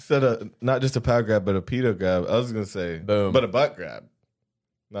that. Instead of not just a power grab, but a pedo grab. I was gonna say, Boom. but a butt grab.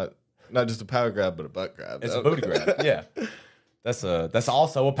 Not just a power grab, but a butt grab. It's a booty grab. Yeah, that's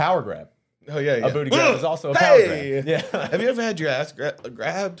also a power grab. Oh yeah. A booty grab is also a power Hey! grab. Yeah. Have you ever had your ass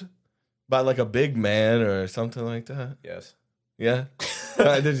grabbed by like a big man or something like that? Yes. Yeah.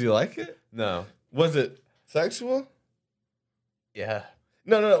 Did you like it? No. Was it sexual? Yeah.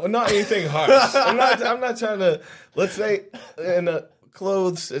 No, not anything harsh. I'm not trying to. Let's say in a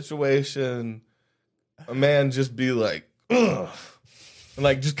clothes situation, a man just be like, ugh, and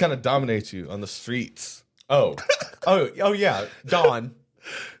like just kind of dominate you on the streets. Oh yeah. Don.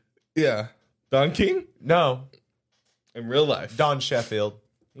 Yeah, Don King No. in real life. Don Sheffield.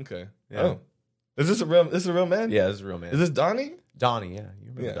 Okay. Yeah. Oh, is this a real man? Yeah, this is a real man. Is this Donnie? Donnie? Yeah,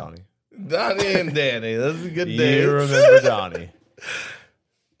 you remember Yeah. Donnie? Donnie and Danny. That's a good day. You remember Donnie?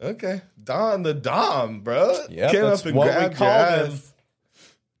 Okay, Don the Dom, bro. Yep, Came that's up and what we grabbed your called ass. him.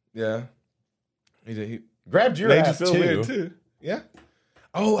 Yeah. He Grabbed your made ass you feel too. weird too. Yeah.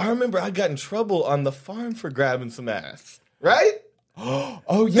 Oh, I remember I got in trouble on the farm for grabbing some ass. Right?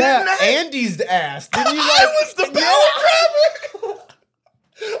 Oh yeah, Didn't I? Andy's ass. Didn't you I like? was the power grabber.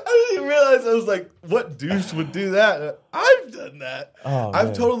 I didn't realize. I was like, what douche would do that? I've done that. Oh, I've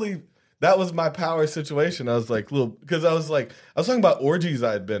man. totally. That was my power situation. I was like, because I was talking about orgies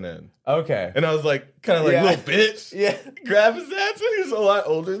I'd been in. Okay. And I was like, kind of like, Yeah. little bitch. Yeah. Grab his ass. And he was a lot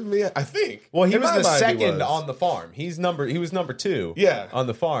older than me, I think. Well, he In was my the mind, he second was. on the farm. He was number 2. Yeah. On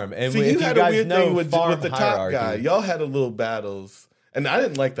the farm. And See, if you had a guys weird know thing with farm the top hierarchy, guy. Y'all had a little battles. And I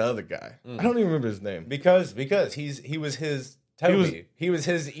didn't like the other guy. I don't even remember his name. because he was his Toby. He was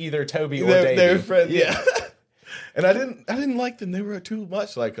his either Toby or Davey. They were friends, yeah. And I didn't like them. They were too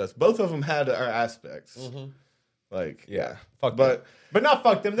much like us. Both of them had our aspects. Like, yeah. Fuck them. But not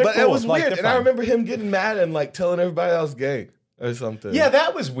fuck them. They're But cool. it was Like, weird. they're And I fine. remember him getting mad and like telling everybody I was gay or something. Yeah,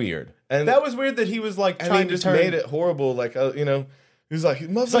 that was weird. And- that was weird that he was like And trying he just to turn. made it horrible. Like, he was like,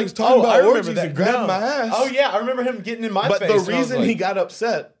 motherfuckers Like, talking I about remember orgies that. and grabbing No. my ass. Oh yeah, I remember him getting in my But face. the and I was reason like, he got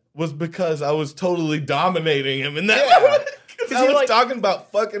upset was because I was totally dominating him in that Yeah. moment. Because I he, was like- talking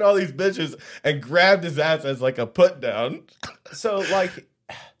about fucking all these bitches and grabbed his ass as like a put down. so like,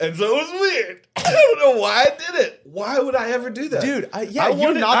 And so it was weird. I don't know why I did it. Why would I ever do that? dude, I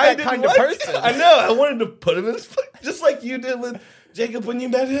you're not I that didn't kind of like person. it. I know. I wanted to put him in his place, just like you did with Jacob when you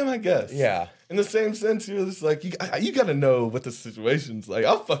met him, I guess. Yeah. In the same sense, you were just like, you got to know what the situation's like.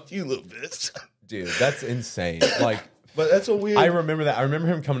 I'll fuck you, little bitch. dude, that's insane. Like, But that's a weird. I remember that. I remember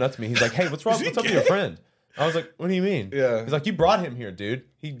him coming up to me. He's like, "Hey, what's wrong? Is he What's up with gay? your friend?" I was like, what do you mean? Yeah. He's like, you brought him here, dude.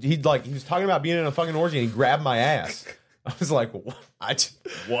 He was talking about being in a fucking orgy and he grabbed my ass. I was like, what?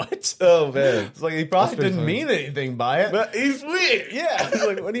 Oh man. It's like he probably didn't mean anything by it. But he's weird. Yeah. I was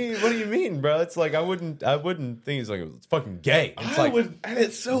like, what do you mean, bro? It's like I wouldn't think he's like it's fucking gay. It's like and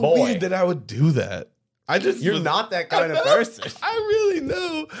it's so boy. weird that I would do that. You're not that kind of person. I really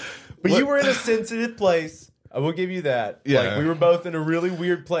know. But you were in a sensitive place. I will give you that. Yeah. Like we were both in a really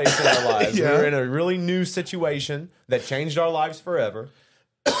weird place in our lives. Yeah. We were in a really new situation that changed our lives forever.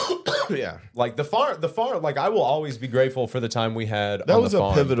 Yeah. Like the farm, like I will always be grateful for the time we had That on was the a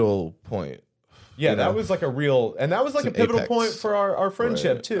farm. pivotal point. Yeah, you that know? was like a real, and that was like a pivotal apex. point for our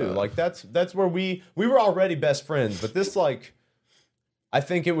friendship Right. too. Like that's where we were already best friends, but this like, I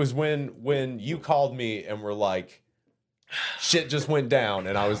think it was when you called me and were like, shit just went down,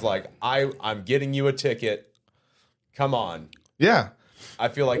 and I was like, I'm getting you a ticket. Come on. Yeah. I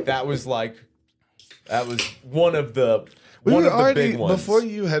feel like that was one of the We one were of the already big ones. before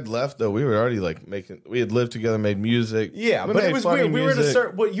you had left though. We were already like we had lived together, made music. Yeah, We but it made was funny weird. We were at a music.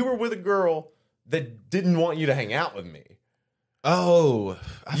 certain. Well, you were with a girl that didn't want you to hang out with me. Oh,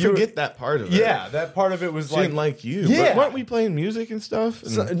 I You were- forget that part of it. Yeah, that part of it was She like didn't like you. Yeah. But weren't we playing music and stuff?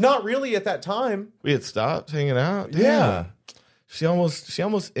 And so- not really at that time. we had stopped hanging out. Damn. Yeah. She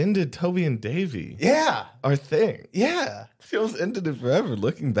almost ended Toby and Davey. Yeah, Our thing. yeah. She almost ended it forever.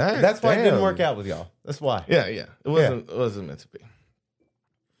 Looking back, That's why it didn't damn. work out with y'all. That's why. Yeah, yeah. It wasn't meant to be.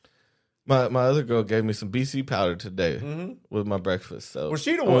 My other girl gave me some BC powder today with my breakfast. So Well,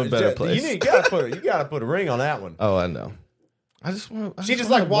 she the I'm in one. a better place. You gotta put a ring on that one. Oh, I know. I She just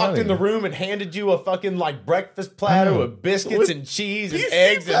like walked in the room and handed you a fucking like breakfast platter I know. with biscuits With and cheese and BC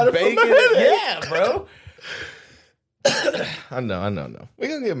eggs and powder for bacon. my headache. Yeah, bro. I know. We're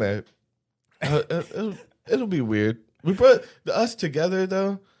gonna get married. It'll be weird. We put us together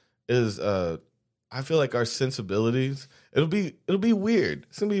though. Is I feel like our sensibilities. It'll be weird.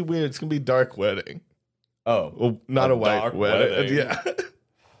 It's gonna be weird. It's gonna be dark wedding. Oh, Well, not A a white dark wedding. wedding. Yeah.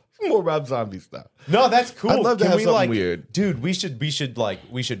 More Rob Zombie stuff. no, that's cool. I'd love to Can have we, something like, weird. dude. We should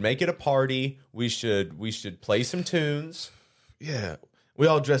make it a party. We should play some tunes. Yeah. We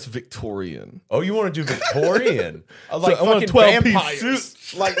all dress Victorian. Oh, you want to do Victorian? Like I want a fucking 12-piece vampires.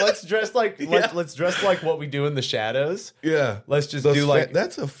 suit. Like let's dress like let's dress like what we do in the shadows. Yeah. Let's just Those do like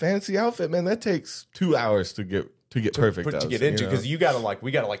that's a fancy outfit, man. That takes 2 hours to get perfect. to out, get into you know? because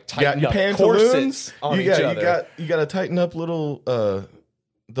we gotta Yeah, tighten your up pantaloons corsets on each other. You got to tighten up little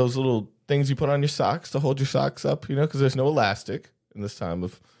those little things you put on your socks to hold your socks up, you know, because there's no elastic in this time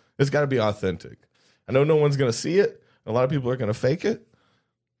of. It's got to be authentic. I know no one's gonna see it. A lot of people are gonna fake it,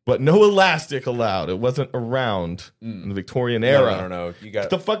 but no elastic allowed. It wasn't around in the Victorian era. No, I don't know. You got Get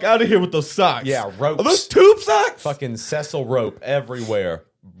the fuck out of here with those socks. Yeah, ropes. Are those tube socks? fucking Cecil rope everywhere.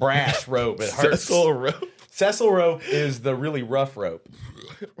 Brass rope. It hurts. Cecil rope. Cecil rope is the really rough rope.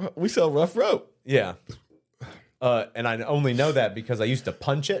 We sell rough rope. Yeah. And I only know that because I used to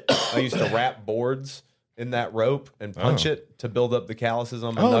punch it. I used to wrap boards in that rope and punch it to build up the calluses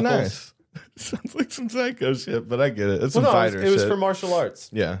on my Oh, knuckles. nice. Sounds like some psycho shit, but I get it. It's Well, some no, fighter it was shit. for martial arts.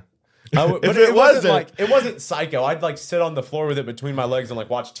 Yeah. But If it it wasn't wasn't- like it wasn't psycho. I'd like sit on the floor with it between my legs and like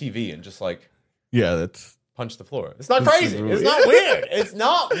watch TV and just like Yeah, that's. punch the floor. It's not This crazy. is It's weird. not weird. It's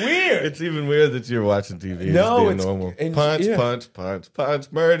not weird. It's even weird that you're watching TV. No, No, being it's- normal. and- Punch, yeah.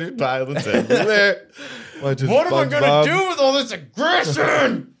 punch, murder, violence everywhere. What am I gonna do with all this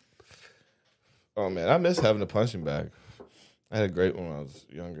aggression? Oh man, I miss having a punching bag. I had a great one when I was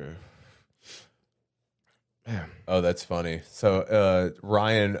younger. Man, Oh, that's funny. So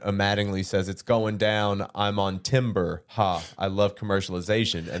Ryan Mattingly says it's going down. I'm on timber. Ha! I love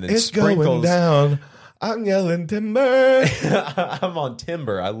commercialization. And then it's sprinkles. going down. I'm yelling timber. I'm on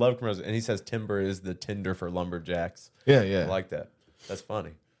timber. I love commercialization. And he says timber is the Tinder for lumberjacks. Yeah, yeah. I like that. That's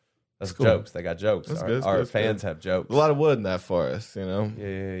funny. That's cool. jokes. They got jokes. That's Our, good, that's our good, that's fans good. have jokes. A lot of wood in that forest, you know.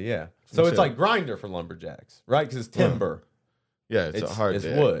 Yeah. So it's shit. like grinder for lumberjacks, right? Because it's timber. Yeah, it's a hard It's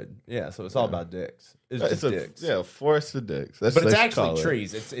dick. wood. Yeah. So it's all about dicks. It's just It's a dicks. yeah, forest of dicks. That's But what it's they should call actually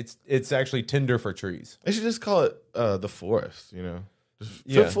it. trees. It's actually tinder for trees. They should just call it the forest. You know, just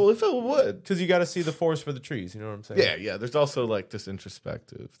Yeah. fill with wood. Because you got to see the forest for the trees. You know what I'm saying? Yeah. There's also like this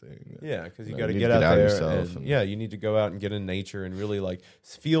introspective thing. Yeah, because you You got to need get to out get out there. yourself And, and- yeah, you need to go out and get in nature and really like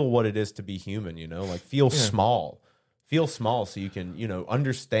feel what it is to be human. You know, like feel small, so you can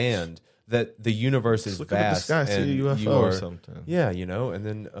understand that the universe is Look up at the vast. sky, see a and UFO you or are- something. Yeah, and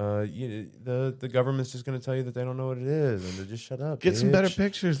then the government's just going to tell you that they don't know what it is and to just shut up. Get some better bitch.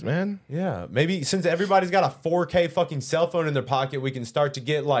 pictures, man. Yeah, maybe since everybody's got a 4K fucking cell phone in their pocket, we can start to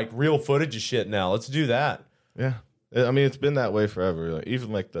get like real footage of shit now. Let's do that. Yeah, I mean it's been that way forever. Like,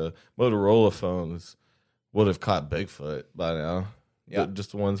 even like the Motorola phones would have caught Bigfoot by now. Yeah.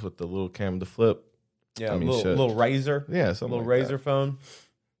 Just the ones with the little camera to flip. Yeah, I mean, little razor. Yeah, something little like razor phone.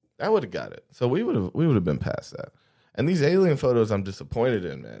 I would have got it. So we would have been past that. And these alien photos, I'm disappointed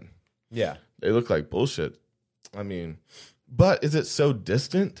in, man. Yeah, they look like bullshit. I mean, but is it so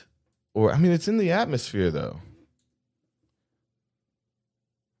distant? Or I mean, it's in the atmosphere though.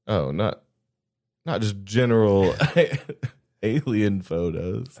 Oh, not just general alien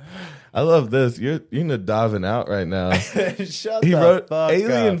photos. I love this. You're diving out right now. He wrote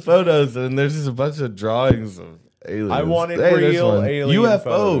alien photos, and there's just a bunch of drawings of aliens. I wanted real alien UFOs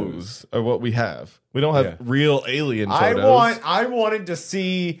photos. are what we have. We don't have real alien photos. I wanted to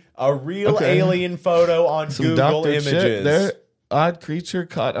see a real alien photo on Some Google doctor Images. shit. There, odd creature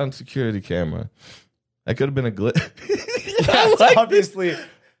caught on security camera. That could have been a glitch. That's obviously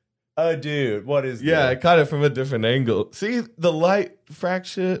a dude. What is Yeah, I that? caught it from a different angle. See the light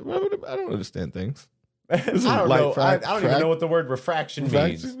fraction. I don't understand things. I don't know. I don't even know what the word refraction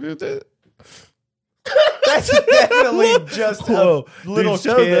means. That's definitely just a little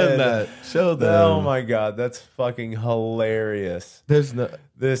show kid. them that. Show them. Oh my god, that's fucking hilarious. There's no.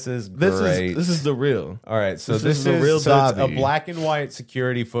 This is great. This is the real. All right, so this this is the real so it's a Dobby. black and white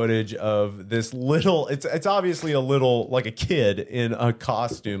security footage of this little. It's obviously a little like a kid in a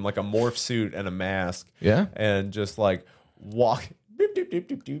costume, like a morph suit and a mask. Yeah, and just like walk. Doing a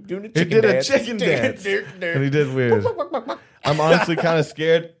chicken he did dance. a chicken dance, and he did weird. I'm honestly kind of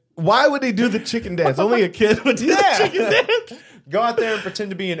scared. Why would he do the chicken dance? Only a kid would do the chicken dance. Go out there and pretend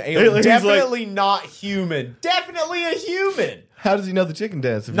to be an alien. He's Definitely not human. Definitely a human. How does he know the chicken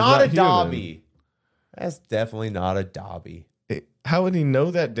dance? If Not a he's not human? Dobby. That's definitely not a Dobby. How would he know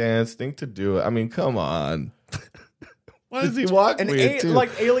that dance? Think to do it? I mean, come on. Why does he walk weird too?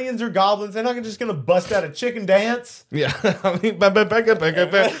 Like aliens or goblins, they're not just gonna bust out a chicken dance. Yeah, I mean,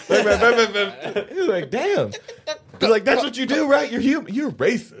 he's like, damn. He's like, that's what you do, right? You're human. You're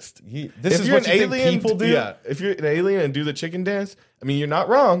racist. This is what you think people do. Yeah, if you're an alien and do the chicken dance, I mean, you're not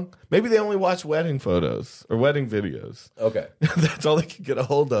wrong. Maybe they only watch wedding photos or wedding videos. Okay, that's all they can get a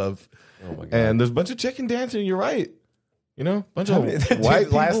hold of. Oh my god! And there's a bunch of chicken dancing. You're right. You know, bunch of white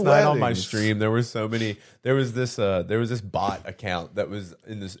people last night on my weddings. stream, there were so many. There was this bot account that was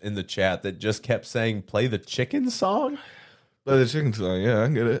in the chat that just kept saying, "Play the chicken song." Play the chicken song. Yeah, I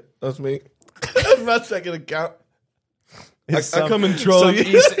get it. That's me. That's my second account. I come and troll some you.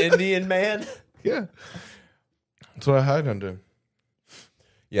 East Indian man. Yeah, that's what I hide under.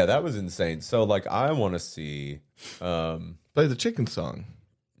 Yeah, that was insane. So, like, I want to see play the chicken song.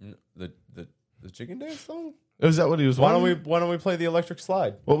 The chicken dance song. Is that what he was? Why don't we play the electric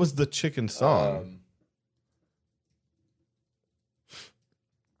slide? What was the chicken song?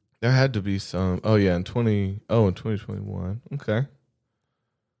 There had to be some. Oh yeah, in 2021. Okay.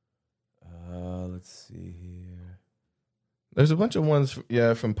 Let's see here. There's a bunch of ones.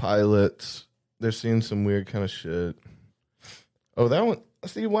 Yeah, from pilots. They're seeing some weird kind of shit. Oh, that one.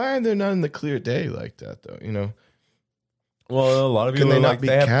 See, why are they not in the clear day like that though? You know. Well, a lot of people they are not like be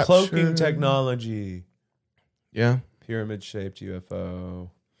they have captured? cloaking technology. Yeah. Pyramid-shaped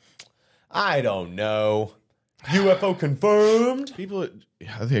UFO. I don't know. UFO confirmed. People,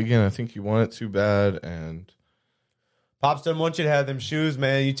 I think you want it too bad, and Pops doesn't want you to have them shoes,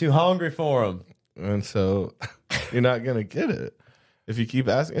 man. You too hungry for them. And so you're not gonna get it if you keep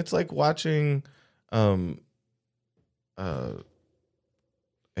asking. It's like watching a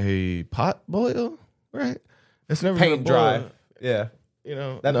pot boil, right? It's never paint gonna boil. dry. Yeah. You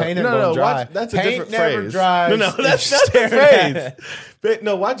know, that paint never dry. That's a paint different never phrase. dries. No, that's not the phrase.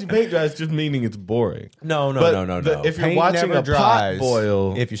 No, watching paint dry is just meaning it's boring. No. If you're paint watching never a dries pot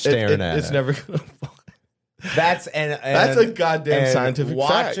boil, if you're staring at it's it. never gonna fall. That's a goddamn scientific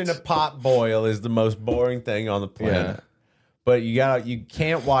watching fact. a pot boil is the most boring thing on the planet. Yeah. But you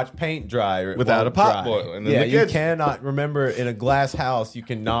can't watch paint dry without a pot boil. And then you cannot. Remember, in a glass house, you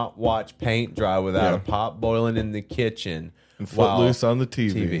cannot watch paint dry without a pot boiling in the kitchen. And Footloose on the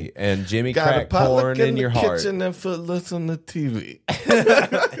TV. And Jimmy Got Crack a pot pouring in your heart. kitchen and Footloose on the TV.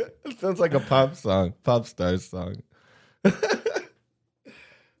 It sounds like a pop star song.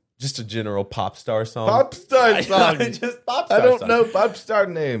 Just a general pop star song. Pop star song. Just pop star I don't song. know pop star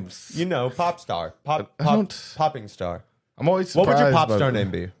names. You know, pop star. Popping star. I'm always What surprised. would your pop by star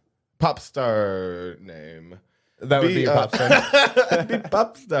them. name be? Pop star name. That would be your pop star. Be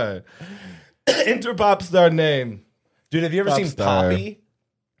pop star. Enter pop star name. Dude, have you ever Pop seen star. Poppy?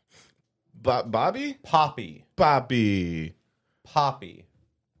 Bobby? Poppy. Poppy.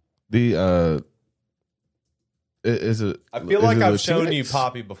 The is it? I feel like I've shown you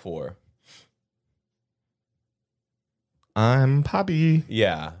Poppy before. I'm Poppy.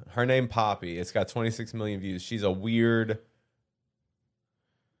 Yeah, her name Poppy. It's got 26 million views. She's a weird.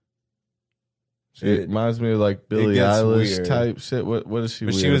 She reminds me of like Billie Eilish type shit. What is she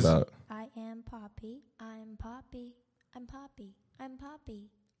weird about? I am Poppy. I'm Poppy. I'm Poppy. I'm Poppy.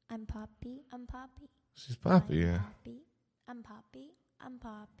 I'm Poppy. I'm Poppy. She's Poppy, yeah. I'm Poppy. I'm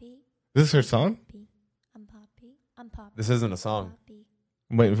Poppy. This is her song? I'm Poppy. I'm Poppy. This isn't a song.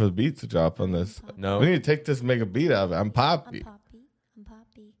 I'm waiting for the beat to drop on this. No. We need to take this and make a beat out of it. I'm Poppy. I'm Poppy. I'm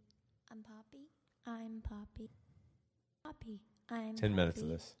Poppy. I'm Poppy. I'm Poppy. Poppy. I'm 10 minutes of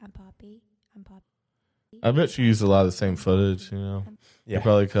this. I'm Poppy. I'm Poppy. I bet she used a lot of the same footage, you know. Yeah. They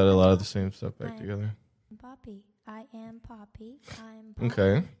probably cut a lot of the same stuff back together. I'm Poppy. I am Poppy. I'm Poppy.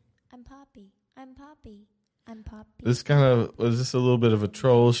 Okay. I'm Poppy. I'm Poppy. I'm Poppy. This kind of was this a little bit of a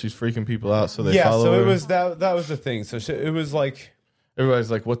troll? She's freaking people out, so they follow so her. it was that was the thing. So it was like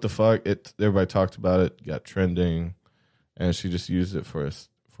everybody's like, "What the fuck?" Everybody talked about it, got trending, and she just used it for a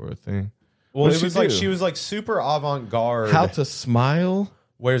thing. Well, it was like she was like super avant-garde. How to smile?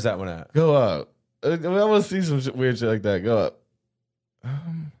 Where's that one at? Go up. I want to see some weird shit like that. Go up.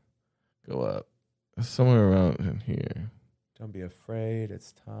 Go up. Somewhere around in here. Don't be afraid.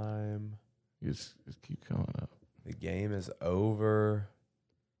 It's time. Just keep going up. The game is over.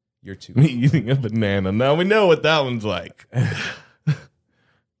 You're too. Me eating a banana. Now we know what that one's like.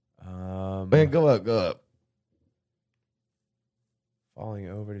 Man, go up, go up. Falling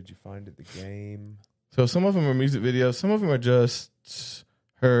over. Did you find it? The game. So some of them are music videos. Some of them are just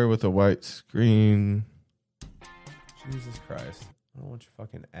her with a white screen. Jesus Christ. I don't want your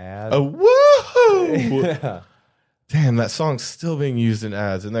fucking ad. Oh, whoa! Yeah. Damn, that song's still being used in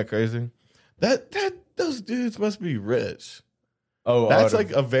ads. Isn't that crazy? Those dudes must be rich. Oh, that's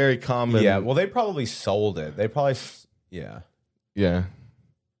like a very common. Yeah, well, they probably sold it. They probably, yeah. Yeah.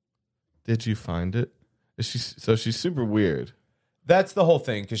 Did you find it? So she's super weird. That's the whole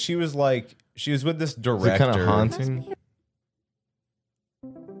thing, because she was with this director. Kind of haunting.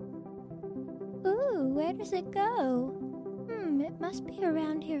 Ooh, where does it go? It must be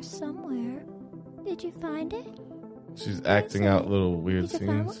around here somewhere. Did you find it? She's acting out little weird scenes. Did you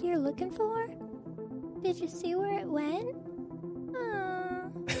find scenes. what you're looking for? Did you see where it went?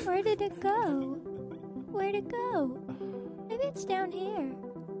 Where did it go? Where'd it go? Maybe it's down here.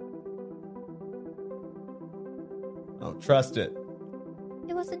 I don't trust it.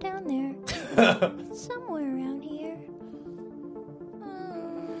 It wasn't down there. It's somewhere around here.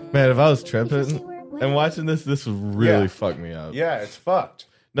 Man, if I was tripping and watching this would really fuck me up. Yeah, it's fucked.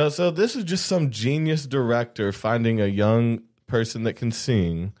 No, so this is just some genius director finding a young person that can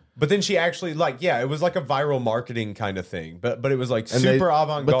sing. But then she actually it was like a viral marketing kind of thing. But it was like super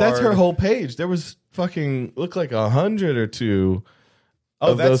avant-garde. But that's her whole page. There was looked like 100 or 2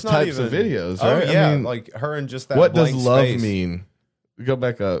 of those types of videos, right? Oh, yeah, I mean, like her and just that what does blank love space. mean? Go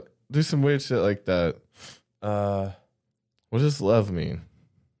back up. Do some weird shit like that. What does love mean?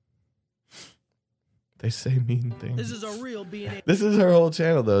 They say mean things. This is a real B&A. This is her whole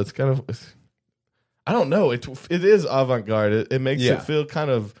channel, though. It's kind of, I don't know. It is avant-garde. It makes it feel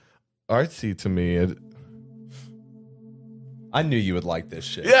kind of artsy to me. I knew you would like this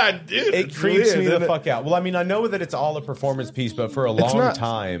shit. Yeah, dude. It creeps me the fuck out. Well, I mean, I know that it's all a performance piece, but for a long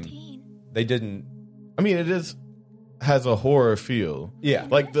time, they didn't. I mean, has a horror feel. Yeah.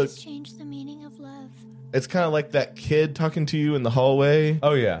 Like Change the meaning of love. It's kind of like that kid talking to you in the hallway.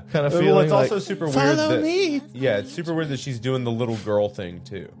 Oh, yeah. Kind of feeling. Well, it's like, also super weird. Follow me. Yeah, it's super weird that she's doing the little girl thing,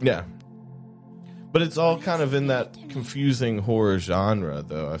 too. Yeah. But it's all kind of in that confusing horror genre,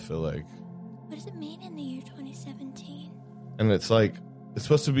 though, I feel like. What does it mean in the year 2017? And it's like, it's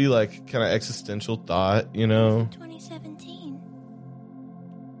supposed to be like kind of existential thought, you know? 2017.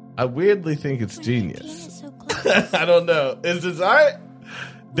 I weirdly think it's genius. Is so close. I don't know. Is this art?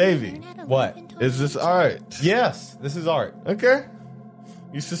 Davey, What? is this art? Yes, this is art. Okay.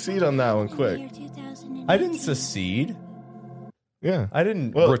 You succeed on that one quick. I didn't secede. Yeah. I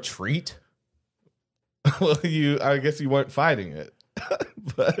didn't retreat. Well, I guess you weren't fighting it.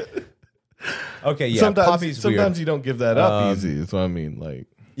 But okay, yeah. Sometimes weird. you don't give that up easy. Is what I mean. Like,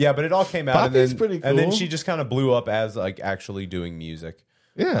 yeah, but it all came out. Poppy's and then, pretty cool. And then she just kind of blew up as like actually doing music.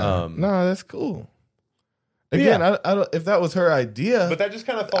 yeah, no, that's cool. Again, I don't. If that was her idea, But that just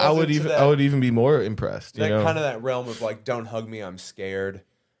kind of falls I would into even that, I would even be more impressed. You that know? kind of that realm of like, don't hug me, I'm scared.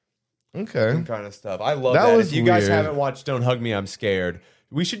 Okay. Kind of stuff. I love That that. was If you guys weird. haven't watched Don't Hug Me, I'm Scared,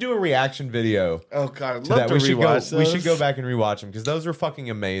 we should do a reaction video. Oh god, I'd To love that. to We should rewatch go. We those. should go back and rewatch them because those are fucking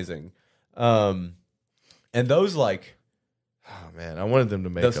amazing. And those like, Oh man, I wanted them to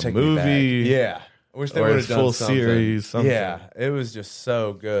make those a take me back. movie. Yeah, I wish they or would a have done full something. series. Something. Yeah, it was just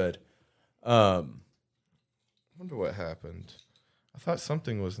so good. Man, wonder what happened. I thought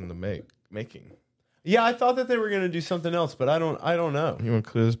something was in the making. Yeah, I thought that they were going to do something else, but I don't know. You want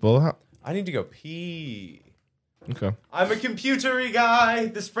to clear this bowl out? I need to go pee. Okay. I'm a computery guy.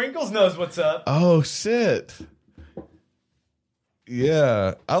 The Sprinkles knows what's up. Oh, shit.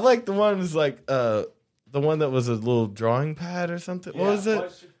 Yeah. I like the one that's like the one that was a little drawing pad or something. What was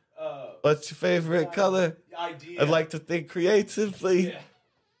it? What's your favorite color? Idea. I'd like to think creatively. Yeah.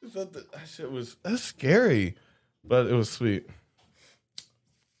 That shit was that's scary, but it was sweet.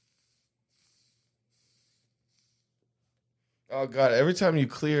 Oh God! Every time you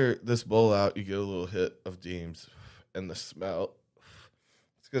clear this bowl out, you get a little hit of Deems, and the smell.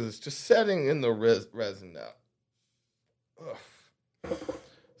 It's because it's just setting in the resin now. Ugh.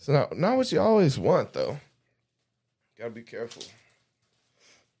 So not what you always want, though. Gotta be careful.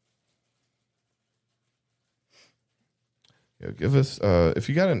 Yo, give us if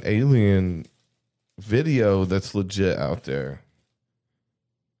you got an alien video that's legit out there.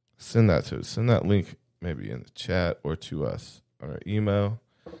 Send that to us. Send that link maybe in the chat or to us on our email.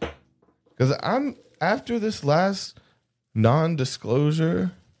 Because I'm after this last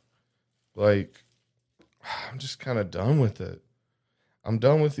non-disclosure, like I'm just kind of done with it. I'm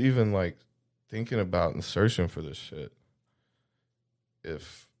done with even like thinking about and searching for this shit.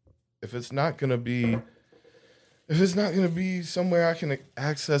 If it's not gonna be somewhere I can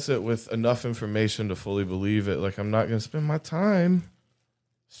access it with enough information to fully believe it, like I'm not gonna spend my time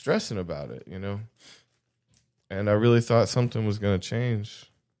stressing about it, you know? And I really thought something was going to change,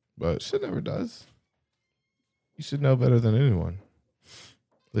 but shit never does. You should know better than anyone.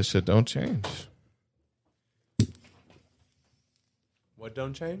 This shit don't change. What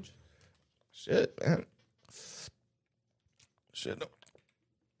don't change? Shit, man. Shit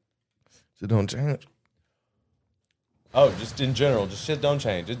don't change. Oh, just in general, just shit don't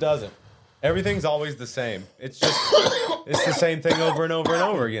change. It doesn't. Everything's always the same. It's just, it's the same thing over and over and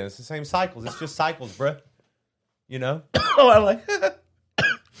over again. It's the same cycles. It's just cycles, bruh. You know? Oh, I like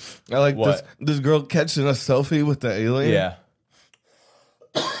this girl catching a selfie with the alien. Yeah.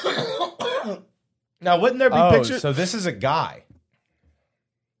 Now, wouldn't there be pictures? So this is a guy.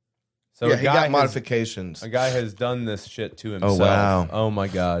 So yeah, he got modifications. A guy has done this shit to himself. Oh, wow. Oh, my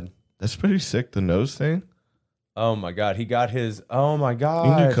God. That's pretty sick, the nose thing. Oh, my God. He got his... Oh, my God.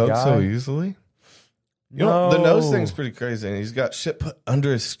 You can do coke so easily? You know, the nose thing's pretty crazy. And he's got shit put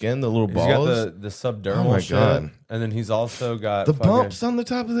under his skin, the little balls. He's got the subdermal shit. God. And then he's also got... The bumps on the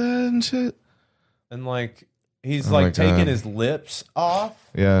top of the head and shit. And, like, he's, taking his lips off.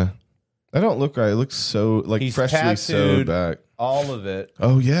 Yeah. That don't look right. It looks so, like, he's freshly sewed back. All of it.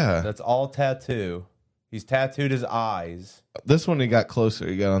 Oh, yeah. That's all tattoo. He's tattooed his eyes. This one he got closer.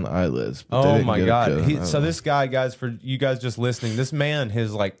 He got on the eyelids. Oh my God! So this guy, guys, for you guys just listening, this man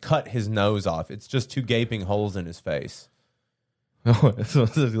has like cut his nose off. It's just two gaping holes in his face. Oh, it's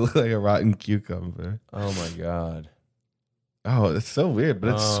supposed to look like a rotten cucumber. Oh my God! Oh, it's so weird,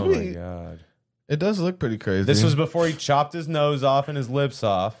 but it's sweet. Oh my God! It does look pretty crazy. This was before he chopped his nose off and his lips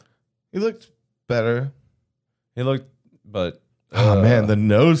off. He looked better. But oh man, the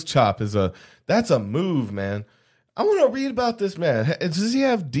nose chop that's a move, man. I want to read about this man. Does he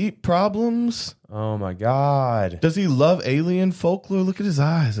have deep problems? Oh my God! Does he love alien folklore? Look at his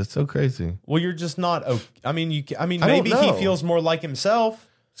eyes. It's so crazy. Well, you're just not. I mean, maybe he feels more like himself.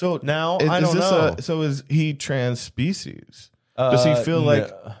 So now I don't know. So is he trans species? Does he feel like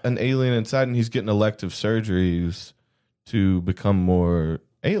an alien inside, and he's getting elective surgeries to become more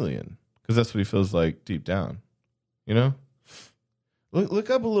alien? Because that's what he feels like deep down. You know. Look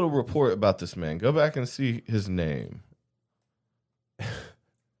up a little report about this man. Go back and see his name.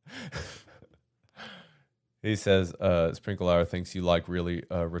 He says, Sprinkle Hour thinks you like really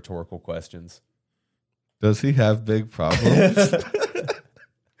rhetorical questions. Does he have big problems?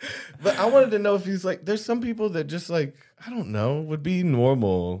 But I wanted to know if he's like, there's some people that just like, I don't know, would be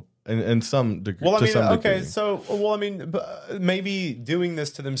normal in some degree. Well, I mean, okay, so, maybe doing this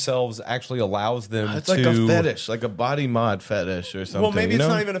to themselves actually allows them it's to... like a fetish, like a body mod fetish or something. Well, maybe it's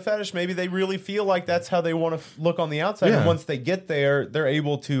not even a fetish. Maybe they really feel like that's how they want to look on the outside. Yeah. And once they get there, they're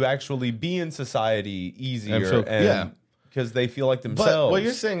able to actually be in society easier because they feel like themselves. But what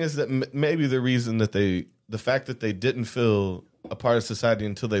you're saying is that maybe the reason that the fact that they didn't feel a part of society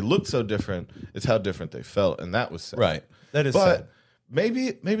until they looked so different is how different they felt. And that was sad. Right. That is sad.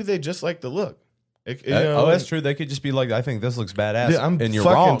 Maybe they just like the look. That's true. They could just be like, I think this looks badass. Yeah, and you're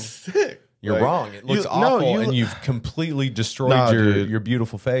wrong. Sick. You're wrong. It looks awful, and you've completely destroyed your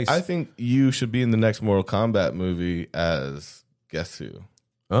beautiful face. I think you should be in the next Mortal Kombat movie as guess who?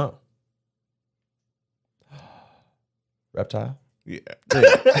 Oh. Reptile? Yeah.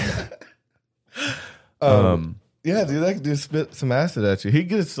 Yeah, dude, that could just spit some acid at you. He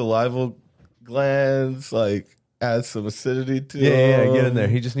gets salival glands, like add some acidity to Yeah, him. get in there.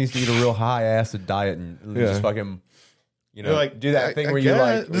 He just needs to eat a real high acid diet and just fucking, like, do that thing where you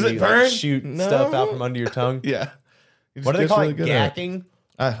does it burn? shoot No. stuff out from under your tongue. Yeah. What do they call it? Gacking?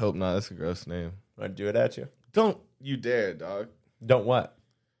 I hope not. That's a gross name. I'd do it at you. Don't you dare, dog. Don't what?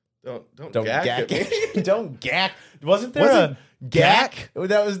 Don't gack at me. Don't gack. Wasn't there a gack?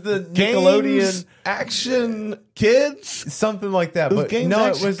 That was the Nickelodeon Action Kids? something like that. But Games no,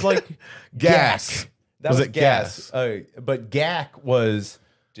 Action it was like Gas. That Was was it gas. gas? Oh, but gack was,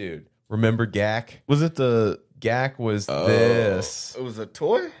 dude. Remember gack? Was it the... Gack was this. It was a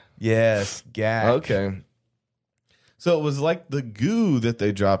toy? Yes, gack. Okay. So it was like the goo that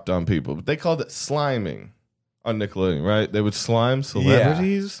they dropped on people, but they called it sliming on Nickelodeon, right? They would slime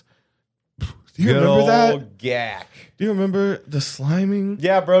celebrities. Do you Good remember that? old gack. Do you remember the sliming?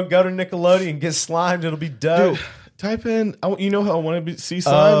 Yeah, bro. Go to Nickelodeon, get slimed. It'll be dope. Dude, type in, you know how I want to see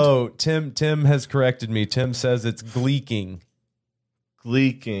slimed? Oh, Tim has corrected me. Tim says it's gleeking.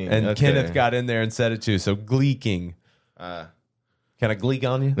 Gleeking. And okay. Kenneth got in there and said it too. So gleeking. Can I gleek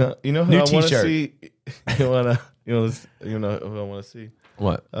on you? No, you know who New I want to t-shirt. see? You know who I want to see?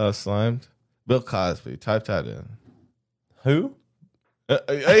 What? Slimed? Bill Cosby. Type that in. Who?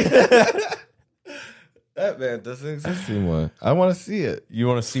 That man doesn't exist anymore. I want to see it. You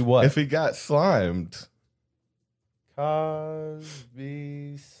want to see what? If he got slimed.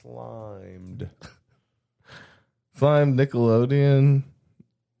 Cosby slimed. Slimed Nickelodeon.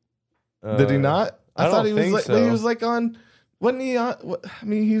 Did he not? I thought don't he was think like so. he was like on. Wasn't he on? I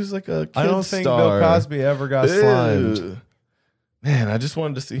mean, he was like a kid I don't think star. Bill Cosby ever got slimed. Ew. Man, I just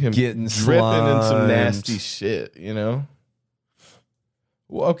wanted to see him Getting dripping in some slimed. nasty shit, you know?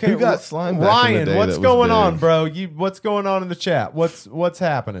 Well, okay, Who got slimed back in the Ryan, day what's that was going big? on, bro? What's going on in the chat? What's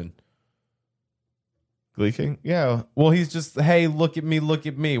happening? Gleeking? Yeah. Well, he's just, hey, look at me.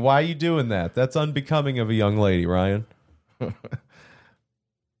 Why are you doing that? That's unbecoming of a young lady, Ryan.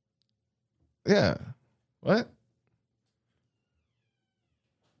 Yeah. What?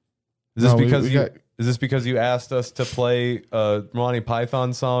 Is this No, because we you? got- Is this because you asked us to play a Monty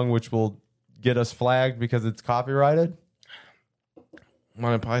Python song, which will get us flagged because it's copyrighted?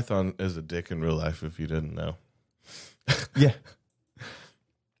 Monty Python is a dick in real life, if you didn't know. Yeah.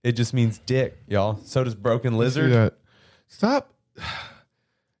 It just means dick, y'all. So does Broken Lizard. Yeah. Stop.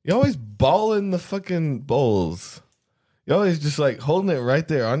 You always balling the fucking bowls. You always just like holding it right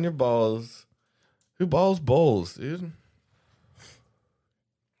there on your balls. Who balls bowls, dude?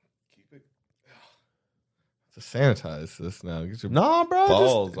 Keep it. To sanitize this now. Get your Nah, bro.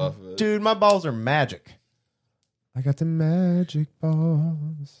 balls off of it. Dude, my balls are magic. I got the magic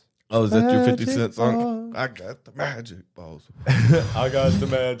balls. Oh, is that your 50 Magic Cent song? balls. I got the magic balls. I got the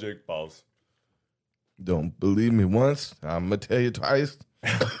magic balls. Don't believe me once, I'm going to tell you twice.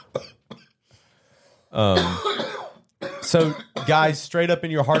 So, guys, straight up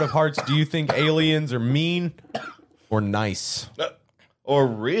in your heart of hearts, do you think aliens are mean or nice? Or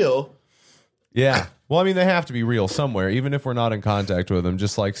real. Yeah. Well, I mean, they have to be real somewhere, even if we're not in contact with them,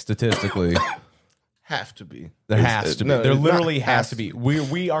 just like statistically. Have to be. There has to be. No, There it's literally not has to be.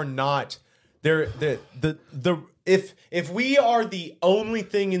 We are not there. If we are the only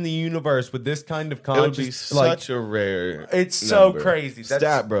thing in the universe with this kind of It would be conscious, such a rare. it's so number. crazy.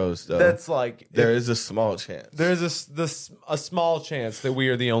 Stat bros, though. That's like There is a small chance. there's a small chance that we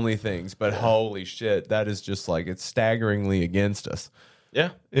are the only things, but holy shit, that is just like it's staggeringly against us.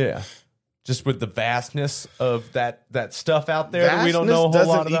 Yeah. Yeah. Just with the vastness of that stuff out there that we don't know a whole doesn't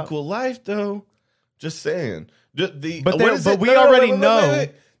lot about. equal life, though. Just saying. But we already know.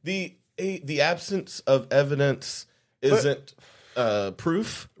 The absence of evidence isn't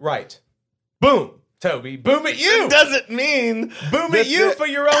proof. Right. Boom. Toby, boom at you. It doesn't mean Boom that at you the- for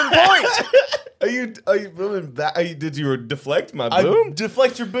your own point. Are you booming back? Did you deflect my I boom?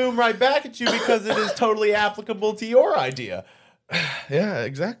 deflect your boom right back at you because it is totally applicable to your idea. Yeah,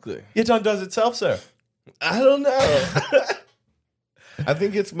 exactly. It undoes itself, sir. I don't know. I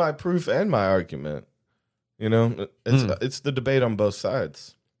think it's my proof and my argument. You know, it's the debate on both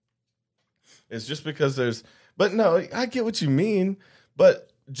sides. It's just because but no, I get what you mean.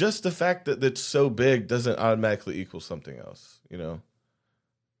 But just the fact that it's so big doesn't automatically equal something else, you know?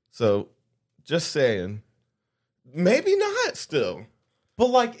 So just saying, maybe not still. But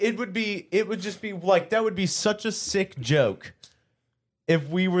like it would just be like that would be such a sick joke if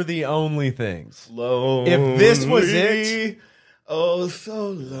we were the only things. Lonely. If this was it, oh, so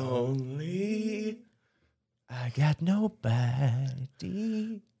lonely. I got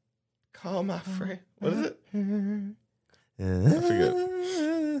nobody. Call my friend. What is it? I forget.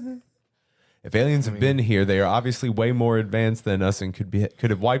 If aliens have been here, they are obviously way more advanced than us and could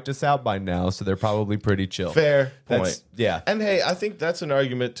have wiped us out by now, so they're probably pretty chill. Fair point. Yeah. And hey, I think that's an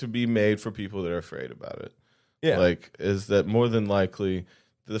argument to be made for people that are afraid about it. Yeah. Like, is that more than likely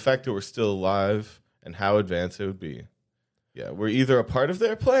the fact that we're still alive and how advanced it would be. Yeah, we're either a part of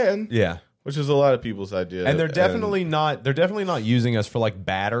their plan. Yeah. Which is a lot of people's idea. And they're definitely not using us for like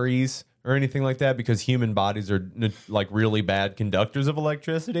batteries or anything like that, because human bodies are like really bad conductors of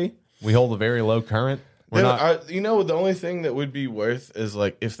electricity. We hold a very low current. The only thing that would be worth is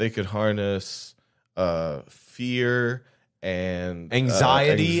like if they could harness fear and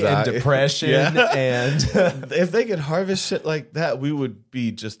anxiety and depression and if they could harvest shit like that, we would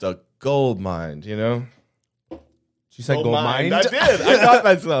be just a gold mine, you know? She said gold mine? I did. I got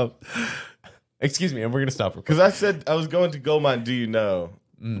myself. Excuse me, and we're gonna stop because I said I was going to gold mine. Do you know?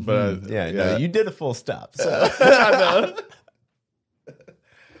 Mm-hmm. But no, you did a full stop. So I know.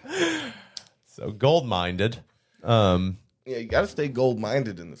 So gold minded. Yeah, you got to stay gold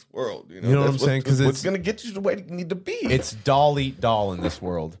minded in this world. You know what I'm saying? Because it's going to get you to where you need to be. It's doll eat doll in this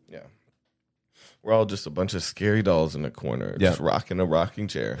world. Yeah. We're all just a bunch of scary dolls in a corner, just rocking a rocking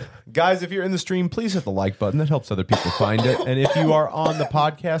chair. Guys, if you're in the stream, please hit the like button. That helps other people find it. And if you are on the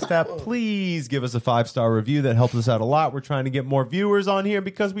podcast app, please give us a 5-star review. That helps us out a lot. We're trying to get more viewers on here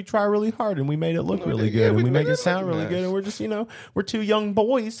because we try really hard and we made it look really good and we make it sound really good. And we're just, we're two young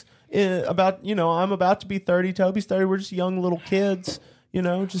boys. I'm about to be 30. Toby's 30. We're just young little kids,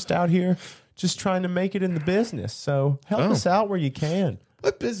 just out here, just trying to make it in the business. So help us out where you can.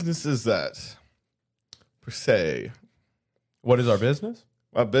 What business is that? Per se. What is our business?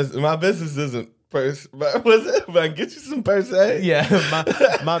 My business isn't per se. But was it? But I can get you some per se.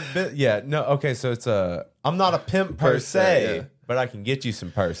 Yeah, no. Okay, so it's I'm not a pimp per se, but I can get you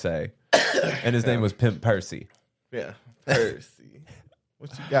some per se. And his name was Pimp Percy. Yeah, Percy.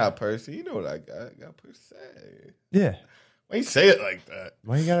 What you got, Percy? You know what I got? I got per se. Yeah. Why you say it like that?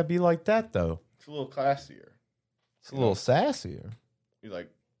 Why you gotta be like that though? It's a little classier. It's a little sassier. You like?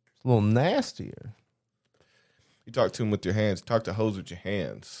 It's a little nastier. You talk to him with your hands. Talk to hoes with your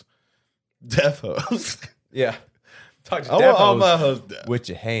hands. Deaf hoes. Yeah. Talk to deaf all my hoes deaf. With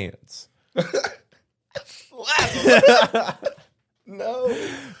your hands. No.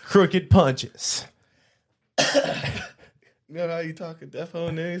 Crooked punches. You know how you talk a deaf hoe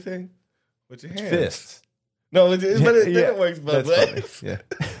and anything? With your hands. Fists. No, but it works both ways. Yeah.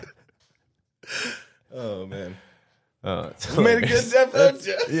 Oh, man. We made a good deaf hoe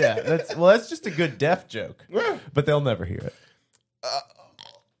joke. Yeah, that's just a good deaf joke. But they'll never hear it.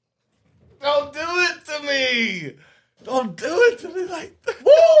 Don't do it to me. Don't do it to me like that.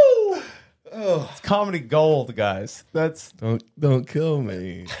 Woo! Oh. It's comedy gold, guys. That's don't kill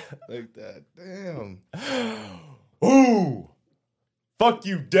me like that. Damn. Ooh. Fuck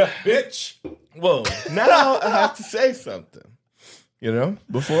you, deaf bitch. Whoa. Now I have to say something.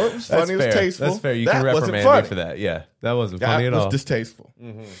 Before it was funny, it was tasteful. That's fair. You can reprimand me for that. Yeah, that wasn't funny at all. It was distasteful.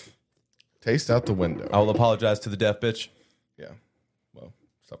 Mm-hmm. Taste out the window. I will apologize to the deaf bitch. Yeah. Well,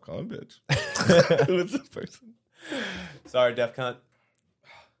 stop calling bitch. Who is this person? Sorry, deaf cunt.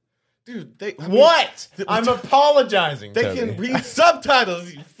 Dude, I'm apologizing. They can read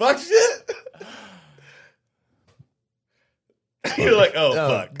subtitles, you fuck shit. You're like,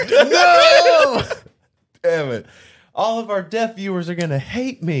 fuck. No! Damn it. All of our deaf viewers are going to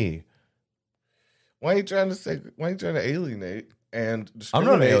hate me. Why are you trying to alienate and I'm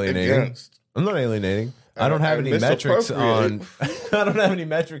not alienating. Against? I'm not alienating. I don't have any metrics on I don't have any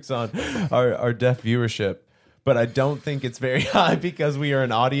metrics on our deaf viewership, but I don't think it's very high because we are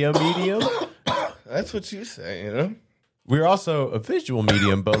an audio medium. That's what you say, We're also a visual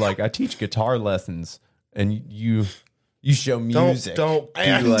medium, but like I teach guitar lessons and you show music. Don't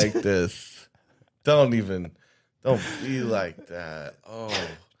be like this. Don't be like that. Oh,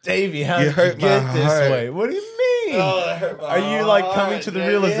 Davey, how did you get this way? What do you mean? Oh, that hurt my Are you like coming heart, to the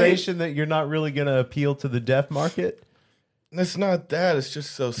realization that you're not really going to appeal to the deaf market? It's not that. It's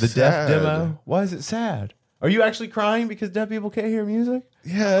just so the sad. Deaf demo? Why is it sad? Are you actually crying because deaf people can't hear music?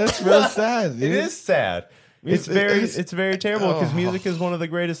 Yeah, it's real sad. Dude. It is sad. It's very terrible because music is one of the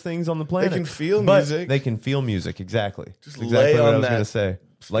greatest things on the planet. They can feel music. They can feel music, exactly. Just exactly what I was going to say.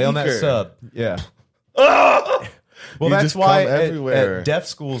 Lay on that sub. Yeah. Well, that's why at deaf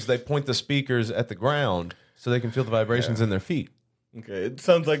schools they point the speakers at the ground so they can feel the vibrations in their feet. Okay, it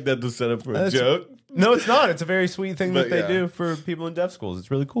sounds like that to set up for a joke. No, it's not. It's a very sweet thing that they do for people in deaf schools. It's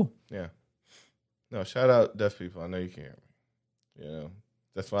really cool. Yeah. No, shout out deaf people. I know you can hear me.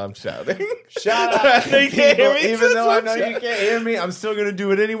 That's why I'm shouting. Shout out to you can't hear me. Even though I know you can't hear me, I'm still going to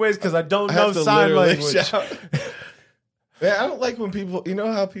do it anyways because I don't know sign language. Man, I don't like when people, you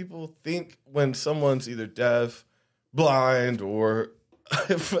know how people think when someone's either deaf, blind, or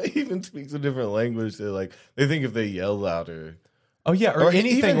if even speaks a different language, they think if they yell louder. Oh yeah, or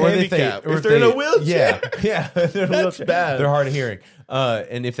anything, or if they're in a wheelchair. Yeah, they're in a wheelchair. Bad. They're hard of hearing.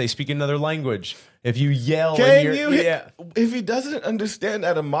 And if they speak another language, if you yell, if he doesn't understand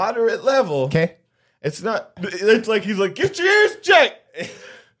at a moderate level, okay, it's not. It's like he's like, get your ears checked.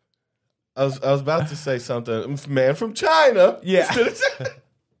 I was about to say something, man from China. Yeah.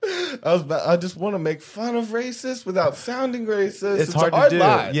 I just want to make fun of racists without sounding racist. It's hard to do.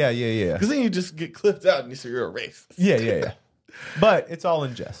 Line. Yeah. Because then you just get clipped out and you say you're a racist. Yeah. But it's all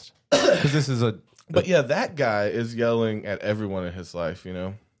in jest. Because this is But yeah, that guy is yelling at everyone in his life,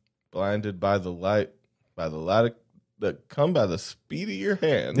 blinded by the light that come by the speed of your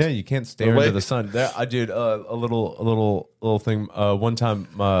hand. Yeah, you can't stare into the sun. I did a little thing one time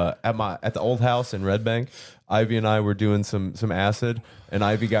at the old house in Red Bank. Ivy and I were doing some acid, and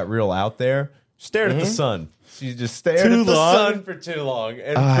Ivy got real out there, stared at the sun. She just stared at the sun for too long,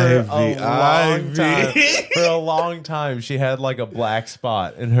 and for a long time, she had like a black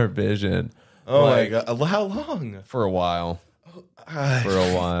spot in her vision. Oh my god! How long? For a while.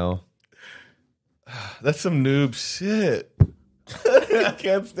 That's some noob shit. I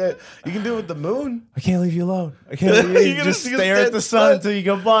can't stand. You can do it with the moon. I can't leave you alone. I can't leave you. Just stare at the sun until you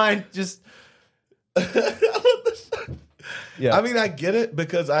go blind. Just. Yeah. I mean, I get it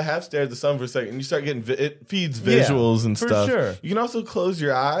because I have stared at the sun for a second. You start getting it feeds visuals and stuff. For sure. You can also close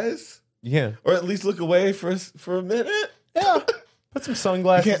your eyes. Yeah. Or at least look away for a minute. Yeah. Put some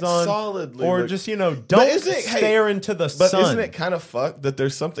sunglasses on, solidly or just don't stare into the sun. But isn't it kind of fucked that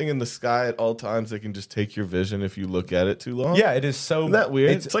there's something in the sky at all times that can just take your vision if you look at it too long? Yeah, it is so. Isn't that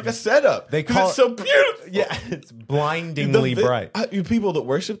weird? It's like a setup. It's so beautiful. Yeah, it's blindingly bright. You people that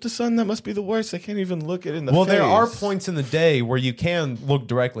worship the sun, that must be the worst. They can't even look it in the face. Well, there are points in the day where you can look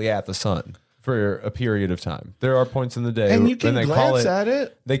directly at the sun for a period of time. There are points in the day, and you can glance at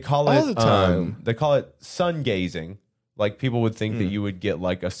it. They call it all the time. They call it sun gazing. Like people would think that you would get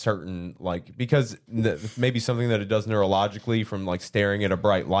like a certain because maybe something that it does neurologically from like staring at a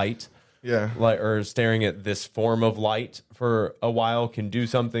bright light, or staring at this form of light for a while can do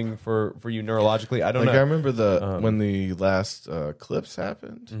something for you neurologically. I don't know. I remember when the last eclipse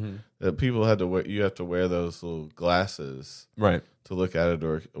happened, that people had to wear. You have to wear those little glasses, right, to look at it,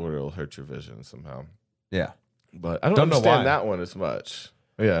 or it'll hurt your vision somehow. Yeah, but I don't understand that one as much.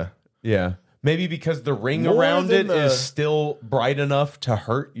 Yeah. Maybe because the ring around it is still bright enough to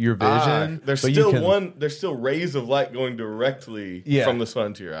hurt your vision. There's still rays of light going directly from the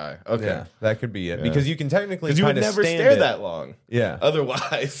sun to your eye. Okay, yeah, that could be it. Because you can technically you would never stare that long. Yeah,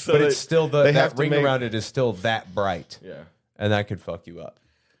 otherwise. So but it's still that ring around it is still that bright. Yeah, and that could fuck you up.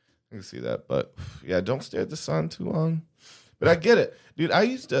 I can see that, but yeah, don't stare at the sun too long. But I get it, dude.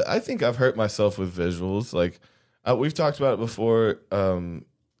 I think I've hurt myself with visuals. Like we've talked about it before.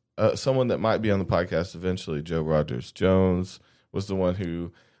 Someone that might be on the podcast eventually, Joe Rogers Jones, was the one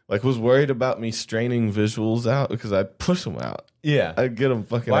who was worried about me straining visuals out because I'd push them out. Yeah, I'd get them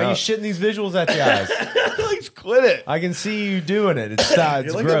fucking. Why out. Are you shitting these visuals at your eyes? Quit it! I can see you doing it. It's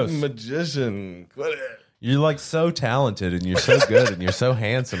You're like gross. A magician. Quit it! You're like so talented and you're so good and you're so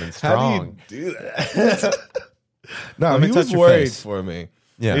handsome and strong. How do you do that? No, he was worried for me.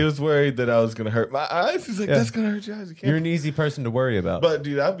 Yeah. He was worried that I was going to hurt my eyes. He's like, that's going to hurt your eyes. You're an easy person to worry about. But,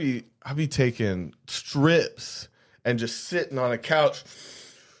 dude, I'd be taking strips and just sitting on a couch.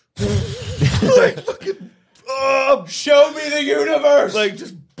 Fucking, show me the universe.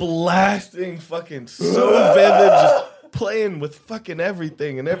 Just blasting fucking so vivid, just playing with fucking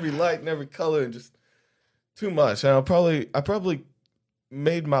everything and every light and every color and just too much. And I probably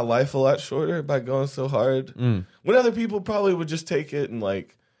made my life a lot shorter by going so hard. When other people probably would just take it and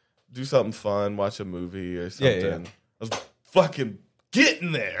do something fun, watch a movie or something. Yeah. I was fucking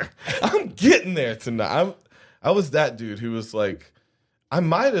getting there. I'm getting there tonight. I was that dude who was like, I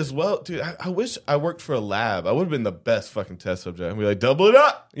might as well, dude. I wish I worked for a lab. I would have been the best fucking test subject. I'd be like, double it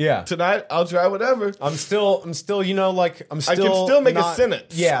up. Yeah. Tonight, I'll try whatever. I'm still, I can still make a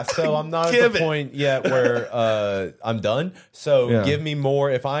sentence. Yeah, so I'm not at the point yet where I'm done. So give me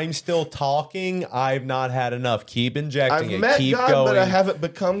more. If I'm still talking, I've not had enough. Keep injecting I've met Keep God, going. but I haven't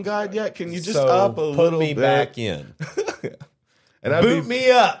become God yet. Can you just up a little bit? Put me back in. And boot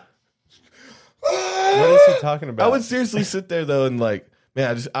me up. What is he talking about? I would seriously sit there, though, and man,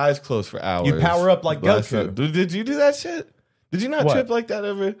 I just eyes closed for hours. You power up like Goku. Did you do that shit? Did you not trip like that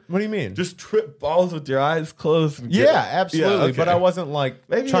ever? What do you mean? Just trip balls with your eyes closed? Absolutely. Yeah, okay. But I wasn't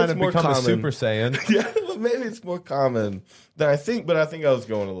maybe trying to become a Super Saiyan. Yeah, maybe it's more common than I think. But I think I was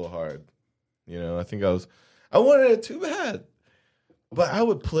going a little hard. I think I I wanted it too bad. But I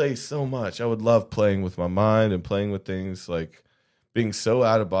would play so much. I would love playing with my mind and playing with things like being so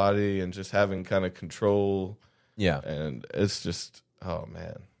out of body and just having kind of control. Yeah. And it's just, oh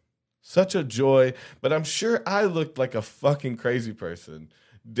man, such a joy. But I'm sure I looked like a fucking crazy person.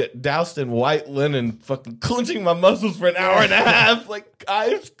 Doused in white linen, fucking clenching my muscles for an hour and a half, like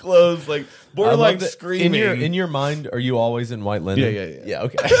eyes closed, like borderline screaming. In your mind, are you always in white linen? Yeah.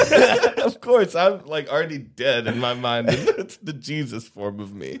 Okay. Of course, I'm like already dead in my mind. It's the Jesus form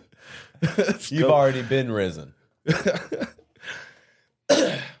of me. You've already been risen.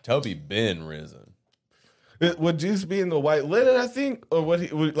 Toby been risen. Would Jesus be in the white linen, I think? Or would he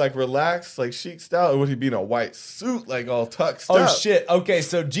like relax, like chic style? Or would he be in a white suit, like all tucked up? Oh, shit. Okay,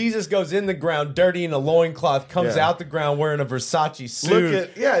 so Jesus goes in the ground dirty in a loincloth, comes out the ground wearing a Versace suit.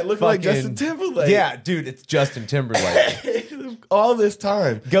 It looked like Justin Timberlake. Yeah, dude, it's Justin Timberlake. All this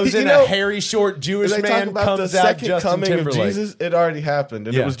time. Goes in a hairy, short Jewish man, talk about comes the out second Justin coming Timberlake. of Jesus, it already happened.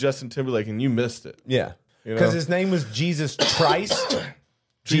 And it was Justin Timberlake, and you missed it. Yeah. You know? Because his name was Jesus Christ.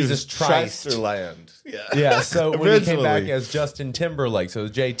 Jesus Christ. Tristerland. Yeah, so when he came back as Justin Timberlake, so it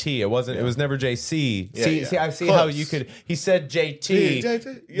was JT. It wasn't. It was never JC. See, I see how you could. He said JT.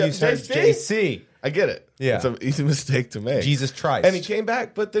 JT. You said JC. I get it. Yeah. It's an easy mistake to make. Jesus Christ. And he came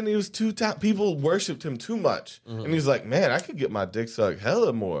back, but then he was people worshipped him too much. Mm-hmm. And he's like, man, I could get my dick sucked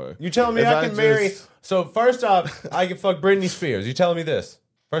hella more. You telling me if I can marry? So first off, I can fuck Britney Spears. You telling me this?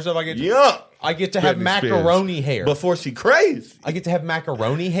 First off, I get to have Britney macaroni Spears. hair. Before she crazy. I get to have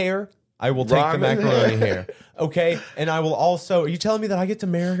macaroni hair. I will take the macaroni hair. Okay? And I will also... Are you telling me that I get to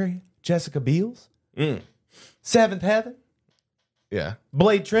marry Jessica Biel? Seventh Heaven? Yeah.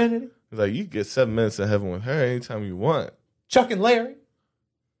 Blade Trinity? He's like, you get 7 minutes in heaven with her anytime you want. Chuck and Larry?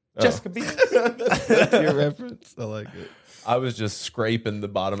 Jessica Biel? That's your reference. I like it. I was just scraping the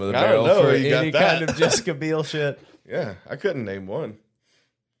bottom of the I don't barrel know for where you any got that. kind of Jessica Biel shit. Yeah, I couldn't name one.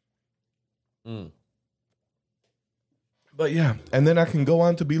 But yeah, and then I can go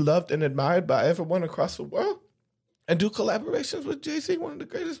on to be loved and admired by everyone across the world and do collaborations with JC, one of the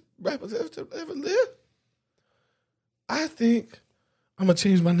greatest rappers ever lived. I think I'm going to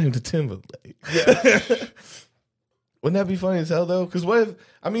change my name to Timberlake. Yeah. Wouldn't that be funny as hell, though? Because what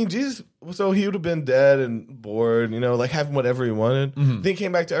if, Jesus, so he would have been dead and bored, like having whatever he wanted. Then he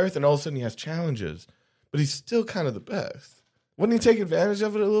came back to Earth and all of a sudden he has challenges. But he's still kind of the best. Wouldn't he take advantage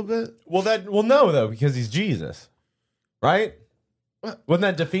of it a little bit? Well, no, though, because he's Jesus. Right? What? Wouldn't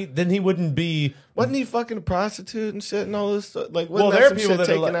that defeat? Then he wouldn't be. Wasn't he fucking a prostitute and shit and all this stuff? Like, Well, wasn't there are some people shit that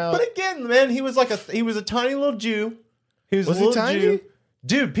are taken like. out? But again, man, he was a tiny little Jew. He was a Was he little tiny? Jew.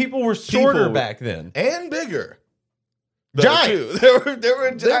 Dude, people were shorter People- back then. And bigger. Though, Giants. too. There were They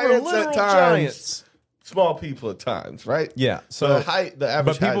were giants literal at times. giants. Small people at times, right? Yeah. So The height, the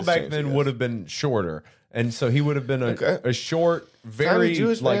average but people height back changed, then I guess. would have been shorter, and so he would have been a short, very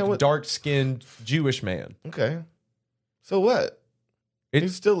Jewish man with- dark-skinned Jewish man. Okay. So what?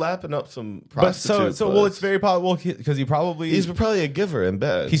 He's still lapping up some prostitute. But well, it's very possible because he's probably a giver in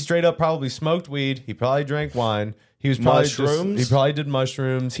bed. He straight up probably smoked weed. He probably drank wine. He was probably Mushrooms? he probably did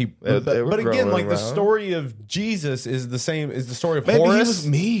mushrooms. They were But again, growing like the around. story of Jesus is the same. Is the story of Maybe Horus? he was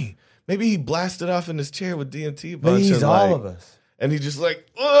me. Maybe he blasted off in his chair with DMT a bunch. Maybe he's and all like, of us. And he just like,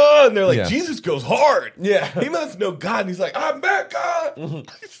 oh, and they're like, Yeah. Jesus goes hard. Yeah. He must know God. And he's like, I'm back, God.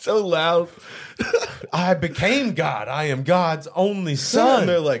 He's so loud. I became God. I am God's only And son.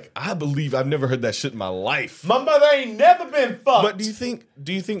 they're like, I believe I've never heard that shit in my life. My mother ain't never been fucked. But do you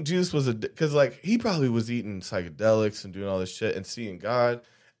think Jesus was because like he probably was eating psychedelics and doing all this shit and seeing God?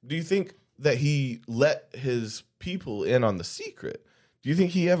 Do you think that he let his people in on the secret? Do you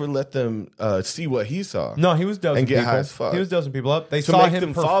think he ever let them see what he saw? No, he was dosing And get people. high as fuck. He was dosing people up. They To saw make him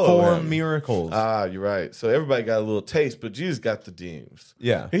them follow perform him. miracles. Ah, you're right. So everybody got a little taste, but Jesus got the deems.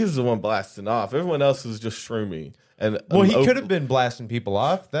 Yeah. He was the one blasting off. Everyone else was just shroomy. And Well, he could have been blasting people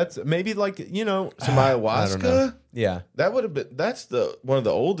off. That's maybe like some I don't know. ayahuasca. Yeah. That would have been. That's one of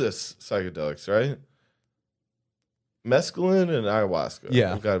the oldest psychedelics, right? Mescaline and ayahuasca.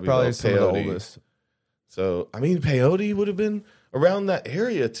 Yeah. Got to be probably the some of the peyote. oldest. So peyote would have been around that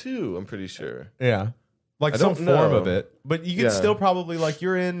area too. I'm pretty sure. Yeah. Like I some don't form know. of it. But you could Yeah. still probably like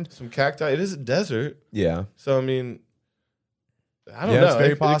you're in. Some cacti. It is a desert, Yeah. so I mean, I don't Yeah, know. it's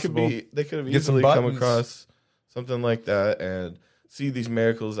very It possible. could be. They could have Get some easily come buttons. across something like that and see these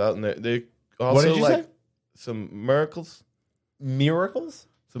miracles out in there. They also What did you like say? some miracles. Miracles?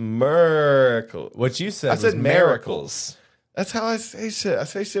 Some miracles. What you said I was said miracles. That's how I say shit. I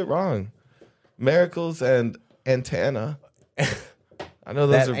say shit wrong. Miracles and antenna. I know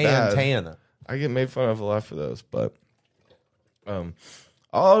those That are bad. antenna. I get made fun of a lot for those, but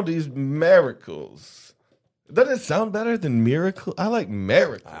all these miracles Doesn't it sound better than miracle? I like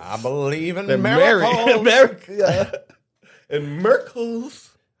miracles. I believe in miracles. miracles. And miracles.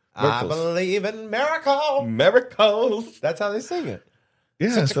 I believe in miracles. Miracles. That's how they sing it.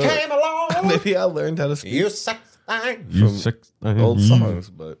 Yeah, Since you came along, maybe I learned how to speak you sex thing. from old songs,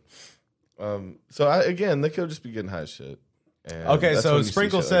 but again, they could just be getting high shit. And Okay, that's so when you see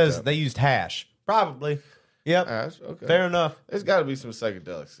Sprinkle shit says like they used hash. Probably. Yep. Hash? Okay. Fair enough. There's got to be some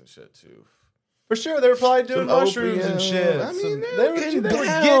psychedelics and shit too. For sure, they were probably doing Some mushrooms and opium. shit. I mean, Some- they they were were getting getting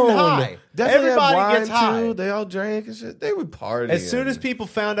down. high. Definitely Everybody had wine gets high. too. They all drank and shit. They were partying. As soon as people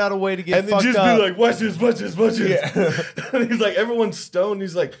found out a way to get and then fucked just up, be like, watch this. Yeah. And he's like, everyone's stoned.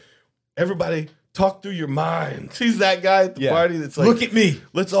 He's like, everybody talk through your minds. He's that guy at the party that's like, look at me,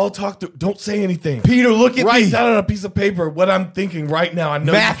 let's all talk through. Don't say anything. Peter. Look at Write me. down on a piece of paper what I'm thinking right now. I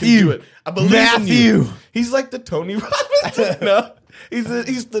know Matthew. you can do it. I believe in Matthew. you. He's like the Tony Robbins. No,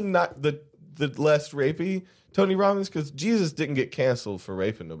 he's the not the less rapey Tony Robbins, because Jesus didn't get canceled for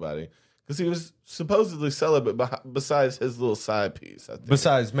raping nobody because he was supposedly celibate besides his little side piece. I think.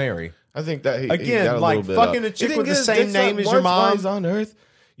 Besides Mary. I think that he Again, got a like little bit fucking up. a chick He didn't with the get his same dick name sucked as your once while mom. he's on Earth.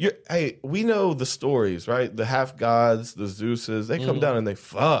 Hey, we know the stories, right? The half gods, the Zeuses, they come down and they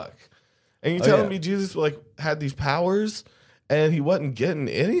fuck. And you telling me Jesus had these powers and he wasn't getting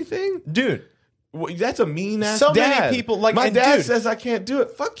anything, Dude. Well, that's a mean ass So dad. many people my dad dude, says I can't do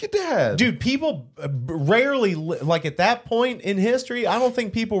it. Fuck your dad, Dude, people rarely at that point in history. I don't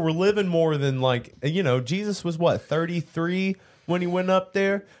think people were living more than Jesus was what 33 when he went up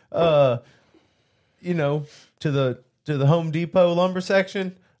there. To the Home Depot lumber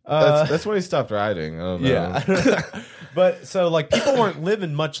section. That's when he stopped riding. I don't know. Yeah, but so people weren't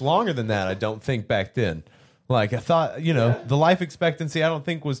living much longer than that. I don't think back then. I thought the life expectancy I don't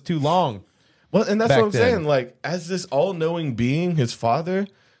think was too long. Well, and that's back what I'm then. saying. As this all-knowing being, his father,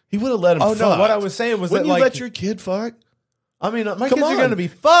 he would have let him. Oh fuck. no! What I was saying was Wouldn't that you let your kid fuck? I mean, my Come kids are on. going to be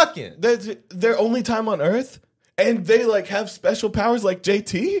fucking. That's their only time on Earth, and they have special powers like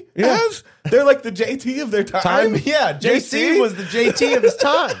JT has. They're like the JT of their time. Yeah, JC was the JT of his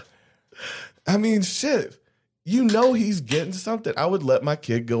time. I mean, shit. He's getting something. I would let my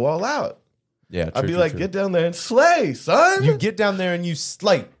kid go all out. Yeah, I'd be like, get down there and slay, son. You get down there and you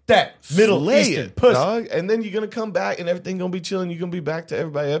slay that Middle Slay Eastern it, pussy. dog. And then you're gonna come back and everything gonna be chilling. You're gonna be back to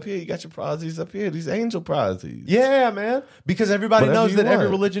everybody up here. You got your prodigies up here. These angel prodigies. Yeah, man. Because everybody Whatever knows you that every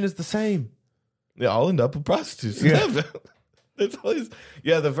want. religion is the same. They all end up with prostitutes. Yeah. It's always,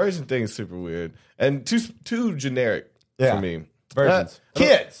 the virgin thing is super weird and too generic Yeah. for me. Virgins.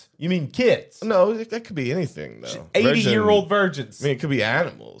 Kids. You mean kids? No, that could be anything though. 80-year-old virgins. I mean, it could be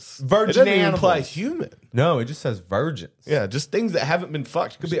animals. Virgin it doesn't even animals. imply human. No, it just says virgins. Yeah, just things that haven't been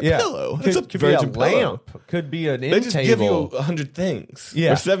fucked. Could be a Yeah. pillow. Could, It's a could virgin be a pillow. lamp. Could be an They end just table. give you 100 things.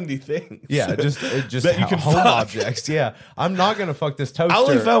 Yeah. Or 70 things. Yeah, just That you can home fuck. objects. Yeah, I'm not gonna fuck this toaster. I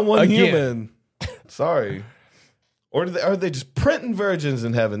only found one again. human. Sorry. Or are they just printing virgins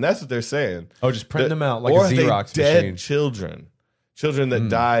in heaven? That's what they're saying. Oh, just printing them out like or a are they Xerox dead machine. children that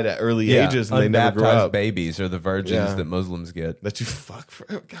died at early ages and they never grew unbaptized up. babies are the virgins Yeah. that Muslims get. That you fuck for.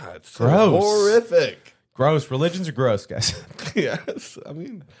 God, it's so Gross. horrific. Gross. Religions are gross, guys. Yes, I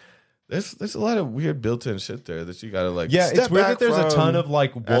mean, there's a lot of weird built-in shit there that you gotta Yeah, step it's weird back that there's a ton from. of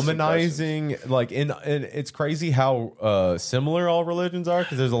ask some womanizing, and it's crazy how similar all religions are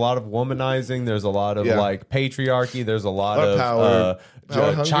because there's a lot of womanizing, there's a lot of patriarchy, there's a lot of power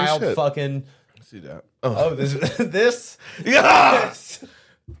hungry child shit. fucking. See that? Oh, this Yes.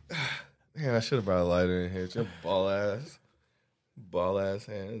 Man, I should have brought a lighter in here. It's your ball ass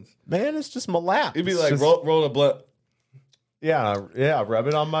hands. man, it's just my lap. It'd be It's like just- roll a blunt. yeah, rub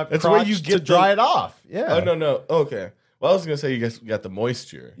it on my That's crotch where you to get dry it off. Yeah. Oh no. Okay. Well, I was gonna say you guys got the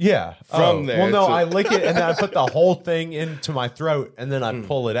moisture. Yeah, From there, Well, no, so- I lick it and then I put the whole thing into my throat and then I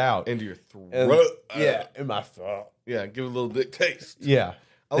pull it out. Into your throat. And- in my throat. Yeah, give it a little dick taste. Yeah.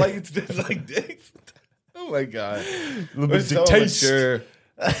 I like it to taste like dick. Oh my god. Little We're bit so of taste. mature.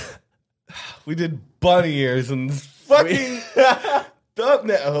 We did bunny ears and fucking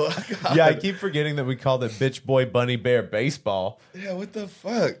thumbnail. God. Yeah, I keep forgetting that we called it Bitch Boy Bunny Bear Baseball. Yeah, what the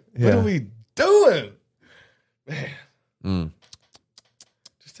fuck? Yeah. What are we doing? Man.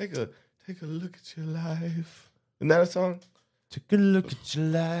 Just take a look at your life. Isn't that a song? Take a look at your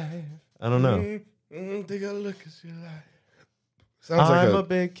life. I don't know. Take a look at your life. I'm a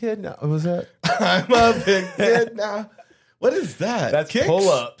big kid now. What was that? I'm a big kid now. What is that? That's Kicks?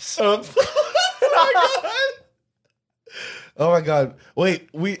 pull-ups. Oh my god! Wait,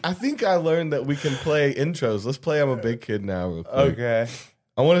 I think I learned that we can play intros. Let's play "I'm a Big Kid Now" real quick. Okay.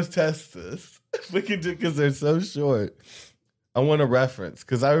 I want to test this. We can do because they're so short. I want a reference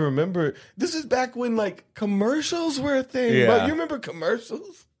because I remember this is back when like commercials were a thing. Yeah. But you remember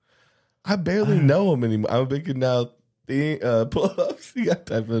commercials? I barely know them anymore. I'm thinking now pull-ups. You got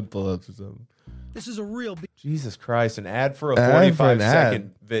to type in pull-ups or something. This is a real big Jesus Christ, an ad for a Ad for an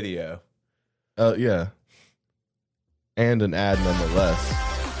 45-second video. Yeah. And an ad nonetheless.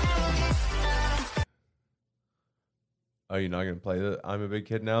 Oh, you're not going to play the I'm a Big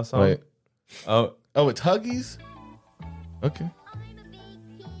Kid Now song? Wait. Oh, It's Huggies? Okay.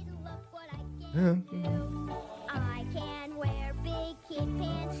 Yeah. I can wear big kid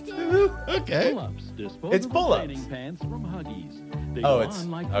pants too. Okay. Pull-ups. Disposable It's pull-ups. training pants from Huggies. They Oh, go it's-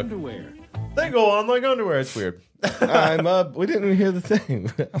 on like okay. underwear. they go on like underwear. It's weird. I'm up. We didn't hear the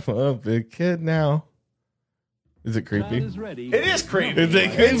thing. I'm a big kid now. Is it Child creepy? is ready. It is creepy. Is it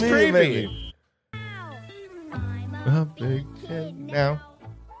creepy? It's creepy. Maybe. I'm A big kid now.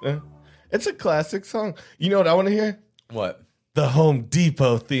 It's a classic song. You know what I want to hear? What? The Home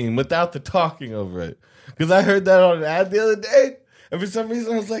Depot theme without the talking over it. Because I heard that on an ad the other day. And for some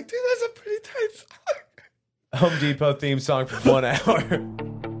reason I was like, dude, that's a pretty tight song. Home Depot theme song for 1 hour.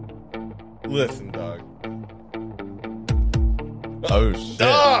 Listen, dog. Oh, shit.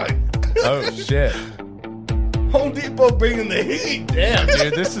 Dog! Oh, shit. Home Depot bringing the heat. Damn,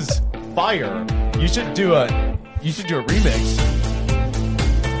 dude, this is fire. You should do a remix.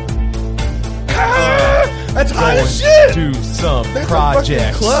 That's hot Going as shit. to some That's a projects.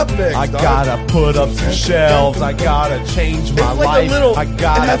 fucking club mix, I dog. gotta put up some shelves. I gotta change my It's like a life. little- I it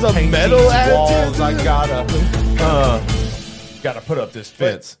gotta has a paint metal these attitude walls. to I it. gotta put up this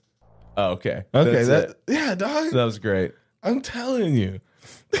fence. Oh, okay. Okay, That's it. yeah, dog. That was great. I'm telling you.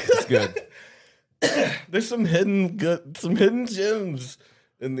 It's good. There's some hidden gems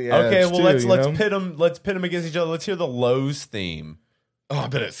in the ads. Okay, well too, let's you know? pit them. Let's pit them against each other. Let's hear the Lowe's theme. Oh, I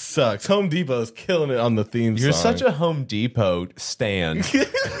bet it sucks. Home Depot's killing it on the theme You're song. such a Home Depot stan.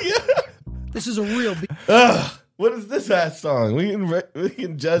 This is a real big Ugh, what is this ass song? We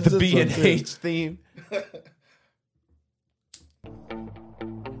can judge The this B one, and too. H theme.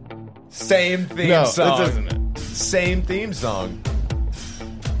 Same theme No, song. it isn't. Same theme song.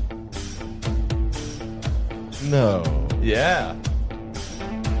 No. Yeah.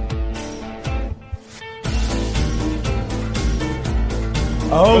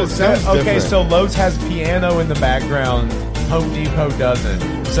 Oh, But it sounds okay. different. So Lowe's has piano in the background. Home Depot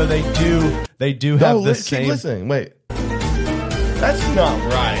doesn't. So they do have No, the keep same. listening. Wait. That's not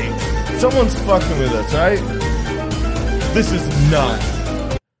right. Someone's fucking with us, right? This is not.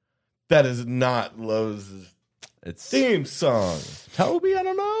 That is not Lowe's It's theme song. Toby. I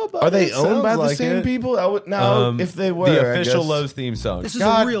don't know. But Are they it owned by sounds the like same it. people? I would now if they were the I official guess. Lowe's theme song. This is a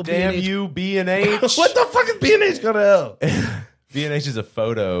God real damn B&H. you, B&H. What the fuck is B&H gonna hell? B&H is a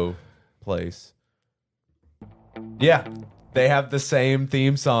photo place. Yeah, they have the same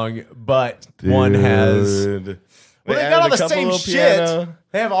theme song, but one has. Well, they got all added a the couple same little shit. piano.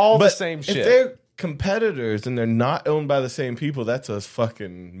 They have all the But same if shit. they're competitors and they're not owned by the same people, that's a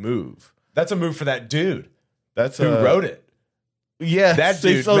fucking move. That's a move for that dude That's who wrote it. Yeah, That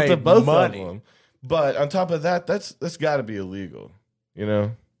they dude sold to made both money. of them. But on top of that, that's got to be illegal, you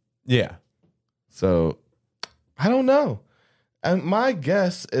know. Yeah. So I don't know. And my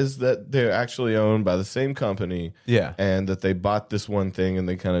guess is that they're actually owned by the same company. Yeah. And that they bought this one thing and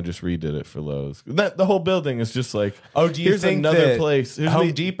they kind of just redid it for Lowe's. The whole building is just like, Oh, do you here's think another that place. Here's Home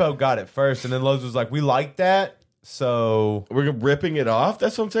the- Depot got it first, and then Lowe's was like, "We like that, so we're ripping it off."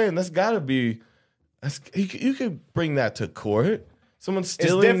 That's what I'm saying. That's got to be. You could bring that to court. Someone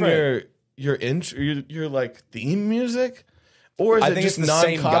stealing different. your like theme music, or is I it think just it's the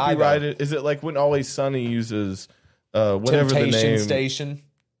same guy, though. non-copyrighted? Is it like when Always Sunny uses whatever Temptation the name Station."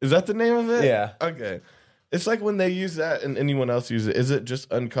 is? That the name of it? Yeah. Okay. It's like when they use that and anyone else uses it. Is it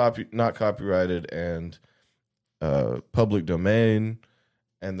just not copyrighted and public domain?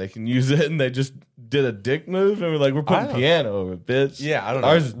 And they can use it, and they just did a dick move, and we're like, we're I putting don't- piano over it, bitch. Yeah, I don't know.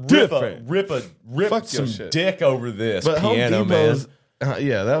 Ours is different. Rip Fuck some your shit. dick over this But piano, Home man. Depot's,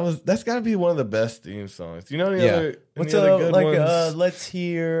 yeah, that's got to be one of the best theme songs. You know any Yeah. other? What's any other good like? ones? Let's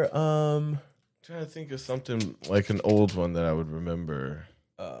hear. Trying to think of something like an old one that I would remember.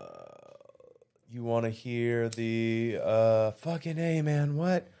 You want to hear the fucking A, man?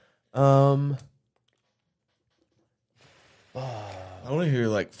 What? I want to hear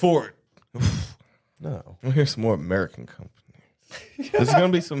like Ford. No. I want to hear some more American companies. This is gonna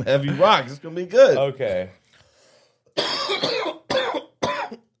be some heavy rock. It's gonna be good. Okay.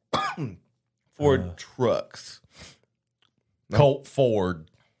 Ford trucks. Colt Ford.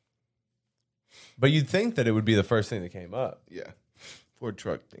 But you'd think that it would be the first thing that came up. Yeah, Ford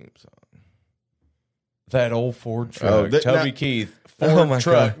truck theme song. That old Ford truck. Toby Keith. Ford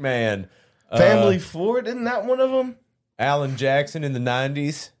truck, God. man. Family Ford, isn't that one of them? Alan Jackson in the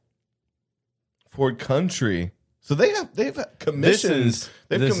 90s. Ford Country. So they've commissioned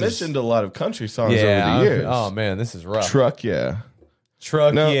commissioned a lot of country songs over the years. Oh man, this is rough. Truck, yeah.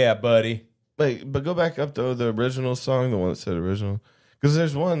 Yeah, buddy. Wait, but go back up to the original song, the one that said original. Because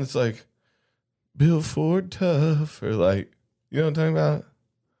there's one that's like Bill Ford Tough, or like, you know what I'm talking about?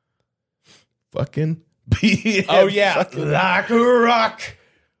 Fucking oh yeah, like a rock.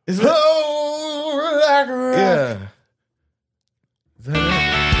 Is it? Oh, like a rock. Yeah. Is that it?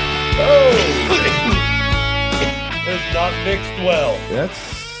 Oh. It's not mixed well.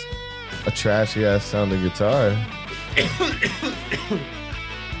 That's a trashy ass sounding guitar.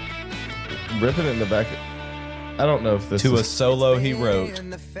 Ripping it in the back. I don't know if this is... a solo he wrote.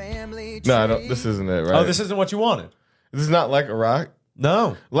 No, I don't. This isn't it, right? Oh, this isn't what you wanted. This is not Like a Rock?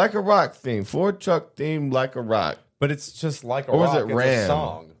 No. Like a Rock theme. Ford truck theme, Like a Rock. But it's just Like a Or Rock was it Ram? a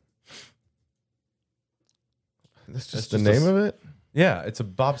song. That's just the name of it? Yeah, it's a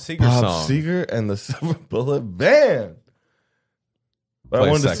Bob Seger Bob song. Seger and the Silver Bullet Band. But I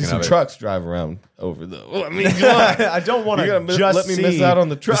wanted to see some trucks drive around over the... Well, I mean, I don't want to just let me miss out on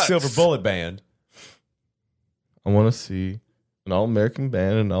the trucks. Silver Bullet Band. I want to see an all-American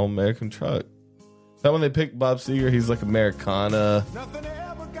band and an all-American truck. Is that when they picked Bob Seger? He's like Americana. Nothing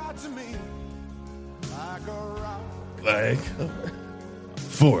ever got to me like a rock. Like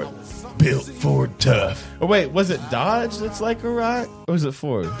Ford. Built Ford tough. Oh, wait, was it Dodge that's like a rock? Or was it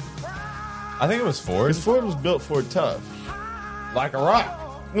Ford? I think it was Ford. Because Ford was built Ford tough. Like a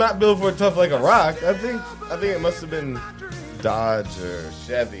rock. Not built Ford tough like a rock. I think it must have been Dodge or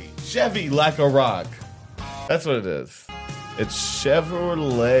Chevy. Chevy like a rock. That's what it is. It's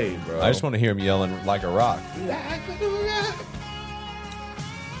Chevrolet, bro. I just want to hear him yelling like a rock. Like a rock.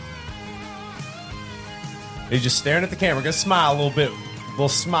 He's just staring at the camera. Gonna smile a little bit. Little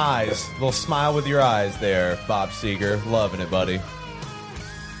smiles. Little smile with your eyes there, Bob Seger. Loving it, buddy.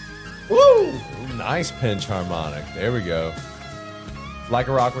 Woo! Nice pinch harmonic. There we go. Like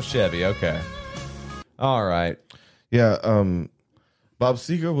a rock with Chevy. Okay. All right. Yeah, Bob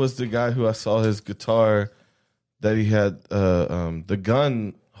Seger was the guy who I saw his guitar that he had the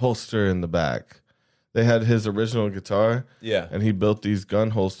gun holster in the back. They had his original guitar. Yeah. And he built these gun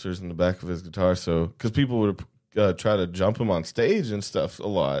holsters in the back of his guitar. So, because people would try to jump him on stage and stuff a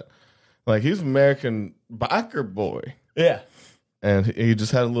lot. Like, he's an American biker boy. Yeah. And he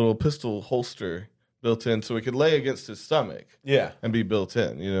just had a little pistol holster built in so he could lay against his stomach. Yeah. And be built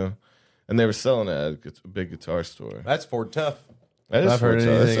in, you know. And they were selling it at a big guitar store. That's Ford Tough. That is Ford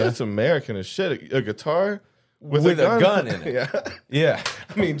Tough. That's American as shit. A guitar with a gun in it. Yeah. Yeah.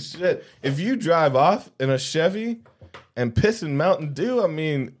 I mean, shit. If you drive off in a Chevy and piss in Mountain Dew, I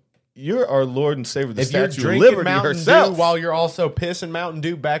mean, you're our Lord and Savior, the Statue of Liberty Mountain herself. Dew while you're also pissing Mountain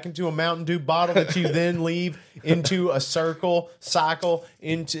Dew back into a Mountain Dew bottle that you then leave into a cycle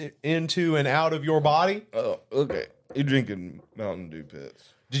into and out of your body. Oh, okay. You're drinking Mountain Dew piss.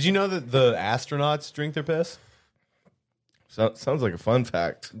 Did you know that the astronauts drink their piss? Sounds like a fun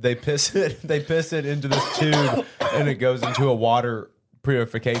fact. They piss it into this tube, and it goes into a water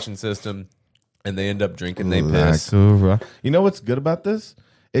purification system, and they end up drinking their piss. You know what's good about this?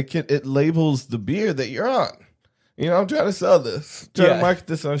 It labels the beer that you're on. You know, I'm trying to sell this. Trying to market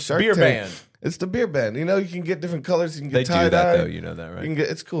this on Shark Beer Tank. band. It's the beer band. You know, you can get different colors. You can get They tie-dye. do that though. You know that, right? You can get.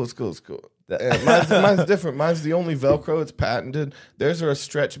 It's cool. Mine's different. Mine's the only Velcro. It's patented. Theirs are a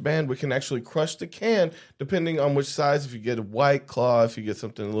stretch band. We can actually crush the can depending on which size. If you get a White Claw, if you get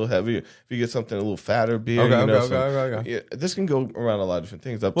something a little heavier, if you get something a little fatter beer. Okay. Yeah, this can go around a lot of different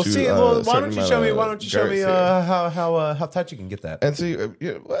things. Up Well, to see. Why don't you show me how tight you can get that? And see,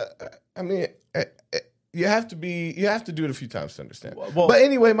 I mean, you have to do it a few times to understand. Well, but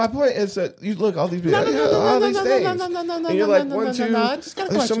anyway, my point is that you look all these things, and you're like, one, two,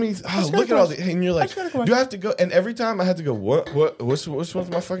 there's so many. Oh, look at all these, and you're like, do I have to go? And every time I had to go, which one's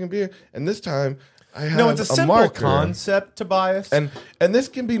my fucking beer? And this time I have it's a simple marker. concept, Tobias. And this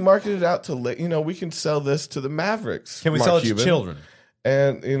can be marketed out to, we can sell this to the Mavericks. Can we sell it to children?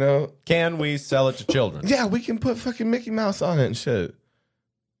 And can we sell it to children? Yeah, we can put fucking Mickey Mouse on it and shit.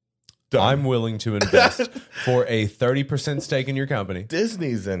 Done. I'm willing to invest for a 30% stake in your company.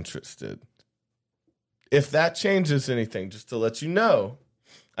 Disney's interested. If that changes anything, just to let you know,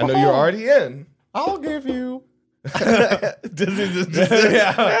 I know you're already in. I'll give you. Disney's interested.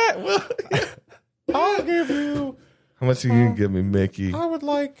 I'll give you. How much are you gonna give me, Mickey? I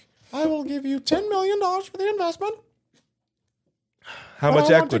will give you $10 million for the investment. How much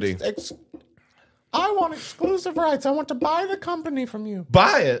equity? I want exclusive rights. I want to buy the company from you.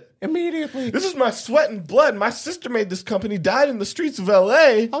 Buy it immediately. This is my sweat and blood. My sister made this company, died in the streets of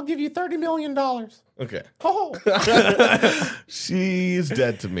L.A. I'll give you $30 million. Okay. Oh. She's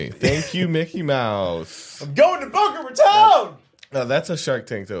dead to me. Thank you, Mickey Mouse. I'm going to Boca Raton. Now, that's a Shark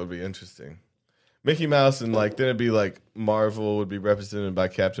Tank that would be interesting. Mickey Mouse and then it'd be like Marvel would be represented by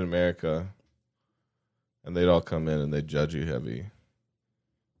Captain America. And they'd all come in and they'd judge you heavy.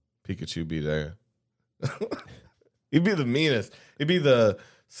 Pikachu be there. He'd be the meanest. He'd be the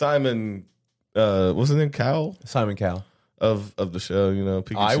Simon, what's his name? Cowell? Simon Cowell. Of the show,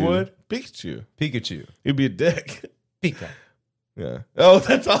 Pikachu. I would? Pikachu. He'd be a dick. Pika. Yeah. Oh,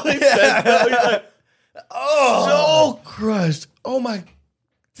 that's all he said. He's like, so crushed. Oh my.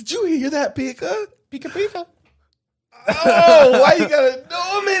 Did you hear that, Pika? Pika. Oh, why you gotta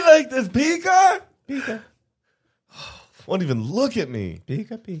know me like this, Pika? Pika. Won't even look at me.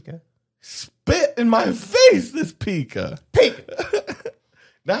 Pika. Spit in my face, this Pika. Pika.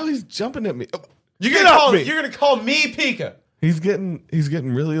 Now he's jumping at me. You're gonna call me Pika. He's getting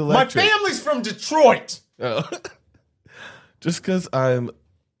really electric. My family's from Detroit. Oh. Just because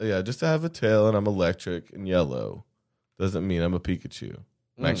just to have a tail and I'm electric and yellow doesn't mean I'm a Pikachu.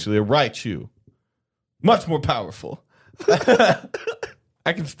 I'm actually a Raichu. Much more powerful. I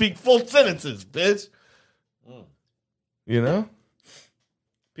can speak full sentences, bitch. Pikachu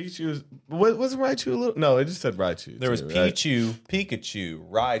wasn't Raichu a little? No, it just said Raichu. There was Pichu, right? Pikachu,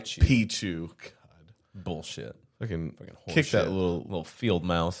 Raichu. Pichu. God. Bullshit. Fucking kick shit. that little field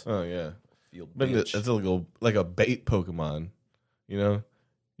mouse. Oh, yeah. Field But bitch. it's like a bait Pokemon. You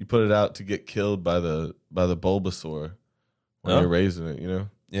put it out to get killed by the Bulbasaur when you're raising it, Yeah,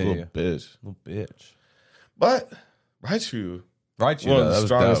 little bitch. Little bitch. But Raichu, one of that the was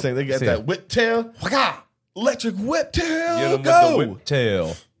strongest dope. things. They got that whip tail. Electric whip tail. Get him Go. with the whip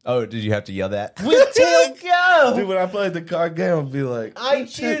tail. Oh, did you have to yell that? Whip tail, go. Dude, when I played the card game, I'd be like, I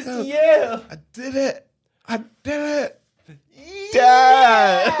choose you. I did it.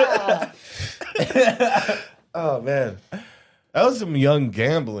 Yeah. Oh, man. That was some young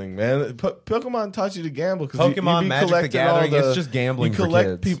gambling, man. Pokemon taught you to gamble because Pokemon you Magic the Gathering, it's just gambling for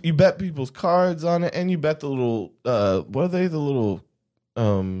kids. You bet people's cards on it, and you bet the little, what are they? The little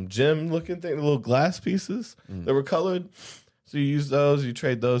gem-looking thing, the little glass pieces that were colored. So you use those, you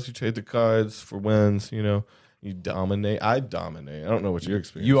trade the cards for wins, You dominate. I dominate. I don't know what your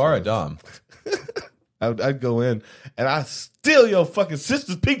experience is. You are a dom. I'd go in, and I'd steal your fucking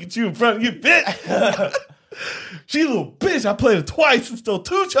sister's Pikachu in front of you, bitch. She a little bitch. I played her twice and stole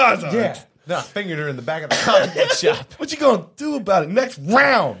 2 Charizards. Yeah. No, I fingered her in the back of the comic book shop. What you gonna do about it? Next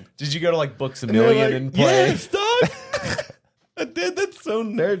round. Did you go to like Books A Million and play? Yes, dog. I did. That's so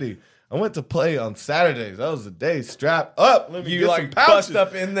nerdy. I went to play on Saturdays. That was the day. Strap up. Let me You get like some pouches. bust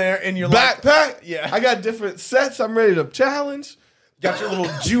up in there and you're Backpack. Yeah. I got different sets. I'm ready to challenge. got your little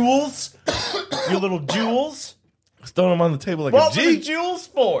jewels. Throwing them on the table like What a were G. the jewels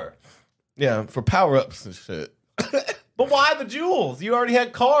for? Yeah, for power ups and shit. But why the jewels? You already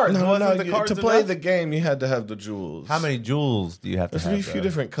had cards. Wasn't the cards to play enough? the game, you had to have the jewels. How many jewels do you have to There's have? a few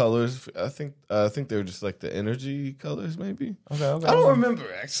different colors. I think they were just like the energy colors, maybe. Okay. I don't remember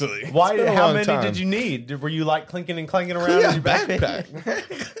actually. Why? It's been a How long many time. did you need? Were you like clinking and clanking around Yeah, in your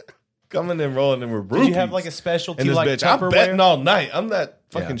backpack. Coming and rolling and we're Did you have like a specialty in this like bitch? I'm Tupperware? betting all night. I'm that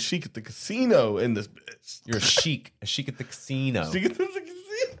fucking Yeah. chic at the casino in this bitch. You're a chic at the casino. Chic at the casino.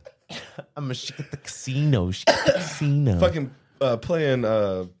 I'm a chic at the casino. Chic at the casino. Fucking playing.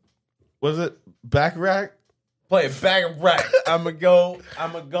 Was it Baccarat? Play a bag of rack. I'ma go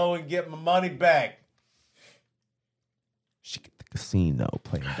and get my money back. Chic at the casino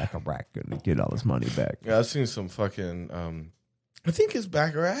playing back of rack and get all his money back. Yeah, I've seen some fucking. I think it's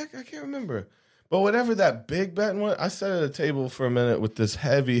Baccarat. I can't remember. But whatever that big betting was, I sat at a table for a minute with this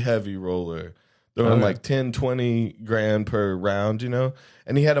heavy roller. Throwing like 10, 20 grand per round,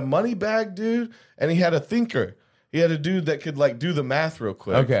 And he had a money bag dude, and he had a thinker. He had a dude that could like do the math real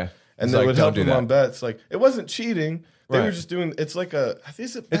quick. Okay. And It's that like, would don't help do him that. on bets. Like, it wasn't cheating. They Right. were just doing, it's like a, I think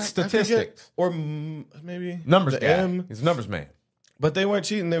It's statistics. Or maybe Numbers the guy. M. He's a numbers man. But they weren't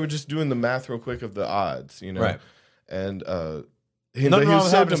cheating. They were just doing the math real quick of the odds, Right. And Nothing he wrong was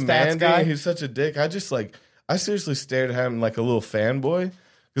with so having a stats demanding. guy. He's such a dick. I seriously stared at him like a little fanboy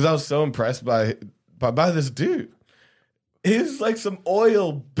because I was so impressed by this dude. He's like some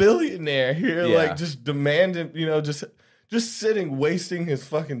oil billionaire here, Yeah. like just demanding, just sitting, wasting his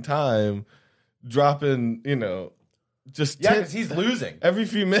fucking time, dropping, just because he's losing. every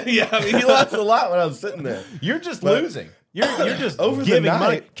few minutes. Yeah, I mean, he lost a lot when I was sitting there. You're just But- losing. You're just Over the giving night-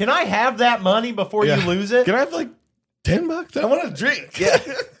 money. Can I have that money before Yeah. you lose it? Can I have like $10? I want a drink. Yeah.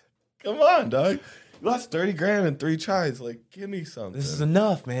 Come on, dog. lost 30 grand in 3 tries. Like, give me something. This is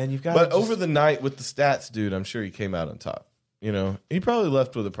enough, man. You've got. But over the night with the stats, dude, I'm sure he came out on top. You know, he probably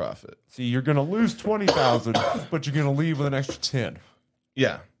left with a profit. See, you're gonna lose 20,000, but you're gonna leave with an extra 10.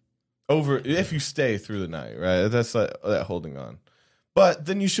 Yeah, over if you stay through the night, right? That's that holding on. But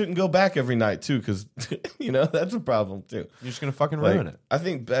then you shouldn't go back every night too, because you know that's a problem too. You're just gonna fucking ruin it. I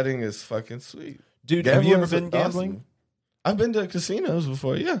think betting is fucking sweet, dude. Have you ever been gambling? Awesome. I've been to casinos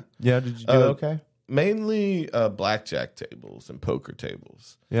before. Yeah. Yeah. Did you do okay? Mainly blackjack tables and poker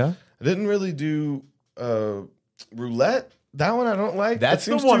tables. Yeah. I didn't really do roulette. That one I don't like. That's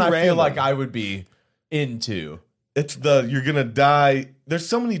the one I feel like I would be into. It's you're gonna die. There's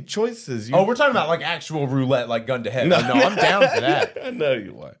so many choices. We're talking about like actual roulette, like gun to head. No, I'm down for that. I know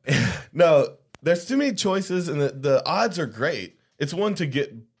you are. No, there's too many choices, and the odds are great. It's one to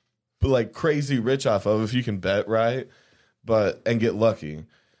get like crazy rich off of if you can bet right, and get lucky.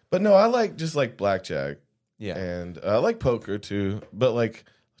 But no, I like just like blackjack. Yeah, and I like poker too, but like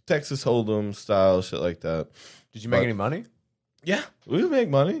Texas Hold'em style shit like that. Did you make any money? Yeah, we would make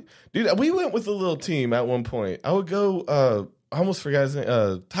money. Dude, we went with a little team at one point. I would go, I almost forgot his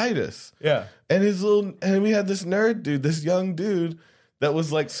name, Titus. Yeah. And we had this nerd dude, this young dude that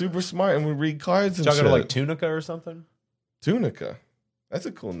was like super smart and would read cards and shit. Talking to like Tunica or something? Tunica. That's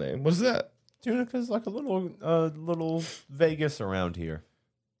a cool name. What is that? Tunica's like a little Vegas around here.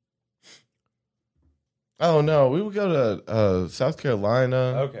 Oh, no. We would go to South Carolina.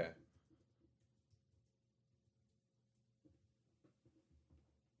 Okay.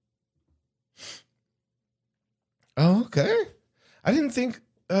 Oh, okay. I didn't think.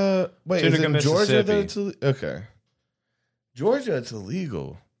 Wait, Tunica, is it in Georgia that Mississippi. okay. Georgia, it's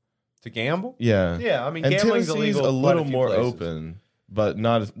illegal To gamble? Yeah, Yeah, I mean, and gambling's Tennessee's illegal. a in quite little few more places. open, but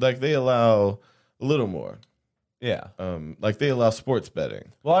not like they allow a little more. Yeah. Like they allow sports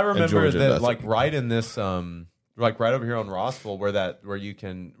betting. Well, I remember Georgia that doesn't. like right in this like right over here on Rossville where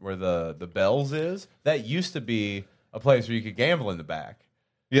the Bells is, that used to be a place where you could gamble in the back.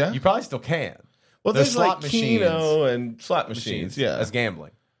 Yeah, You probably still can. well, there's there's slot like Keno and slot machines. Yeah, as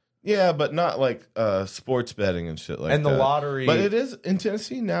gambling. yeah, but not like sports betting and shit like And the that. lottery. But it is in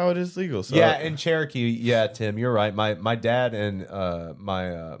Tennessee now. It is legal. So Yeah, in Cherokee, yeah, Tim, you're right. My dad and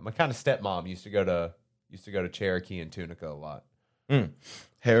my kind of stepmom used to go to Cherokee and Tunica a lot.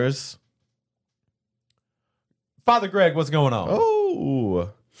 Harris. Father Greg, what's going on? Oh.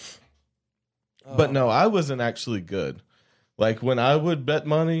 But no, I wasn't actually good. Like when I would bet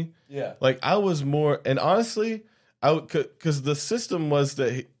money, Yeah. like I was more, and honestly, I would, because the system was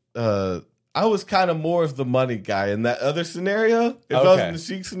that I was kind of more of the money guy in that other scenario. If I was Okay. in the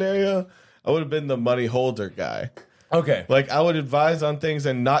Sheik scenario, I would have been the money holder guy. Okay. Like I would advise on things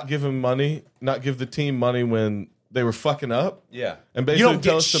and not give him money, not give the team money when they were fucking up. Yeah. And You basically don't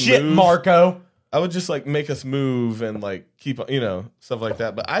tell get us to shit, move. Marco. I would just like make us move and like keep, stuff like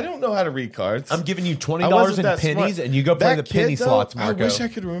that. But I don't know how to read cards. I'm giving you I $20 wasn't in that pennies, smart. and you go play That the penny kid, though, slots, Marco. I wish I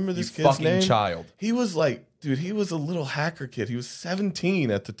could remember this You kid's fucking name. child. He was like, dude, he was a little hacker kid. He was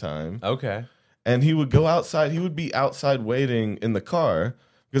 17 at the time. Okay. And he would go outside. He would be outside waiting in the car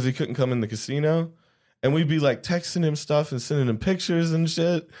because he couldn't come in the casino. And we'd be like texting him stuff and sending him pictures and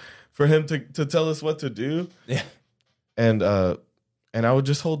shit for him to tell us what to do. Yeah. And I would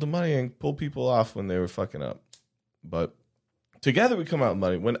just hold the money and pull people off when they were fucking up. But together we come out with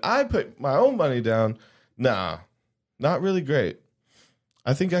money. When I put my own money down, nah, not really great.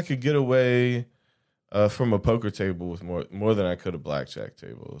 I think I could get away from a poker table with more than I could a blackjack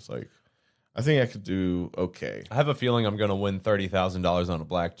table. It's like, I think I could do okay. I have a feeling I'm going to win $30,000 on a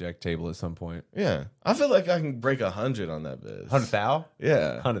blackjack table at some point. Yeah. I feel like I can break 100 on that biz. 100,000?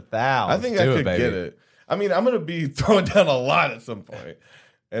 Yeah. 100,000. I think I could get it. I mean, I'm going to be throwing down a lot at some point,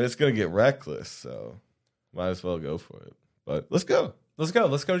 and it's going to get reckless, so might as well go for it. But let's go. Let's go.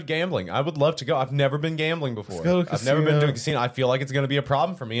 Let's go to gambling. I would love to go. I've never been gambling before. Let's go to I've never been casino. to a casino. I feel like it's going to be a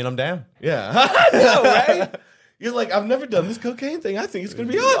problem for me, and I'm down. Yeah. I know, right? You're like, I've never done this cocaine thing. I think it's going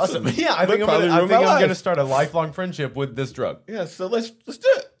to be awesome. Yeah, I think I'm going to start a lifelong friendship with this drug. Yeah, so let's do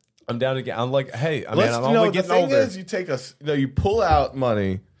it. I'm down to get. I'm like, hey, I'm Let's, only the getting thing older. is, you take you pull out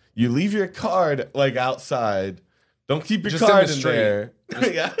money, you leave your card like outside. Don't keep your Just in card the in street. there.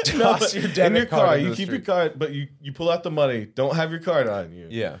 Yeah. toss your in debit your card car. into You the keep your street. card, but you pull out the money. Don't have your card on you.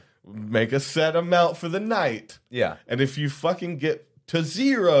 Yeah, Make a set amount for the night. yeah, And if you fucking get to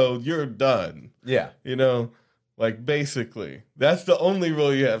 0, you're done. yeah. Like basically, that's the only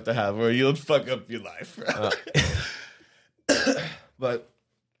rule you have to have, or you'll fuck up your life. But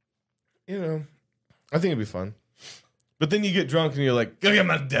I think it'd be fun. But then you get drunk and you're like, go get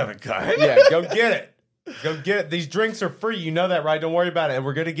my debit card. Yeah, go get it. Go get it. These drinks are free. You know that, right? Don't worry about it. And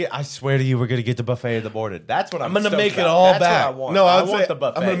we're gonna get. I swear to you, we're gonna get the buffet in the morning. That's what I'm gonna stoked make it about. all That's back. What I want. No, I would want say the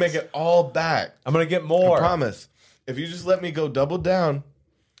buffet. I'm gonna make it all back. I'm gonna get more. I promise. If you just let me go double down.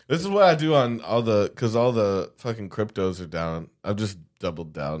 This is what I do on all the fucking cryptos are down. I've just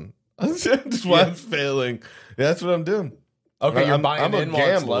doubled down. Just why I'm failing. Yeah, that's what I'm doing. Okay, you're buying I'm in a while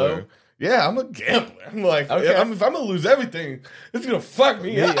it's gambler. low? Yeah, I'm a gambler. I'm like, Okay. if I'm gonna lose everything, it's gonna fuck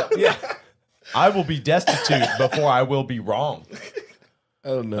me up. Yeah. I will be destitute before I will be wrong. I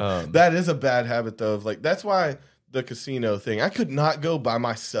don't know. That is a bad habit, though. Of like, that's why the casino thing. I could not go by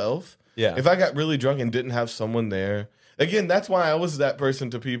myself. Yeah. If I got really drunk and didn't have someone there. Again, that's why I was that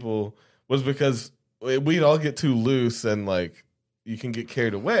person to people, was because we'd all get too loose and like you can get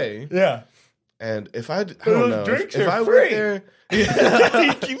carried away. Yeah. And if I don't know, drinks if are I free. went there,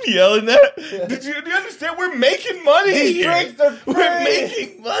 you keep yelling that. Yeah. Do you understand? We're making money. These drinks are free. We're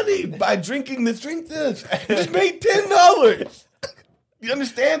making money by drinking this. Drink this. We just made $10. You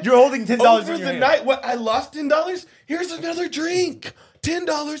understand? You're holding $10 over in your the hand. night. What? I lost $10. Here's another drink. $10.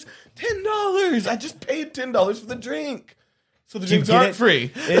 $10. I just paid $10 for the drink. So the drinks get aren't it?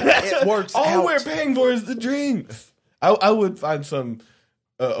 free. It works All out. we're paying for is the drinks. I would find some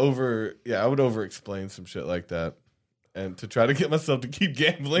I would over explain some shit like that, and to try to get myself to keep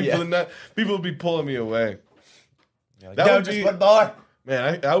gambling for the night. People would be pulling me away. Like, That no, would just be- $1 more.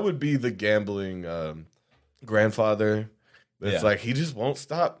 Man, I would be the gambling grandfather. It's like he just won't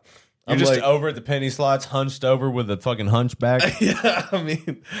stop. You're I'm just like, over at the penny slots, hunched over with a fucking hunchback. yeah. I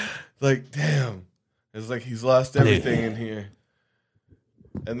mean, like, damn. It's like he's lost everything in here.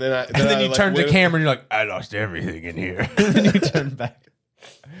 And then you like, turn to went- camera and you're like, I lost everything in here. And then you turn back.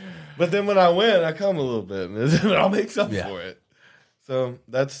 But then when I win, I come a little bit, and I'll make up Yeah. for it. So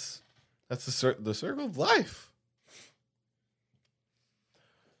that's the circle of life.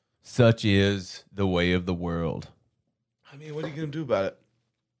 Such is the way of the world. I mean, what are you gonna do about it?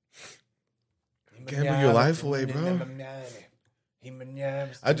 Gamble your life away, bro.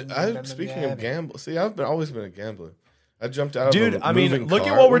 I speaking of gamble. See, I've always been a gambler. I jumped out. Dude, of a I mean, moving look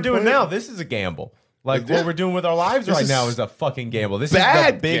car at what we're one doing point. now. This is a gamble. Like Yeah. what we're doing with our lives This right is now is a fucking gamble. This is the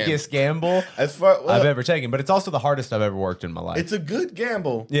bad biggest gamble As far I've ever taken, but it's also the hardest I've ever worked in my life. it's a good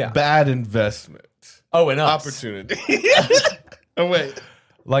gamble. Yeah. Bad investment. Oh, and us. Opportunity. Oh wait.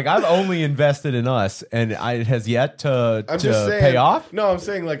 Like I've only invested in us, and it has yet to I'm just saying. pay off. No, I'm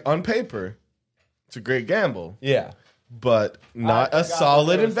saying like on paper, it's a great gamble, Yeah, but not I a forgot solid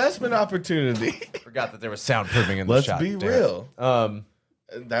that there was- investment opportunity. forgot that there was soundproofing in the Let's shot. be Damn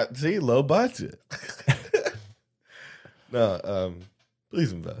it. real. See, low budget. No,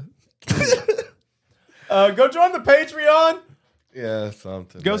 please invest. Go join the Patreon. Yeah,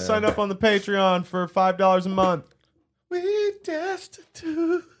 something. Go man. sign up on the Patreon for $5 a month. We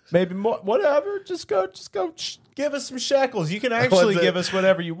destitute. Maybe more, whatever. Just go. Give us some shekels. You can actually it? give us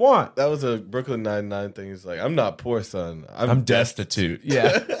whatever you want. That was a Brooklyn Nine-Nine thing. He's like, I'm not poor, son. I'm destitute.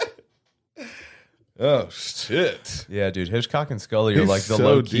 Yeah, Oh shit, yeah, dude. Hitchcock and Scully are He's like the so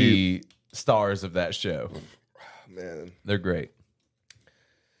low key stars of that show. man. They're great.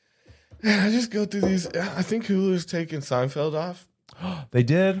 I just go through these. I think Hulu's taking Seinfeld off. They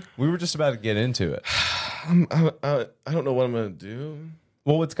did. We were just about to get into it. I don't know what I'm gonna do.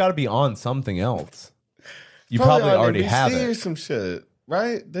 Well, it's got to be on something else. You Probably probably on already NBC have or it. some shit,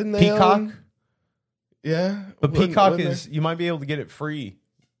 right? Didn't they? Peacock, own- Yeah, but Wouldn't- Peacock wouldn't is. You might be able to get it free.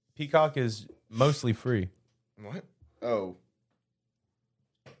 Peacock is mostly free. they- what? Oh,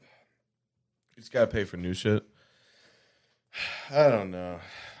 you just gotta pay for new shit. I don't know.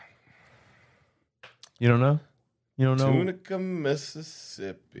 You don't know? You don't know? Tunica,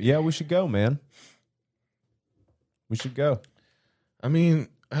 Mississippi. Yeah, we should go, man. We should go. I mean,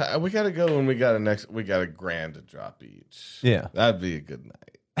 we gotta go when we got a grand to drop each. Yeah. That'd be a good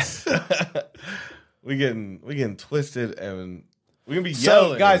night. we getting twisted and we're gonna be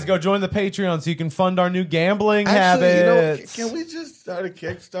yelling. So, guys, go join the Patreon so you can fund our new gambling Actually, habits. can we just start a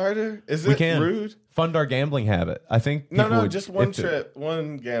Kickstarter? Is We it can. rude? Fund our gambling habit. I think No, people would just one if it- trip,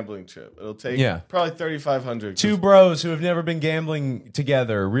 one gambling trip. It'll take Yeah. probably 3,500. Two bros who have never been gambling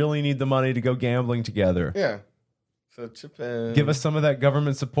together really need the money to go gambling together. Yeah. So chip in. Give us some of that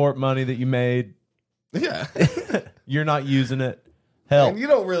government support money that you made. Yeah. You're not using it. Help. And you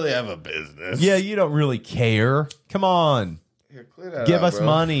don't really have a business. Yeah, you don't really care. Come on. Here, clear that Give out, us bro.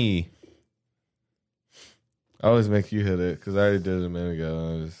 money. I always make you hit it because I already did it a minute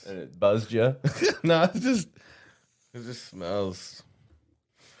ago. And it buzzed you. No, it just smells.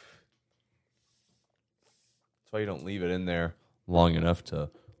 That's why you don't leave it in there long enough to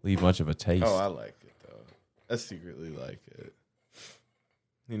leave much of a taste. Oh, I like it though. I secretly like it.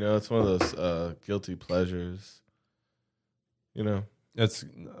 You know, it's one of those guilty pleasures. You know, It's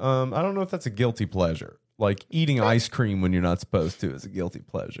I don't know if that's a guilty pleasure. Like eating ice cream when you're not supposed to is a guilty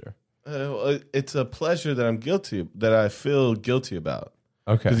pleasure. It's a pleasure that I feel guilty about.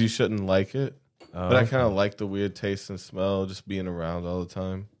 Okay, because you shouldn't like it. But I okay. kind of like the weird taste and smell, just being around all the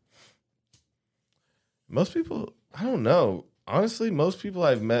time. Most people, I don't know. Honestly, most people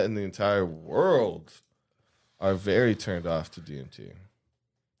I've met in the entire world are very turned off to DMT.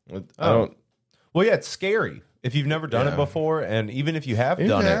 I don't. Well, yeah, it's scary if you've never done it before, and even if you have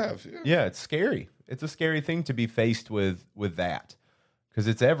done it, yeah, it's scary. It's a scary thing to be faced with that, because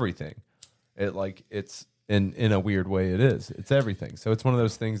it's everything. It's in a weird way, it is. It's everything. So it's one of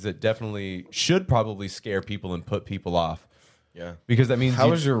those things that definitely should probably scare people and put people off. Yeah, because that means how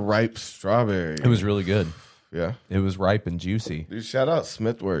was your ripe strawberry? It was really good. Yeah, it was ripe and juicy. Dude, shout out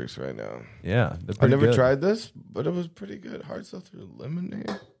Smithworks right now. Yeah, I never tried this, but it was pretty good. Hard seltzer lemonade,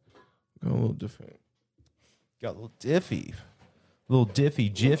 going a little different. Got a little diffy,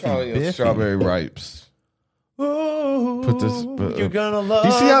 jiffy, biffy. Strawberry ripes. Ooh, Put this. You're gonna love.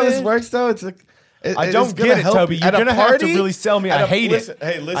 You see how it. this works, though? It's like. I don't get it, Toby. You're going to have to really sell me. I hate it.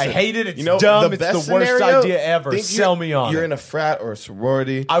 Hey, listen. I hate it. It's dumb. It's the worst idea ever. Sell me on it. You're in a frat or a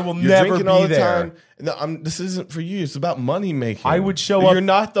sorority. I will you're never drinking be all the there. time. No, this isn't for you. It's about money making. I would show up. You're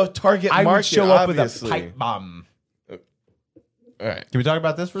not the target market, I would show up obviously. with a pipe bomb. All right. Can we talk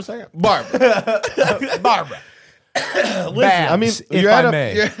about this for a second? Barbara. Listen, Babs, I mean, if you're I at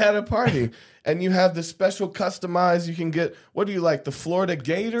may. you're at a party. And you have the special customized. You can get, what do you like, the Florida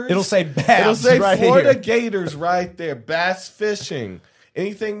Gators? It'll say Babs. It'll say right Florida here. Gators right there. Bass fishing.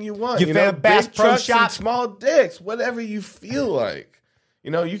 Anything you want. You found Bass big Pro trucks Shop? and small dicks. Whatever you feel like. You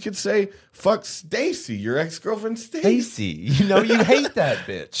know, you could say, fuck Stacy, your ex-girlfriend Stacy. Stacy. You know, you hate that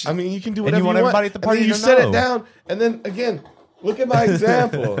bitch. I mean, you can do And whatever you want everybody at the party and then to you set know. it down. And then, again, look at my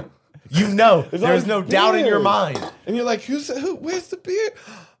example. You know, It's there's like no doubt in your beers. mind. And you're like, where's the beer?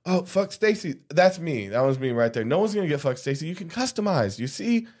 Oh, fuck Stacy. That's me. That was me right there. No one's going to get fuck Stacy. You can customize. You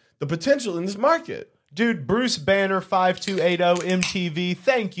see the potential in this market. Dude, Bruce Banner 5280 MTV,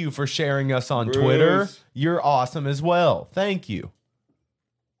 thank you for sharing us on Bruce. Twitter. You're awesome as well. Thank you.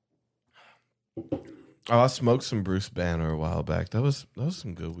 Oh, I smoked some Bruce Banner a while back. That was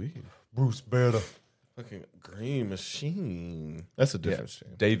some good weed. Bruce Banner. Fucking Green Machine. That's a different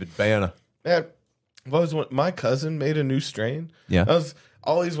strain. David Banner. Man, my cousin made a new strain. Yeah. I was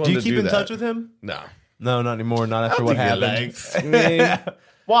always wanted Do you to keep do in that. touch with him? No. No, not anymore. Not I after don't what think he happened. likes me.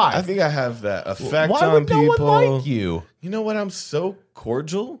 Why? I think I have that effect Why on would people. no one like you? You know what? I'm so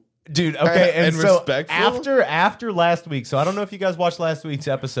cordial. Dude, okay, and so respectful. after last week, so I don't know if you guys watched last week's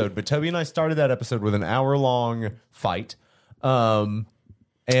episode, but Toby and I started that episode with an hour-long fight. And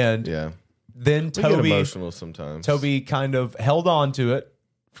Yeah. then We get Toby emotional sometimes. kind of held on to it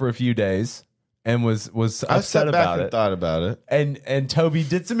for a few days and was I upset sat back about and it. thought about it. And Toby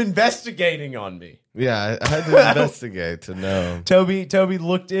did some investigating on me. Yeah, I had to investigate to know. Toby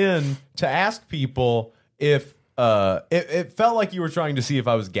looked in to ask people if it felt like you were trying to see if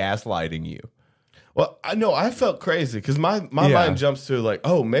I was gaslighting you. Well, I know I felt crazy because my Yeah. mind jumps to like,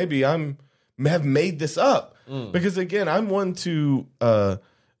 oh, maybe have made this up. Because again, I'm one to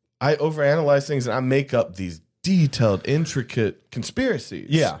I overanalyze things and I make up these detailed, intricate conspiracies.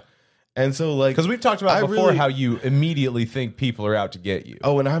 Yeah. And so like, Because we've talked about I before really- how you immediately think people are out to get you.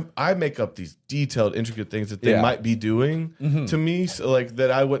 Oh, and I make up these detailed, intricate things that they Yeah. might be doing to me, so like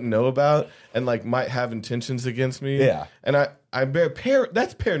that I wouldn't know about, and like might have intentions against me. Yeah. and I bear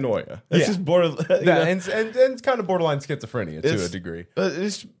that's paranoia. That's Yeah. just border. Yeah, and it's kind of borderline schizophrenia to a It's- degree. But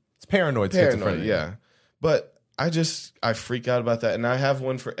it's It's paranoid paranoid, schizophrenia. yeah. But I freak out about that, and I have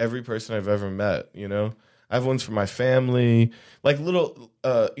one for every person I've ever met. You know, I have ones for my family, like little,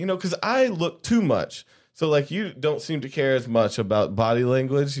 because I look too much. So like you don't seem to care as much about body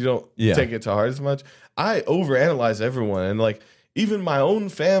language. You don't Yeah. take it to heart as much. I overanalyze everyone, and like even my own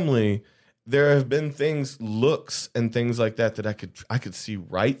family. There have been things, looks, and things like that I could see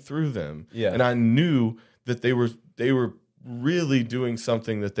right through them. Yeah. And I knew that they were really doing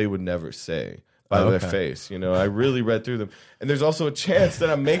something that they would never say by their face. You know, I really read through them. And there's also a chance that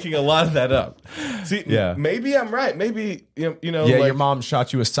I'm making a lot of that up. See, Yeah. maybe I'm right. Maybe, you know, Yeah, like, your mom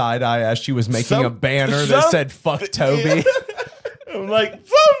shot you a side eye as she was making a banner that some- said "fuck Toby." I'm like,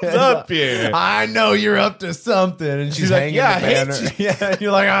 thumbs up here. I know you're up to something, and she's like, hanging "Yeah, I the hate banner. you." Yeah, and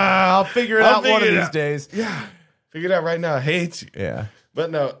you're like, I'll figure it I'll out one of figure it these out. days. Yeah. Figure it out right now. I hate you. Yeah, But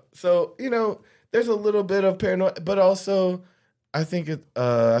no, so you know, there's a little bit of paranoia, but also I think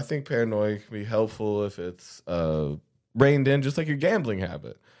paranoia can be helpful if it's reined in, just like your gambling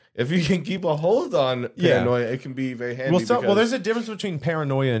habit. If you can keep a hold on paranoia, it can be very handy. Well, there's a difference between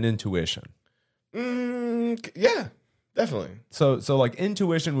paranoia and intuition. Yeah, definitely. So like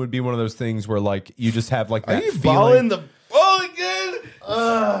intuition would be one of those things where like you just have like that Are you feeling. balling the ball again?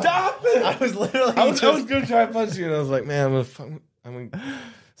 Stop it! I was literally. I was gonna try to punch you, and I was like, man, I'm gonna.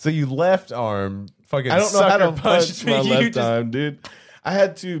 So you left arm fucking. I don't know how to sucker punch me. my You left arm, dude. I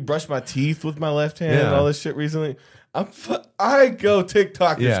had to brush my teeth with my left hand and all this shit recently. I go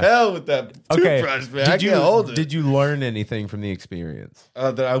TikTok as hell with that toothbrush, man. I can't hold it. Did you learn anything from the experience?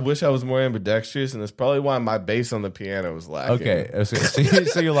 That I wish I was more ambidextrous, and that's probably why my bass on the piano was lacking. Okay,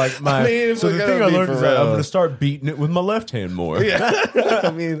 so you're like so the thing I learned is that I'm going to start beating it with my left hand more. Yeah,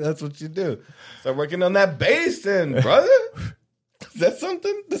 I mean that's what you do. Start working on that bass, then, brother. Is that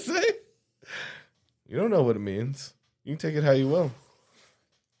something to say? You don't know what it means. You can take it how you will.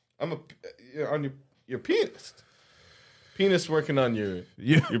 You're on your penis. Penis working on your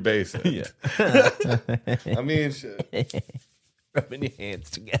bass end. Yeah. I mean, shit. Rubbing your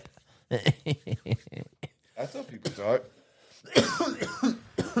hands together. That's how people talk.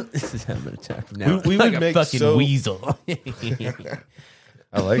 This is how I'm going to talk from now. We like would a make fucking weasel.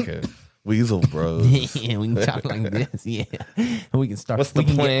 I like it. Weasel bros. Yeah, we can talk like this. Yeah, we can start. What's the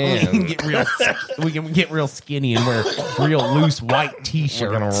plan? We can get real skinny and wear real loose white t-shirts.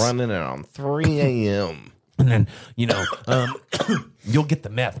 We're gonna run in it on 3 a.m. And then you'll get the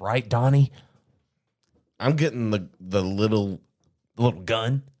meth, right, Donnie? I'm getting the little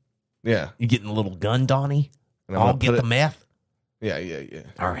gun. Yeah, You getting the little gun, Donnie? And I'm I'll gonna get put the it- meth. yeah.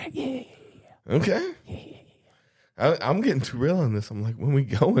 All right. Yeah. Okay. I'm getting too real on this. I'm like, when we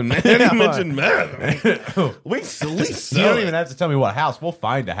going, man? You mentioned meth. We You don't even have to tell me what house. We'll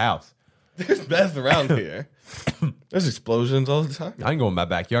find a house. There's meth around here. There's explosions all the time. I can go in my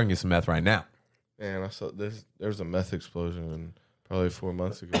backyard and get some meth right now. Man, I saw this. There was a meth explosion probably 4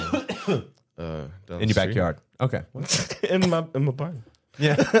 months ago. Down In the your street. backyard. Okay. in my barn.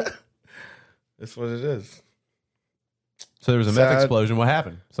 Yeah. That's what it is. So there was a meth Sad. explosion. What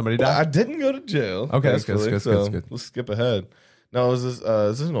happened? Somebody died? I didn't go to jail. Okay, that's good, thankfully, that's good, so that's good. Let's skip ahead. No, it was this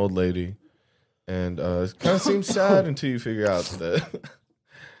is an old lady, and it kind of seems sad until you figure out that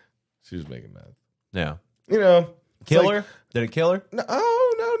she was making meth. Yeah. You know, it's Kill like, her? Did it kill her? No,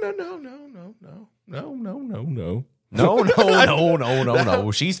 no.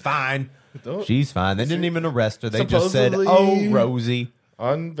 No. She's fine. Don't- She's fine. They didn't even arrest her. They just said, Supposedly- "Oh, Rosie."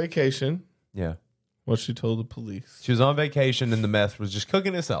 On vacation, Yeah. what she told the police. She was on vacation and the meth was just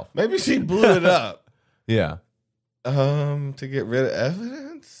cooking itself. Maybe she blew it up. Yeah. To get rid of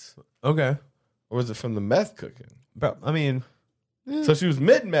evidence, Okay. or was it from the meth cooking? But I mean, So she was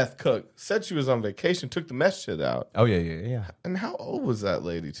mid-meth cook, said she was on vacation, took the meth shit out. oh yeah. And how old was that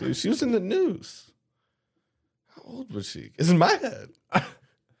lady, too? She was in the news. How old was she? It's in my head.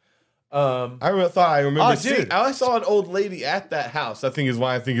 I remember seeing, dude. I saw an old lady at that house. I think is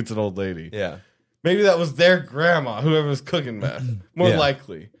why I think it's an old lady. Yeah. Maybe that was their grandma, whoever was cooking meth. More Yeah.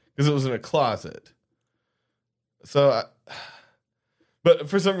 likely, because it was in a closet. So, but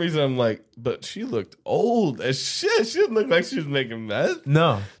for some reason, I'm like, but she looked old as shit. She didn't look like she was making meth.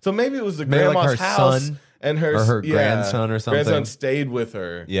 No. So maybe it was the Maybe like grandma's her house son and her or her grandson or something. Grandson stayed with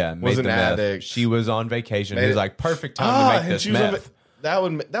her. Yeah. was made an the meth. addict. She was on vacation. Made It was it- like perfect time to make and this she was on meth. that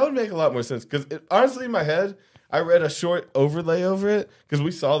would make a lot more sense because honestly, in my head, I read a short overlay over it because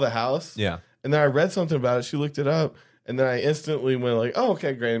we saw the house. Yeah. And then I read something about it. She looked it up, and then I instantly went like, "Oh,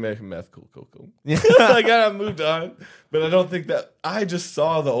 okay, Granny making meth, cool." Yeah. Like I moved on, but I don't think that I just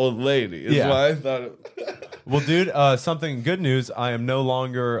saw the old lady. Is Yeah. why I thought. It, Well, dude, something good news. I am no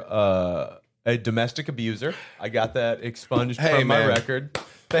longer a domestic abuser. I got that expunged Hey, from my man. record.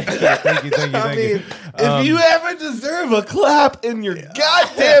 Thank you. I mean, if you ever deserve a clap in your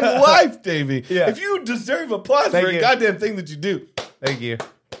goddamn life, Davey, Yeah. if you deserve applause Thank for you. a goddamn thing that you do, Thank you.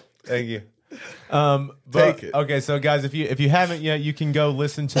 Take it. Okay, so guys, if you haven't yet, you can go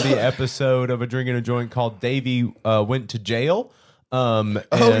listen to the episode of A Drink and a Joint called "Davey Went to Jail."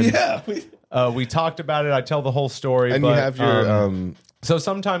 We talked about it. I tell the whole story. and but, you have your So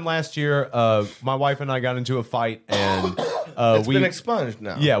sometime last year, my wife and I got into a fight, and it's been expunged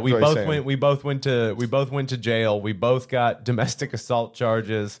now. yeah, we is what both I'm went. We both went to jail. We both got domestic assault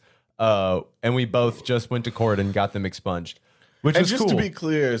charges, and we both just went to court and got them expunged, which And is just cool. to be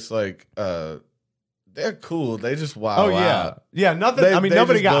clear, it's like they're cool. They just wild. Oh yeah, out. yeah. Nothing. They- I mean, they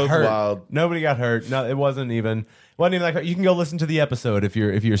nobody just got both hurt. wild. Nobody got hurt. No, it wasn't even like you can go listen to the episode if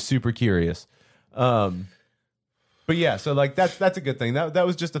you're super curious. But yeah, so like that's a good thing. That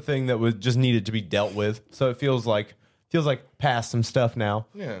was just a thing that was just needed to be dealt with. So it feels like feels like past some stuff now.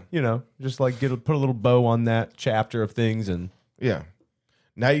 Yeah. You know, just like put a little bow on that chapter of things and Yeah.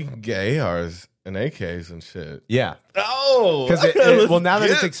 Now you can get ARs and AKs and shit. yeah. Oh, Because well, now that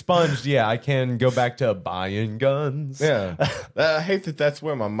it's expunged, yeah, I can go back to buying guns. Yeah. I hate that that's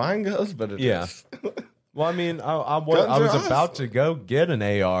where my mind goes, but it is. Well, I mean, I was about to go get an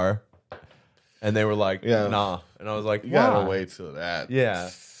AR, and they were like, nah. And I was like, you gotta wait till that. Yeah.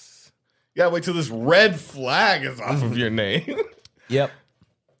 You gotta wait till this red flag is off of your name. Yep.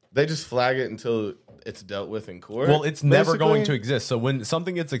 They just flag it until it's dealt with in court. Well, it's never going to exist. So when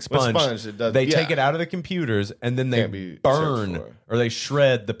something gets expunged, they take it out of the computers and then they burn or they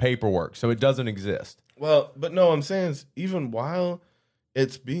shred the paperwork. So it doesn't exist. Well, but no, I'm saying is even while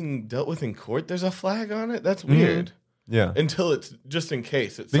it's being dealt with in court, there's a flag on it. That's weird. Yeah. Until it's just in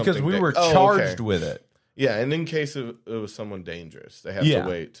case it's because we were charged with it. Yeah, and in case it was someone dangerous, they have to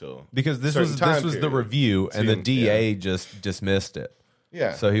wait till because this was the review and the DA just dismissed it.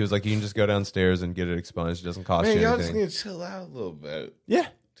 Yeah. So he was like, you can just go downstairs and get it expunged. It doesn't cost you anything. Y'all just need to chill out a little bit. Yeah.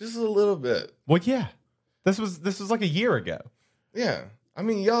 Just a little bit. Well, yeah. This was like a year ago. Yeah. I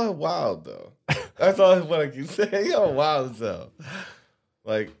mean, y'all are wild, though. That's all what I keep saying. Y'all are wild as hell.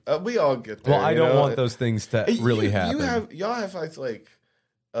 Like, we all get there. Well, I don't want those things to really happen. Y'all have fights like,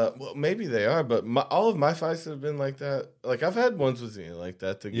 well, maybe they are, but all of my fights have been like that. Like, I've had ones with you like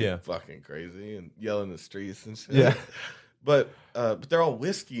that to get fucking crazy and yell in the streets and shit. Yeah. But they're all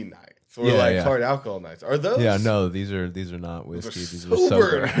whiskey nights or hard alcohol nights. Are those? Yeah, no, these are not whiskey. These are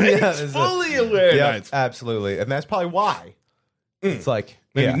sober nights. Fully aware nights. Absolutely, and that's probably why. It's like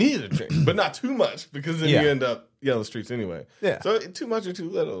maybe need a drink, but not too much because then you end up yelling the streets anyway. Yeah, so too much or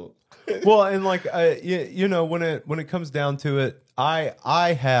too little. Well, and like you know, when it comes down to it,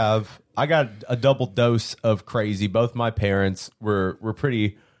 I got a double dose of crazy. Both my parents were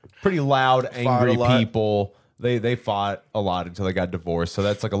pretty loud, angry people. They fought a lot until they got divorced. So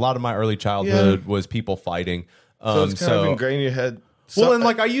that's like a lot of my early childhood was people fighting. So it's kind of ingrained in your head. Well, and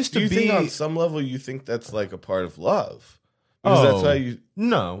like I used to do you think on some level you think that's like a part of love? Because that's how you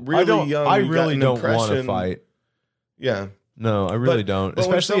really I really don't want to fight. Yeah. No, I really don't. But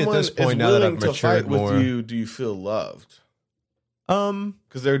especially at this point now that I've matured more. With you, do you feel loved?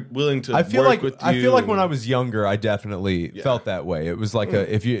 Because they're willing to. I feel work with you. I feel like when I was younger, I definitely felt that way. It was like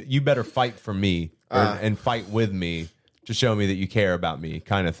if you better fight for me and fight with me to show me that you care about me,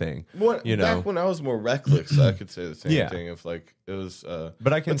 kind of thing. Back when I was more reckless, I could say the same thing. If like it was,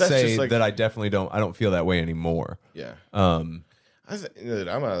 but I can say that I definitely don't. I don't feel that way anymore. Yeah. I'm out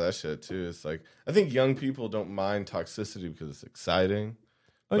of that shit too. It's like I think young people don't mind toxicity because it's exciting.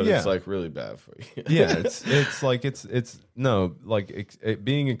 But it's like really bad for you. Yeah, it's like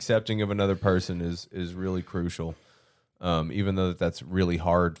being accepting of another person is really crucial. Even though that's really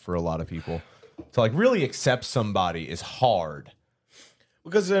hard for a lot of people. To like really accept somebody is hard.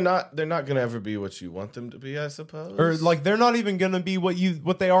 Because they're not gonna ever be what you want them to be, I suppose. Or like they're not even gonna be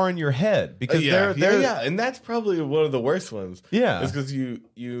what they are in your head. Because they're and that's probably one of the worst ones. Yeah. It's because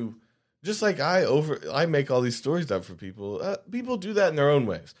you just like I make all these stories up for people. People do that in their own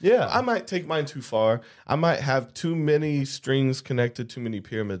ways. Yeah. I might take mine too far. I might have too many strings connected, too many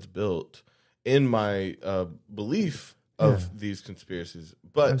pyramids built in my belief of these conspiracies.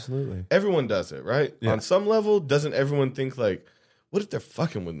 But absolutely, everyone does it, right? Yeah. On some level, doesn't everyone think like, what if they're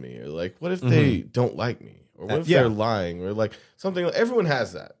fucking with me? Or like, what if they don't like me? Or what if they're lying? Or like something. Everyone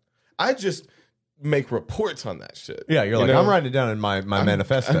has that. I just make reports on that shit. Yeah, you're like, I'm writing it down in my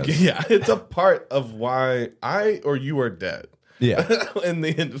manifesto. Yeah, it's a part of why I or you are dead. Yeah. In the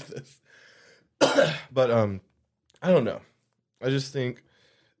end of this. But I don't know. I just think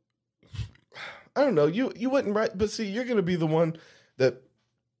I don't know. You wouldn't write, but see, you're gonna be the one that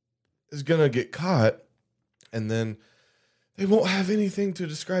is gonna get caught, and then they won't have anything to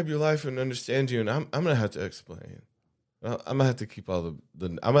describe your life and understand you, and I'm gonna have to explain. I'm gonna have to keep all the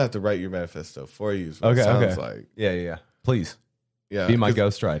I'm gonna have to write your manifesto for you. Is what it sounds like. Yeah. Please. Yeah. Be my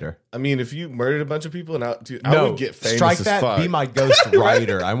ghostwriter. I mean, if you murdered a bunch of people and I would get famous strike as that. fuck. Be my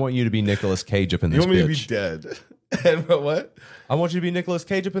ghostwriter. I want you to be Nicolas Cage up in this bitch. You want me to be dead. And what? I want you to be Nicolas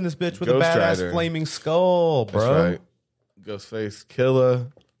Cage up in this bitch with Ghost a badass Rider. flaming skull, bro. That's right. Ghostface Killer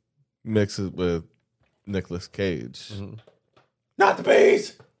mix it with Nicolas Cage. Mm-hmm. Not the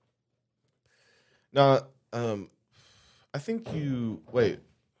bees. No, I think you wait.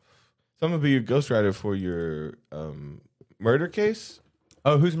 So I'm gonna be your ghostwriter for your murder case.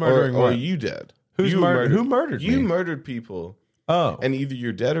 Oh, who's murdering or what? are you dead? Who murdered me? You murdered people. Oh, and either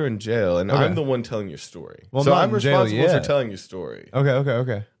you're dead or in jail, and I'm the one telling your story. Well, so not I'm in jail responsible yet. for telling your story.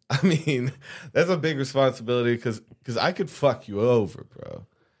 Okay. I mean, that's a big responsibility because I could fuck you over, bro.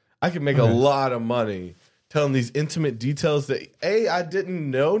 I could make a lot of money telling these intimate details that A, I didn't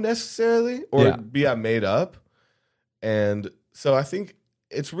know necessarily, or B, I made up. And so I think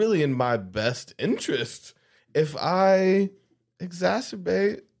it's really in my best interest if I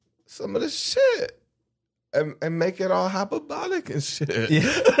exacerbate some of the shit and make it all hyperbolic and shit.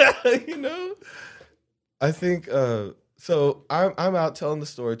 Yeah. You know? I think so I'm out telling the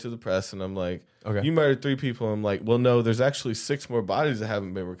story to the press and I'm like, okay, you murdered 3 people. I'm like, well, no, there's actually 6 more bodies that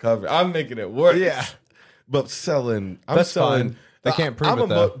haven't been recovered. I'm making it work. Yeah. But selling. Fine. They can't prove it,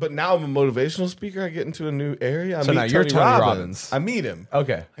 though. But now I'm a motivational speaker. I get into a new area. So now you're Tony Robbins. I meet him.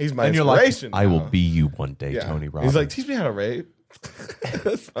 Okay. He's my inspiration. Like, I will be you one day, Tony Robbins. He's like, teach me how to rape.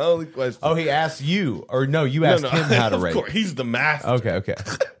 That's my only question. Oh, he asked you. Or no, you asked him how to rape. Of course. He's the master. Okay.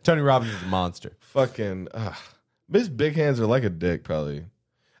 Tony Robbins is a monster. Fucking, his big hands are like a dick, probably.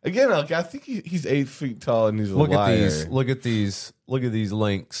 Again, like, I think he's 8 feet tall and he's a liar. Look at these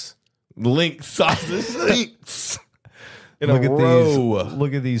links. Link sausage links.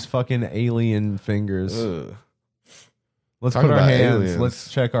 Look at these fucking alien fingers. Ugh. Let's put our hands. Aliens.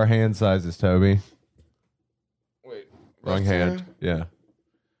 Let's check our hand sizes, Toby. Wait, wrong hand. Yeah,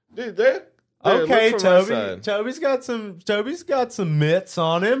 dude. There. Okay, Toby. Toby's got some mitts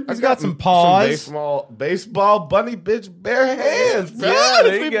on him. He's got some paws. Some baseball bunny bitch bare hands. Bro. Yeah,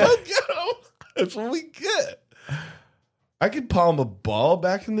 there you go. That's what we get. I could palm a ball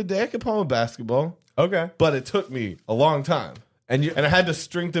back in the day. I could palm a basketball. Okay. But it took me a long time. And I had to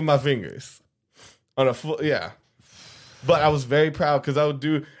strengthen my fingers. On a full, yeah. But I was very proud because I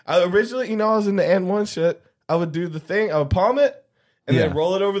originally, I was in the N1 shit. I would do the thing, I would palm it, and then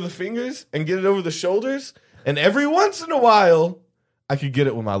roll it over the fingers and get it over the shoulders. And every once in a while, I could get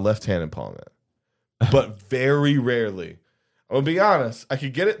it with my left hand and palm it. But very rarely. I'm going to be honest. I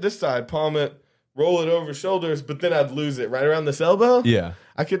could get it this side, palm it, roll it over shoulders, but then I'd lose it right around this elbow. Yeah.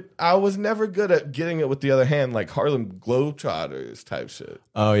 I was never good at getting it with the other hand, like Harlem Globetrotters type shit.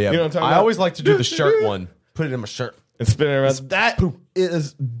 Oh, yeah. You know what I'm talking about? I always like to do the shirt one. Put it in my shirt. And spin it around. That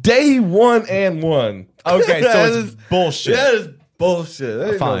is day 1 and 1. Okay, so it's bullshit. That is bullshit.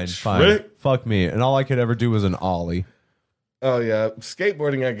 That fine. Fuck me. And all I could ever do was an ollie. Oh, yeah.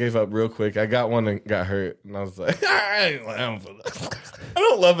 Skateboarding, I gave up real quick. I got one and got hurt. And I was like, I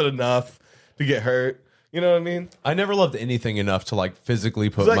don't love it enough to get hurt. You know what I mean? I never loved anything enough to like physically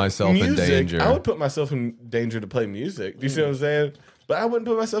put myself in danger. I would put myself in danger to play music. Do you see what I'm saying? But I wouldn't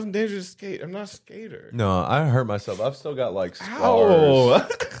put myself in danger to skate. I'm not a skater. No, I hurt myself. I've still got like scars.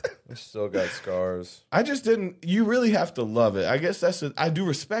 I've still got scars. I just didn't. You really have to love it. I guess I do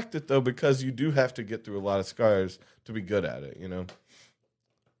respect it though because you do have to get through a lot of scars to be good at it. You know.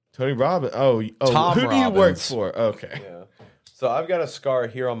 Tony Robbins. Oh, Tom who Robbins. Do you work for? Okay. Yeah. So I've got a scar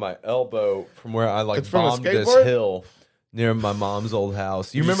here on my elbow from where I bombed this hill near my mom's old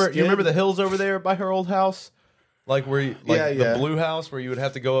house. You remember the hills over there by her old house? Like where the blue house where you would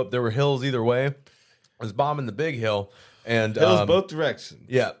have to go up. There were hills either way. I was bombing the big hill and hills both directions.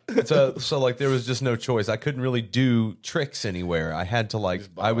 Yeah. So like there was just no choice. I couldn't really do tricks anywhere. I had to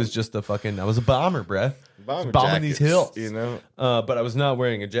I was a bomber, bruh. Bombing these hills. You know. But I was not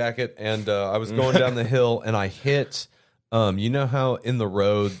wearing a jacket and I was going down the hill and I hit you know how in the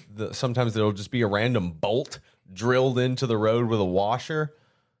road, sometimes there'll just be a random bolt drilled into the road with a washer?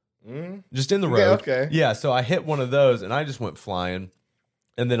 Just in the road. Okay. Yeah, so I hit one of those, and I just went flying.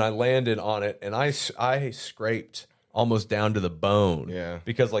 And then I landed on it, and I scraped almost down to the bone. Yeah.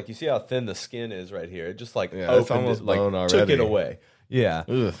 Because, like, you see how thin the skin is right here? It just, like, it's almost bone already. Took it away. Yeah.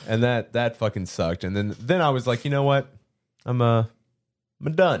 Ugh. And that fucking sucked. And then I was like, you know what? I'm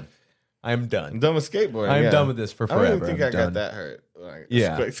done. I'm done. I'm done with skateboarding. I'm done with this for forever. I don't even think I got that hurt.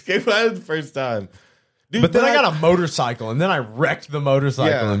 Skateboarding the first time. Dude, but then I got a motorcycle, and then I wrecked the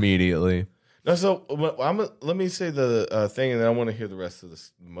motorcycle immediately. No, so let me say the thing, and then I want to hear the rest of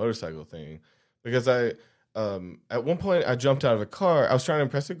this motorcycle thing. Because at one point, I jumped out of a car. I was trying to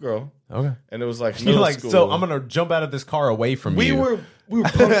impress a girl. Okay. And it was like You're like, so I'm going to jump out of this car away from you. We were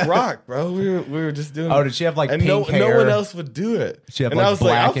punk rock, bro. We were just doing. Oh, did she have like pink hair? No one else would do it. She had and like I was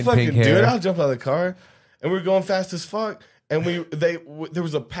black like, and I'll pink fucking hair. do it. I'll jump out of the car, and we were going fast as fuck. And there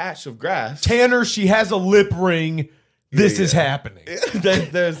was a patch of grass. Tanner, she has a lip ring. This is happening.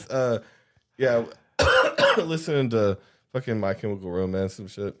 There's listening to fucking My Chemical Romance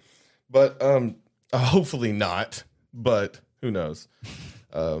and shit, but hopefully not. But who knows?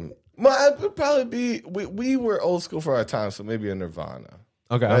 It would probably be. We were old school for our time, so maybe a Nirvana.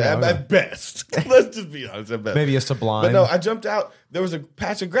 Okay. At best. Let's just be honest. At best. Maybe a Sublime. But no, I jumped out. There was a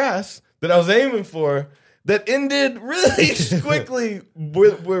patch of grass that I was aiming for that ended really quickly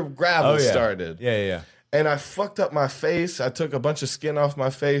where gravel started. Yeah. and I fucked up my face. I took a bunch of skin off my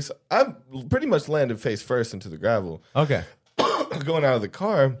face. I pretty much landed face first into the gravel. Okay. Going out of the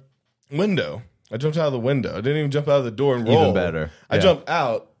car window. I jumped out of the window. I didn't even jump out of the door and roll. Even better. I jumped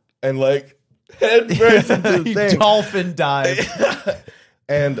out and like head first into the thing. Dolphin dive.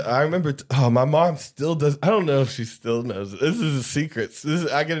 And I remember, my mom still does. I don't know if she still knows. This is a secret.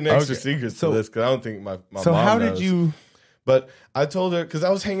 I get an extra secret to this because I don't think my mom So how knows. did you? But I told her because I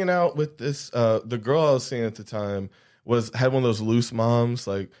was hanging out with this. The girl I was seeing at the time had one of those loose moms.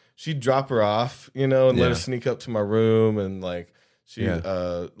 Like she'd drop her off, and let her sneak up to my room and like she'd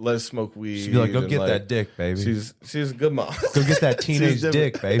let us smoke weed. She'd be like, "Go get like, that dick, baby." She's a good mom. Go get that teenage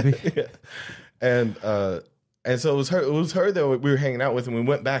dick, baby. Yeah. And so it was her that we were hanging out with, and we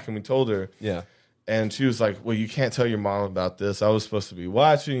went back and we told her. Yeah. And she was like, "Well, you can't tell your mom about this. I was supposed to be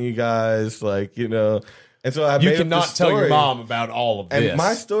watching you guys, like, And so I You made cannot up this tell your story. mom about all of this. And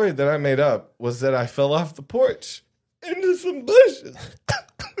my story that I made up was that I fell off the porch into some bushes.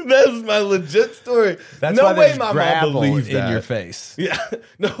 That's my legit story. That's no why way there's my mom gravel believed in that. your face. Yeah.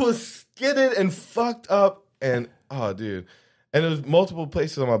 No, it was skidded and fucked up. And, oh, dude. And it was multiple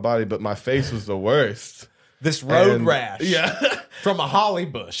places on my body, but my face was the worst. This road And- rash. Yeah. From a holly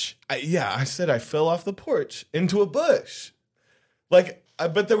bush. I said I fell off the porch into a bush. Like,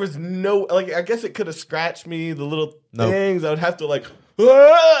 but there was no, like, I guess it could have scratched me, the little things. I would have to, like,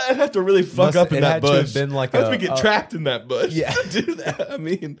 I'd have to really fuck up in that bush. It had to have been like I get trapped in that bush. Yeah. To do that. I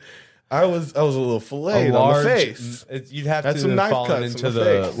mean, I was a little filleted on the face. You'd have Had to some knife fall cuts into in the the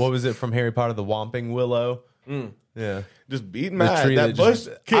face. what was it from Harry Potter, the Whomping Willow? Yeah. Just beating The my tree that bush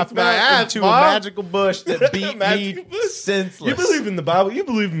I kicked my fell ass, into Mom. a magical bush that beat me Magical bush. senseless. You believe in the Bible. You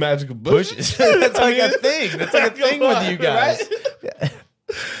believe in magical bushes. That's like a thing. That's like a thing with you guys. Right?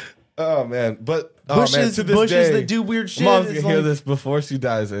 Oh, man. But, Bushes, man, to this bushes day, that do weird shit. Mom's is going to hear like, this before she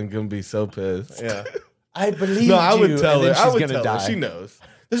dies and going to be so pissed. Yeah. I believe No, I would you, tell and her. then I she's would gonna tell die. her. She knows.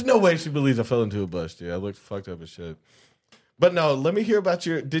 There's no way she believes I fell into a bush, dude. I looked fucked up as shit. But no, let me hear about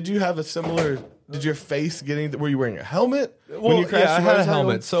did you have a similar, did your face were you wearing a helmet when you crashed I your had a motorcycle?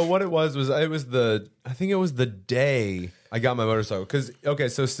 helmet. So what it was I think it was the day I got my motorcycle. Because, okay,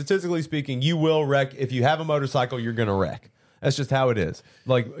 so statistically speaking, you will wreck. If you have a motorcycle, you're going to wreck. That's just how it is.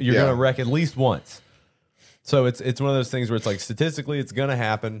 Like, you're going to wreck at least once. So it's one of those things where it's like, statistically, it's going to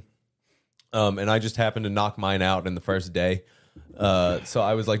happen. And I just happened to knock mine out in the first day. So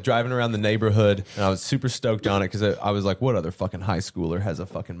I was like driving around the neighborhood and I was super stoked on it because I was like, what other fucking high schooler has a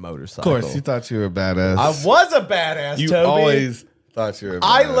fucking motorcycle? Of course, you thought you were a badass. I was a badass, You Toby. always thought you were a badass.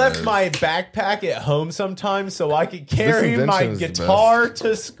 I left my backpack at home sometimes so I could carry my invention is the guitar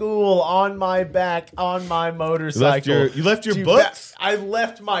to school on my back on my motorcycle. You left your To books? I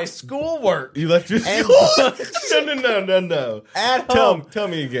left my schoolwork. You left your And No. at home. Tell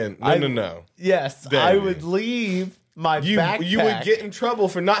me again. No. Yes, Damn I you. would leave my You backpack. would get in trouble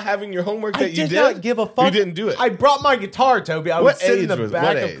for not having your homework that I you did did. not give a fuck. You didn't do it. I brought my guitar, Toby. I What would sit in age the was- back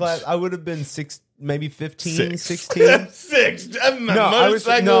what of age? class. I would have been maybe 15, 16. 6. No,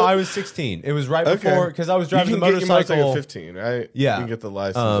 I was 16. It was right before because I was driving you the can get your motorcycle motorcycle. at 15, right? Yeah, You can get the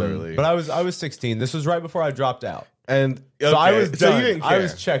license early. But I was 16. This was right before I dropped out, and so I was So done. you didn't care. I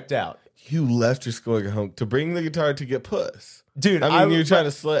was checked out, You left your school home to bring the guitar to get puss. dude. I mean, you were trying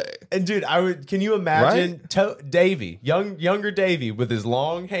to slay. And dude, I would. Can you imagine Davey, younger Davey, with his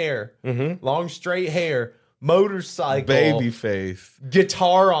long hair, long straight hair, motorcycle, Baby face.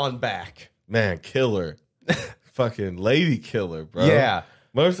 guitar on back. Man, killer. Fucking lady killer, bro. Yeah.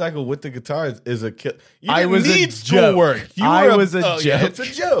 Motorcycle with the guitar is a kill. You I didn't was a need joke. schoolwork. You I were was a oh, yeah, joke. it's a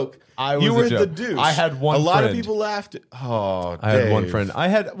joke. I you was were a the joke. douche. I had one A lot of friend. people laughed. Oh, I had one Dave. friend. I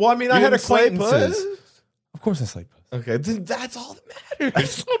had You had didn't slay acquaintances. puss? Of course, I slayed puss. Okay, then that's all that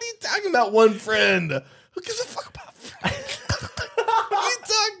matters. What are you talking about? One friend. Who gives a fuck about friends? What are you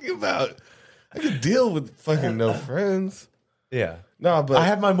talking about? I could deal with fucking no friends. Yeah. No, but I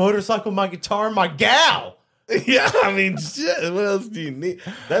had my motorcycle, my guitar, my gal. yeah, I mean, shit. What else do you need?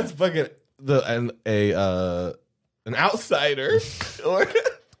 That's fucking an outsider, or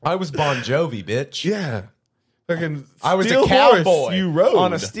I was Bon Jovi, bitch. yeah, fucking. I was steel a cowboy horse you rode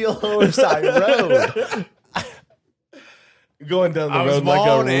on a steel horse. I rode, going down the I was road like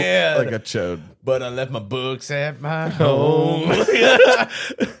wanted. like a chode. but I left my books at my home.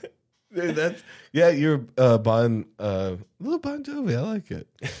 Dude, that's you're little Bon Jovi. I like it.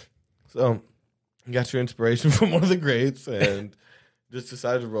 So you got your inspiration from one of the greats and just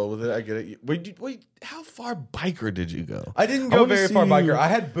decided to roll with it. I get it. Wait, how far biker did you go? I didn't I go wanna very see far, you- biker. I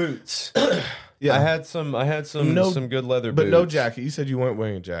had boots. Yeah, I had some good leather but boots. no jacket. You said you weren't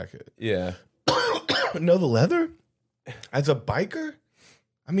wearing a jacket. Yeah. But no, the leather as a biker.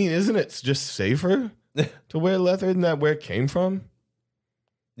 I mean, isn't it just safer? to wear leather? Isn't that where it came from?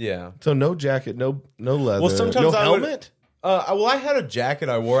 Yeah. So no jacket, no leather. Well, sometimes no I helmet. Well, I had a jacket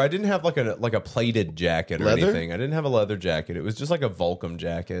I wore. I didn't have like a plated jacket or Leather? anything. I didn't have a leather jacket. It was just like a Volcom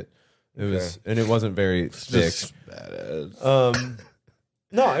jacket. It was, and it wasn't very thick. Badass.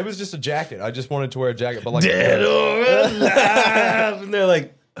 No, it was just a jacket. I just wanted to wear a jacket, but like Dead or alive, and they're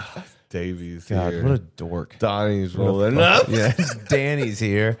like, Davies God, here. what a dork. Donnie's rolling up. Yeah, Danny's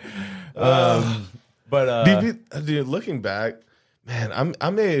here. Dude, looking back, man, I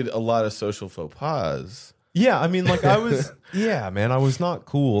made a lot of social faux pas. Yeah, I mean, like I was, man, I was not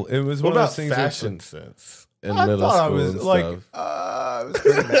cool. It was What one of about those things. fashion sense in I middle thought school I was and like, stuff? I was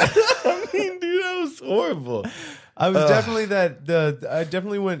pretty bad. I mean, dude, that was horrible. I was definitely I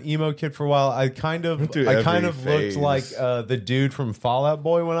definitely went emo kid for a while. I kind of phase. looked like the dude from Fall Out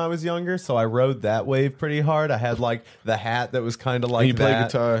Boy when I was younger, so I rode that wave pretty hard. I had like the hat that was kind of like You play that.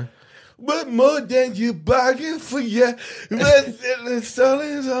 guitar. What more than you bargain for? Yeah, the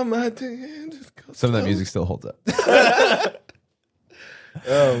songs on my thing. Some of that music still holds up.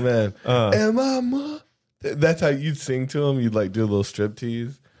 Oh man, am I more? That's how you'd sing to him. You'd like do a little strip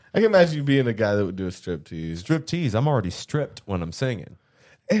tease. I can imagine you being a guy that would do a strip tease. Strip tease. I'm already stripped when I'm singing.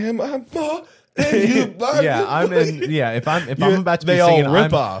 Am I more than you bargain? Yeah, I'm in. Yeah, if I'm about to be they all singing, rip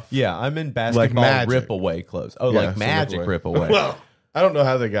I'm, off. Yeah, I'm in basketball Magic. rip away clothes. Oh, Yeah, like magic rip away. Well, I don't know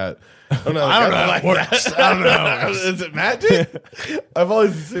how they got. I don't know how it works. I don't know. Is it magic? I've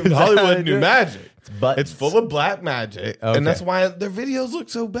always assumed Hollywood knew magic. It's full of black magic, and that's why their videos look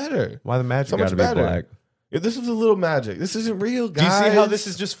so better. Why the magic So got much to be better. black? Yeah, this is a little magic. This isn't real, Do you guys. see how this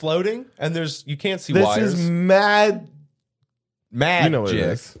is just floating? And you can't see This wires. is magic. Magic. You know what it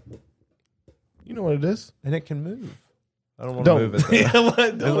is. You know what it is. And it can move. I don't want to move it. Though. Yeah, what?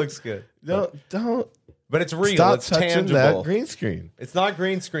 It looks good. Don't. But it's real. Stop It's touching tangible. that green screen. It's not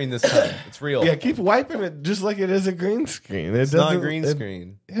green screen this time. It's real. Yeah, keep wiping it just like it is a green screen. It's not green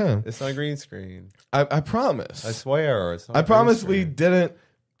screen. Yeah, It's not green screen. I promise. I swear. It's not I green promise we screen. didn't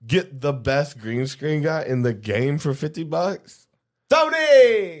get the best green screen guy in the game for $50.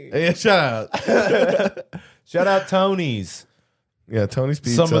 Tony! Yeah, shout out. Shout out Tony's. Yeah, Tony's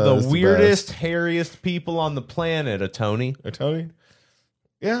Pizza. Some of the is weirdest, best. hairiest people on the planet, a Tony. Or Tony?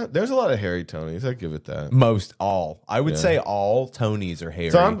 Yeah, there's a lot of hairy Tonys. I give it that. I would say all Tonys are hairy.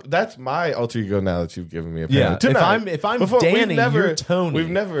 So that's my alter ego now that you've given me. Yeah, Tonight. if I'm Before, Danny, you're Tony. We've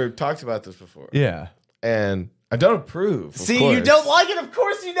never talked about this before. Yeah. And I don't approve. See, of course. you don't like it. Of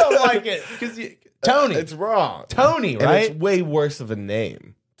course you don't like it. Because Tony. It's wrong. Tony, And right? it's way worse of a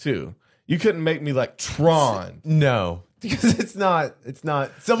name, too. You couldn't make me like Tron. No. Because it's not.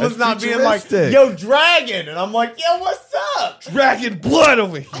 Someone's That's not being like, futuristic. yo, Dragon. And I'm like, yo, what's up? Dragon blood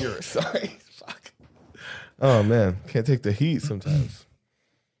over here. Sorry. Fuck. Oh, man. Can't take the heat sometimes.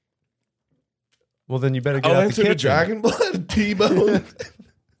 Well, then you better get I'll out answer the the kitchen. dragon blood, T-bone.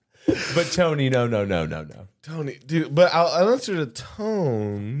 But Tony, no. Tony, dude, but I'll answer the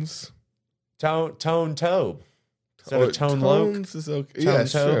tones. Tone Tobe. Is that a tone Tones loke? is okay. Tone Yeah, Tobe?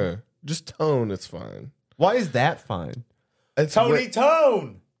 sure. Just tone, it's fine. Why is that fine? It's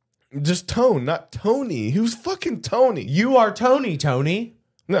Tone. just tone, not Tony. Who's fucking Tony? You are Tony.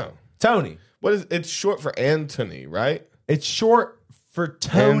 No. Tony. What is it's short for Anthony, right? It's short for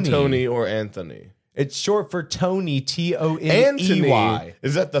Tony. Antony or Anthony. It's short for Tony. Anthony. T-O-N-E-Y.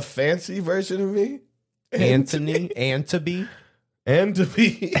 Is that the fancy version of me? Anthony. And to be. And to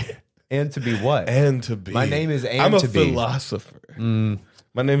be. And to be what? And to be. My name is I'm a and to be. philosopher.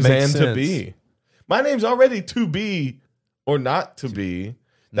 My name's Makes and to sense. be. My name's already to be or not to be.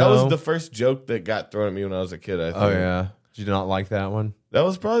 That No. was the first joke that got thrown at me when I was a kid, I think. Oh, yeah. Did you not like that one? That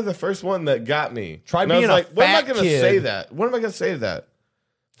was probably the first one that got me. Try And I was being a like, what am I fat going to kid. say that? What am I going to say to that?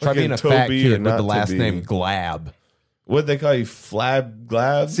 Try Fucking being a fat Toby or kid with not the last to be. name Glab. What'd they call you? Flab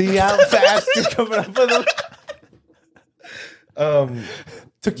Glab? See how fast you're coming up with them?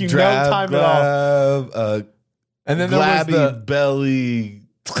 Took you no time at all. Glab, And then there was glabby the belly.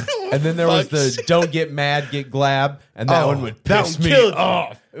 and then there was Fuck the shit. don't get mad, get glab, and that Oh, one would that piss one me killed you.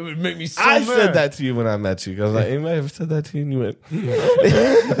 off. It would make me so I mad. said that to you when I met you. I was like, anybody ever said that to you? And you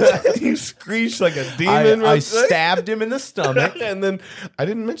went, you screeched like a demon. I real quick. stabbed him in the stomach. And then I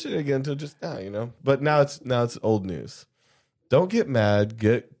didn't mention it again until just now, But now it's old news. Don't get mad,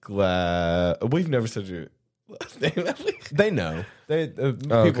 get glad. We've never said your last name. have we? They know. People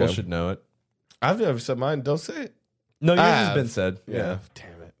okay. should know it. I've never said mine. Don't say it. No, yours I has have. been said. Yeah.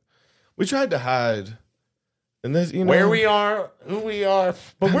 Damn it. We tried to hide. And this, Where we are, who we are.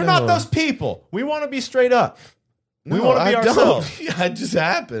 But I we're not know. those people. We want to be straight up. We No, want to be I don't. ourselves. Yeah, it just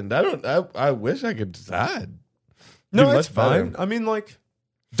happened. I wish I could decide. No, Do it's much better. fine. I mean, like,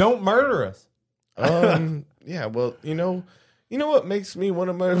 don't murder us. Yeah, well, you know what makes me want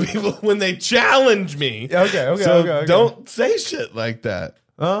to murder people when they challenge me. Okay. Don't say shit like that.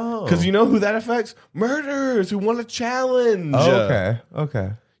 Oh. Because you know who that affects? Murderers who want to challenge. Oh,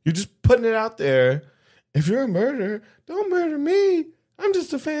 okay. You're just putting it out there. If you're a murderer, don't murder me. I'm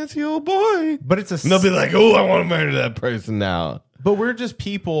just a fancy old boy. But it's And they'll be like, oh, I want to murder that person now. But we're just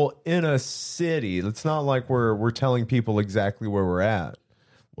people in a city. It's not like we're telling people exactly where we're at.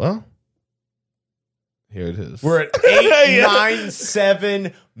 Well, here it is. We're at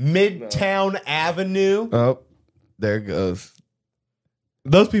 897 Midtown Avenue. Oh, there it goes.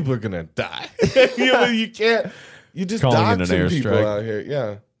 Those people are gonna die. You can't. You just Calling in an doxing people airstrike. out here.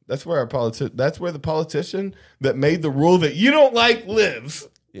 Yeah, that's where That's where the politician that made the rule that you don't like lives.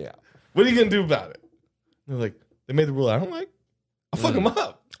 Yeah. What are you gonna do about it? They're like, they made the rule I don't like. I'll fuck them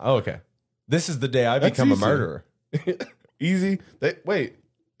up. Oh, okay. This is the day I That's become easy. a murderer. Easy.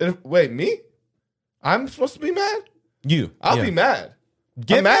 Wait, me? I'm supposed to be mad? I'll be mad.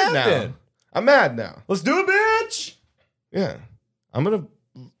 Get I'm mad mad now. then. I'm mad now. Let's do it, bitch. Yeah. I'm gonna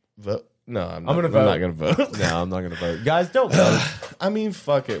vote. No, I'm gonna I'm vote. not gonna vote. No, I'm not gonna vote. Guys, don't vote. I mean,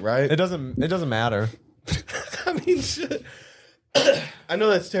 fuck it, right? It doesn't matter. I mean, shit. I know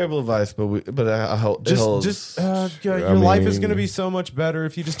that's terrible advice, but I hope Your life is going to be so much better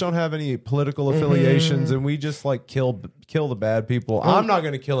if you just don't have any political affiliations and we just like kill the bad people. I'm not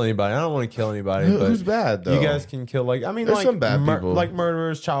going to kill anybody. I don't want to kill anybody. But who's bad though? You guys can kill there's like some bad people, like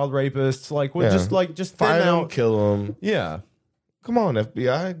murderers, child rapists. Like we just find thin them, out. kill them. Yeah. Come on,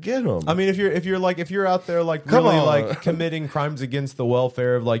 FBI, get them. I mean, if you're out there like Come really on. like committing crimes against the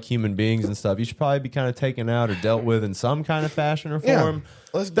welfare of like human beings and stuff, you should probably be kind of taken out or dealt with in some kind of fashion or form.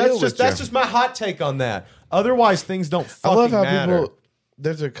 Let's That's deal with that's you. just my hot take on that. Otherwise, things don't I fucking love how matter. people.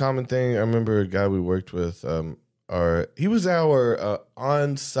 There's a common thing. I remember a guy we worked with. He was our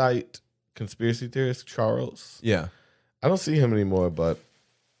on-site conspiracy theorist, Charles. Yeah. I don't see him anymore,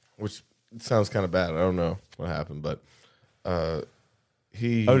 which sounds kind of bad. I don't know what happened, but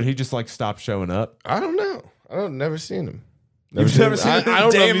he. Oh, did he just like stop showing up? I don't know. Never seen him. You've never seen him? I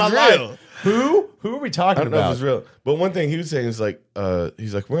don't Day in know if my he's life. real. Who are we talking I don't know if about? it's real. But one thing he was saying is like,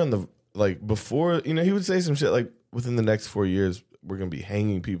 he's like, we're on the before, he would say some shit like within the next 4 years we're gonna be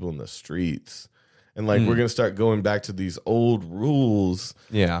hanging people in the streets. And like we're gonna start going back to these old rules,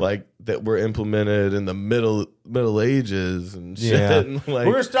 like that were implemented in the Middle Ages and shit. Yeah. And like,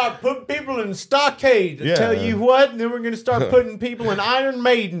 We're gonna start putting people in stockades. Yeah. Tell you what, and then we're gonna start putting people in Iron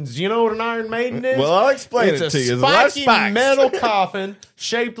Maidens. You know what an Iron Maiden is? well, I'll explain it's it to you. a There's a lot of spiky spikes. metal coffin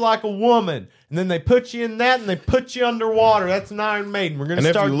shaped like a woman, and then they put you in that, and they put you underwater. That's an Iron Maiden. We're gonna And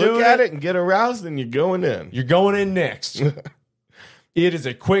if start you look doing at it and get aroused, then you're going in. You're going in next. It is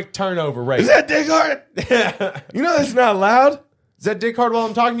a quick turnover rate. Is that dick hard? You know that's not loud. Is that Dick Hard while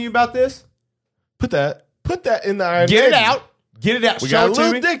I'm talking to you about this? Put that in the Iron Get Maiden. it out. Get it out. We Show got a it to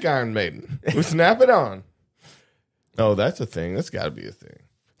little me. dick Iron Maiden. We snap it on. Oh, that's a thing. That's got to be a thing.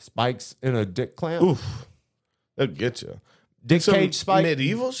 Spikes in a dick clamp. Oof, that'll get you. Dick Some cage spike.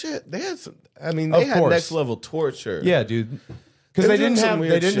 medieval shit. They had some. I mean, Of they had course. next level torture. Yeah, dude. Because They're they doing didn't some have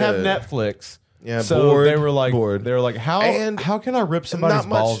weird shit. Netflix. Yeah, so bored, they were like, bored. how can I rip somebody's not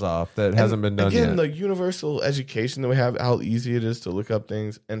much- balls off that hasn't been done again, yet? the universal education that we have, how easy it is to look up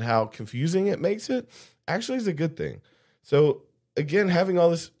things and how confusing it makes it, actually is a good thing. So again, having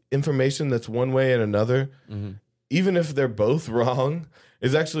all this information that's one way and another, even if they're both wrong,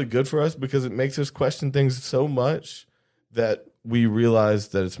 is actually good for us because it makes us question things so much that we realize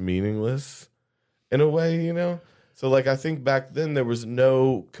that it's meaningless in a way, So like I think back then there was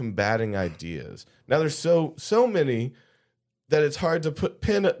no combating ideas. Now there's so many that it's hard to put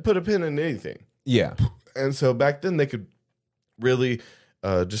a pin in anything. Yeah. And so back then they could really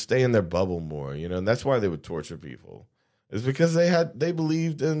just stay in their bubble more, and that's why they would torture people. It's because they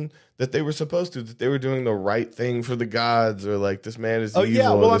believed in that they were supposed to, that they were doing the right thing for the gods, or like this man is evil. Yeah.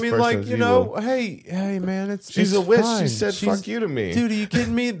 Well, I this mean, person like, is you evil. know, hey, man, She's it's a witch. fine. She said, "Fuck you" to me, dude. Are you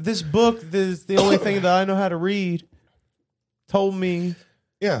kidding me? This book is the only thing that I know how to read. Told me,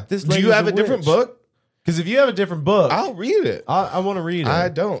 Yeah. This Do you lady's have a a different witch. book? because if you have a different book, I'll read it. I want to read it. I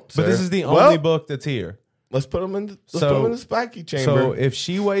don't. But this sir. is the Well, only book that's here. Let's put them in. Let's So- put them in the spiky chamber. So if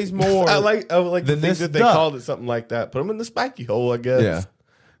she weighs more, I like to than think this that they duck. called it something like that. Put them in the spiky hole, I guess.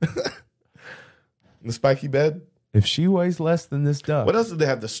 yeah. In the spiky bed. If she weighs less than this duck, What else did they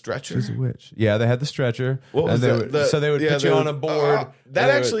have? The stretcher. she's a witch. Yeah, they had the stretcher. What was and they that? would, The- so they would yeah, put you they on would- a board. that and they would-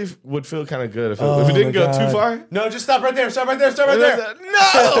 actually would feel kind of good if it Oh didn't my go God. too far. No, just stop right there. Stop right there. Stop right What is there.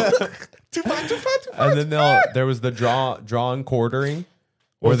 that? No, too far, too far, too far. And then there was the drawn quartering,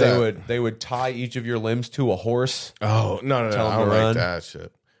 where was that? they would tie each of your limbs to a horse. Oh no, Tell I them don't to like run. that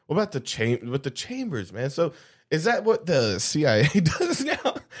shit. What about the chambers, man? So is that what the CIA does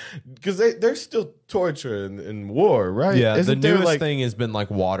now? Because they're still torture in war, right? Yeah, Isn't the newest like, thing has been like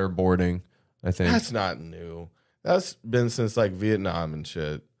waterboarding, I think. that's not new. That's been since like Vietnam and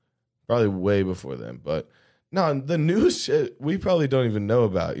shit. Probably way before then. But no, the newest shit we probably don't even know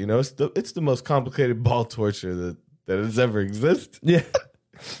about. You know, it's the most complicated ball torture that has ever existed. Yeah.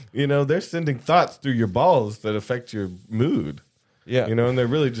 You know, they're sending thoughts through your balls that affect your mood. Yeah. You know, and they're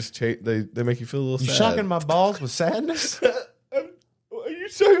really just they make you feel a little You sad. shocking my balls with sadness? Are you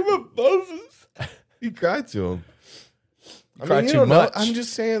talking about Moses? He cried to him. I cried mean, you too don't know. much. I'm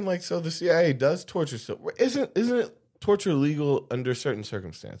just saying, like, so the CIA does torture. So isn't it torture legal under certain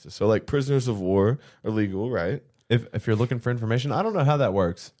circumstances? So, like, prisoners of war are legal, right? If you're looking for information, I don't know how that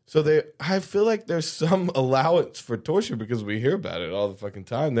works. So I feel like there's some allowance for torture because we hear about it all the fucking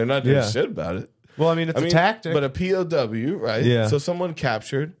time. They're not doing shit about it. Well, I mean, it's a tactic. But a POW, right? Yeah. So someone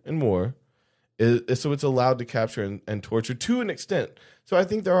captured in war, so it's allowed to capture and torture to an extent. So I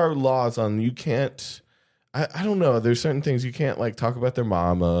think there are laws on you can't. I don't know. There's certain things you can't like talk about their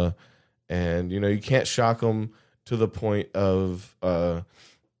mama, and you can't shock them to the point of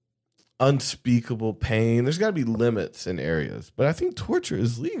unspeakable pain. There's got to be limits in areas, but I think torture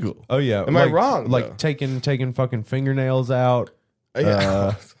is legal. Oh yeah, Am I wrong? Like though? taking fucking fingernails out,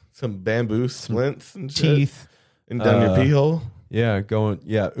 Yeah. Some bamboo splints and shit. teeth, and down your pee hole. Yeah,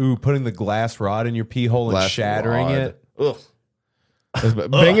 putting the glass rod in your pee hole and Glass shattering rod. it. Ugh.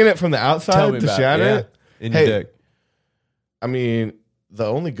 Banging it from the Tell outside me to about shatter it. it. Yeah, in your dick. I mean, the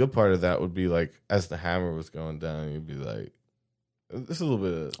only good part of that would be like as the hammer was going down, you'd be like, "This is a little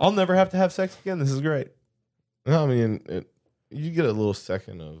bit of." I'll never have to have sex again. This is great. No, I mean, you get a little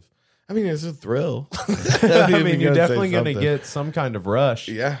second of. I mean, it's a thrill. I mean, you're definitely going to something. get some kind of rush.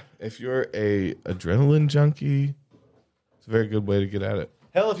 Yeah, if you're a adrenaline junkie, it's a very good way to get at it.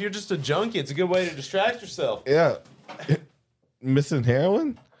 Hell, if you're just a junkie, it's a good way to distract yourself. Yeah, missing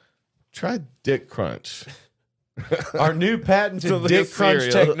heroin. Try Dick Crunch. Our new patented So like Dick a Crunch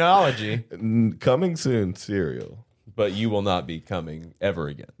cereal. technology. Coming soon, cereal. But you will not be coming ever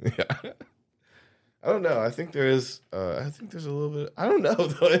again. Yeah. I don't know. I think there is. I think there's a little bit. I don't know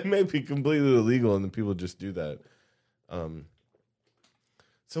though. It may be completely illegal, and then people just do that.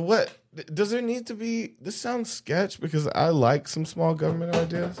 So what does there need to be? This sounds sketch because I like some small government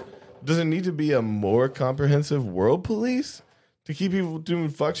ideas. Does it need to be a more comprehensive world police to keep people doing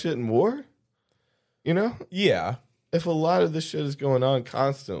fuck shit in war? You know, Yeah. if a lot of this shit is going on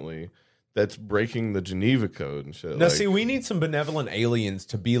constantly, that's breaking the Geneva Code and shit. Now, like, see, we need some benevolent aliens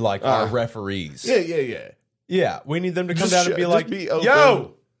to be like our referees. yeah. Yeah, we need them to come Just down and be just like, be open.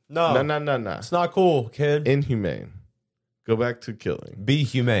 yo, no, No. it's not cool, kid. Inhumane. Go back to killing. Be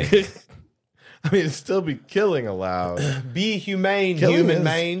humane. I mean, it'd still be killing allowed. Be humane, Killing human is-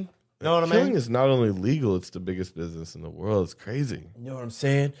 mane. Know what I Killing mean? is not only legal, it's the biggest business in the world. It's crazy. You know what I'm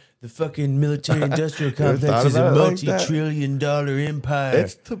saying? The fucking military-industrial Ever thought complex is a about it like that? multi-trillion-dollar empire.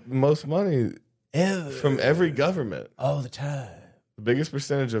 It's the most money Ever. from every government. all the time. The biggest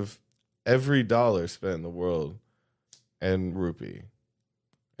percentage of every dollar spent in the world and rupee.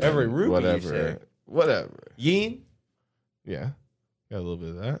 Every And rupee, you Whatever. say? Whatever. Yin? Yeah. Got a little bit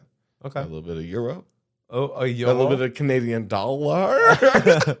of that. Okay. Got a little bit of euro. Oh, Got a little bit of Canadian dollar.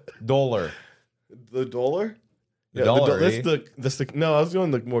 dollar. The dollar? The dollar, That's the no, I was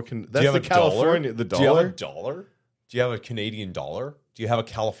doing the more that's you the have a California dollar? the Do you have a dollar. dollar? Do you have a Canadian dollar? Do you have a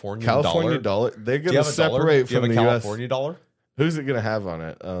California California dollar? dollar. They're Do you gonna have a dollar? separate Do you have from a the California US. dollar? Who's it gonna have on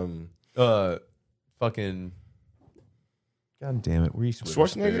it? Fucking. God damn it, Reese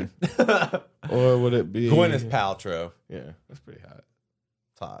Schwarzenegger? Witherspoon. Or would it be Gwyneth Paltrow. Yeah, that's pretty hot.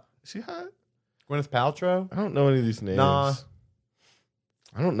 It's hot. Is she hot? Gwyneth Paltrow? I don't know any of these names. Nah.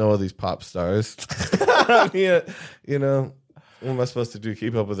 I don't know all these pop stars. Yeah, you know, what am I supposed to do?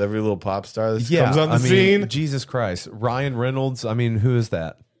 Keep up with every little pop star that comes on the scene? Jesus Christ. Ryan Reynolds. I mean, who is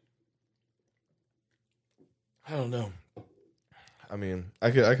that? I don't know. I mean,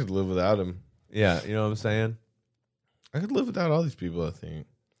 I could live without him. Yeah, you know what I'm saying? I could live without all these people, I think.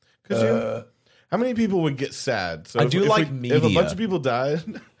 Because how many people would get sad? So I if- do if like If a media. bunch of people died,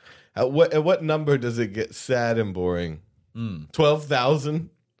 at what number does it get sad and boring? 12,000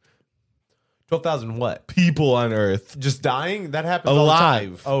 12,000 what? people on Earth. Just dying? That happens all the time.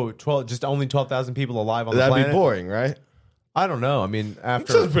 Alive. Oh, 12, just only 12,000 people alive on the That'd planet? be boring, right? I don't know. I mean,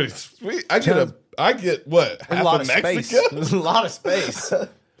 after Sounds pretty sweet. I get what? a Half lot of of Mexico? space. There's a lot of space.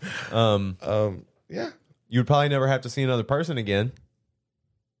 Yeah. You'd probably never have to see another person again.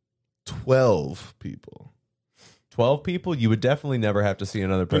 12 people. 12 people, you would definitely never have to see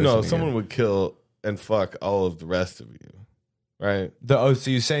another But person no, again. someone would kill and fuck all of the rest of you. right? So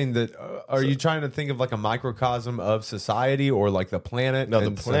you're saying that? Are you trying to think of like a microcosm of society or like the planet? No,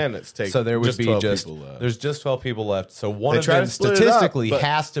 the planets take. So there would just be 12 just people left. there's just 12 people left. So one They of try them to split it up, statistically but-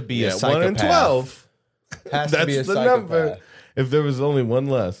 has to be a Yeah, psychopath. 1 in 12. Has to That's be a the psychopath. number. If there was only one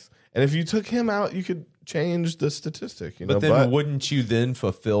less, and if you took him out, you could change the statistic. You know, But then wouldn't you then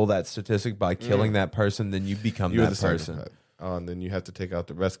fulfill that statistic by killing that person? Then you become you're that the person. psychopath. And then you have to take out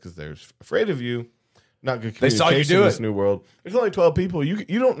the rest because they're afraid of you. Not good They saw you communication do in this it. new world. There's only 12 people.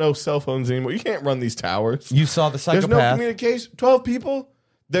 You don't know cell phones anymore. You can't run these towers. You saw the There's psychopath. no communication. 12 people.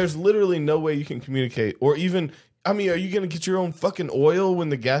 There's literally no way you can communicate, or even. I mean, are you gonna get your own fucking oil when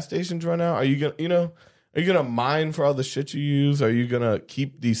the gas stations run out? Are you gonna, are you gonna mine for all the shit you use? Are you gonna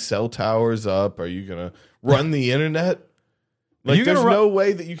keep these cell towers up? Are you gonna run the internet? Like, there's no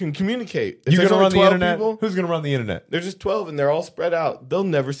way that you can communicate. If You there's gonna only run the 12 internet? people, Who's gonna run the internet? they're just 12 and they're all spread out. They'll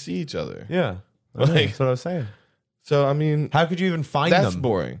never see each other. Yeah, Like- that's what I was saying. So I mean, How could you even find that's them?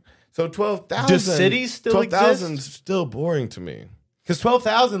 boring. So 12,000. Do cities still 12,000 is exist? still boring to me. Because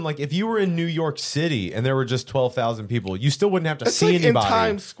 12,000, like if you were in New York City and there were just 12,000 people, you still wouldn't have to That's see like anybody. in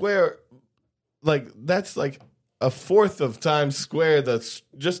Times Square. Like that's like a fourth of Times Square. That's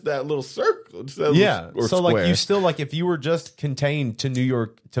just that little circle. Just that Yeah. little, or So like square. you still like if you were just contained to New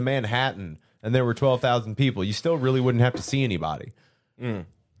York to Manhattan and there were 12,000 people, you still really wouldn't have to see anybody,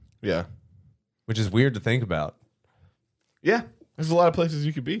 Yeah. which is weird to think about. Yeah. There's a lot of places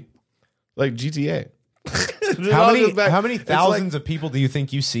you could be. Like GTA. How many It's thousands of people do you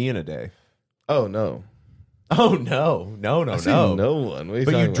think you see in a day? Oh no. Oh no. I see no one. What are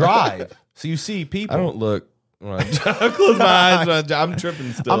But talking you about? drive. So you see people. I don't look. When I close my eyes. When I'm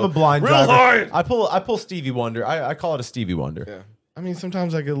tripping still. I'm a blind Real driver. hard. I pull Stevie Wonder. I call it a Stevie Wonder. Yeah. I mean,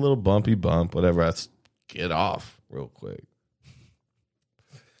 sometimes I get a little bumpy bump, whatever. Get off real quick.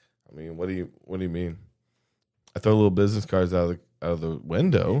 I mean, what do you mean? I throw little business cards out of the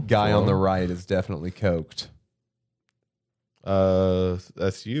window. Guy on the right is definitely coked.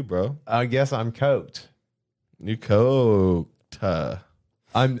 That's you, bro. I guess I'm coked. You coked.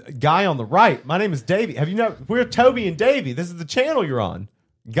 I'm guy on the right. My name is Davey. Have you know we're Toby and Davey? This is the channel you're on.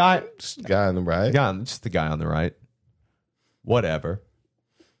 Guy Guy on the right. just the guy on the right. Whatever.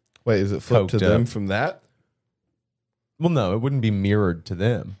 Wait, is it flipped to Coked them up. from that? Well, no, it wouldn't be mirrored to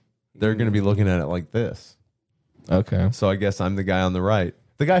them. They're going to be looking at it like this. Okay. So I guess I'm the guy on the right.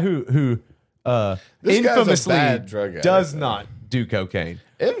 The guy who This guy's a infamously bad drug addict, does though. not do cocaine.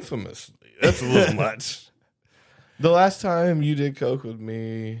 Infamously. That's a little much. The last time you did coke with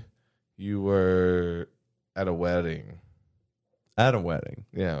me, you were at a wedding. At a wedding.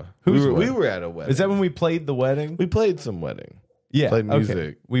 Yeah. Whose we wedding? were at a wedding. Is that when we played the wedding? we played some wedding? Yeah. played okay.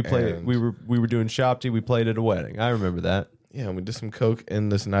 music We played and- we were doing shop tea. We played at a wedding. I remember that. Yeah, and we did some coke in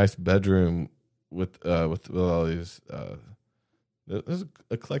this nice bedroom with all these. There was an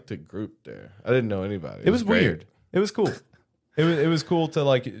eclectic group there. I didn't know anybody. It was great. weird. It was cool. It was cool to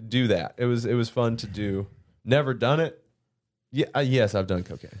like do that. It was fun to do. Never done it. Yeah. Yes, I've done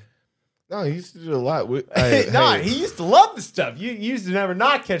cocaine. No, he used to do a lot. He used to love the stuff. You used to never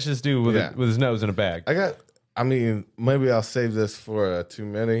not catch this dude with Yeah. with his nose in a bag. I mean, maybe I'll save this for too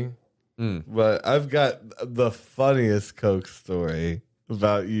many. But I've got the funniest coke story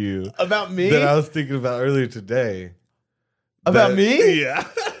about you About me? that I was thinking about earlier today. About me? Yeah.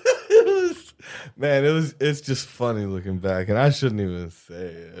 It's just funny looking back, and I shouldn't even say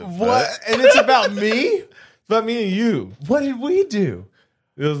it. but What? And it's about me? It's about me and you. What did we do?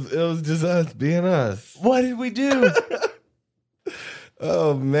 It was just us being us. What did we do?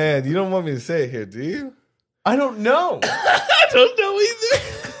 Oh man, you don't want me to say it here, do you? I don't know. I don't know either.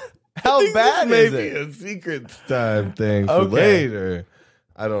 How bad is Maybe it? a secret time thing for Okay. later.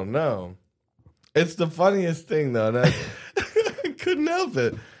 I don't know. It's the funniest thing though, and I couldn't help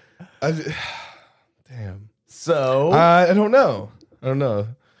it. Damn. So I don't know. I don't know.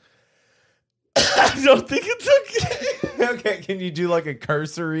 I don't think it's okay. okay, can you do like a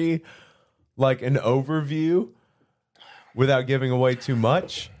cursory, like an overview without giving away too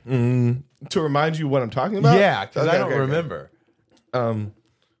much? To remind you what I'm talking about? Yeah, because I Okay, don't okay, okay. remember.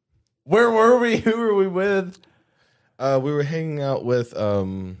 Where were we? Who were we with? We were hanging out with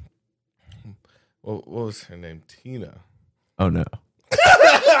what was her name? Tina. Oh no.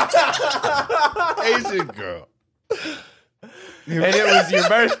 Asian girl. And it was your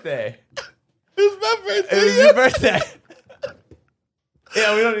birthday. It was my birthday. It was your birthday.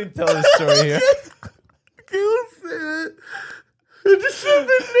 Yeah, we don't need to tell this story here.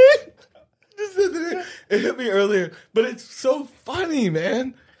 It hit me earlier, but it's so funny,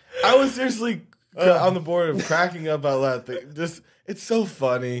 man. I was seriously on the board of cracking up out loud. It's so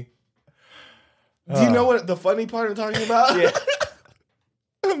funny. Do you know what the funny part I'm talking about? Yeah.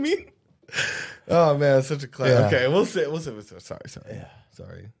 I mean, oh man, it's such a class. Yeah. Okay, we'll say. Sorry. Yeah.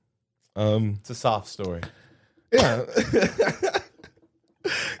 Sorry. It's a soft story. Yeah.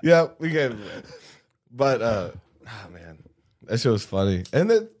 Yeah, we gave it. But oh man, that shit was funny. And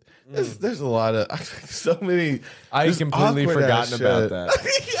then there's a lot of so many. I had completely forgotten about shit.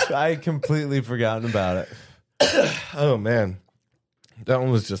 that. I had completely forgotten about it. Oh man, that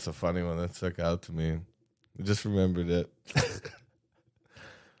one was just a funny one that stuck out to me. I just remembered it.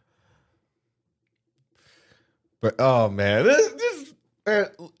 But oh man,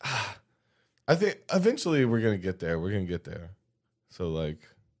 I think eventually we're gonna get there. We're gonna get there. So like,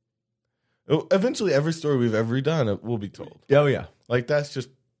 eventually every story we've ever done it will be told. Oh yeah, like that's just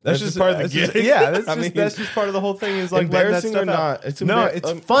part of the gig. That's just part of the whole thing. Is like embarrassing or not? It's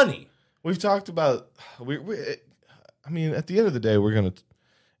it's funny. We've talked about I mean, at the end of the day, we're gonna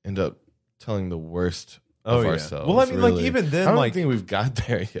end up telling the worst of ourselves. Well, I mean, really. like even then, I don't think we've got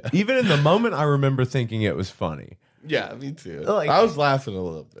there yet. Even in the moment, I remember thinking it was funny. Yeah, me too. Like, I was laughing a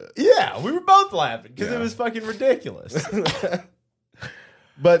little bit. Yeah, we were both laughing because it was fucking ridiculous.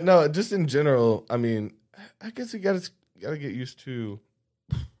 But no, just in general, I mean, I guess you gotta get used to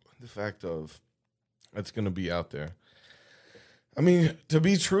the fact of it's gonna be out there. I mean, to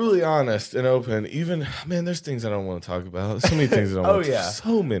be truly honest and open, even there's things I don't want to talk about. So many things I don't want to talk about.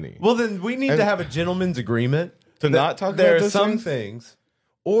 So many. Well, then we need to have a gentleman's agreement to not talk about there those are some things.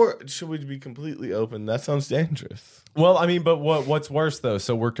 Or should we be completely open? That sounds dangerous. Well, I mean, but what's worse though?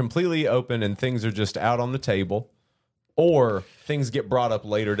 So we're completely open and things are just out on the table, or things get brought up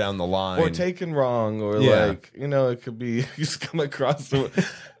later down the line, or taken wrong, or like it could be you just come across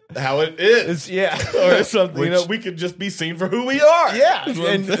how it is, or something. We could just be seen for who we are. Yeah,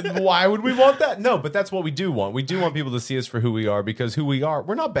 and why would we want that? No, but that's what we do want. We do want people to see us for who we are, because who we are,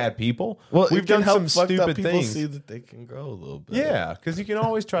 we're not bad people. Well, we've done some stupid people things. See that they can grow a little bit. Yeah, because you can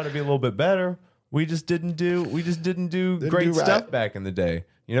always try to be a little bit better. We just didn't do great stuff back in the day.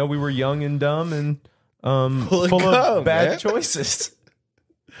 We were young and dumb and full of bad choices.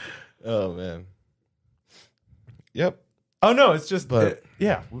 Oh man. Yep. Oh no, it's just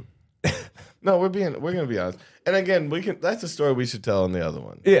yeah. No, we're gonna be honest. And again, that's a story we should tell on the other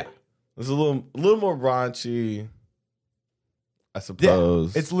one. Yeah. It's a little more raunchy, I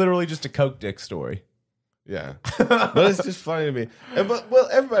suppose. Yeah. It's literally just a Coke dick story. Yeah. But it's just funny to me. But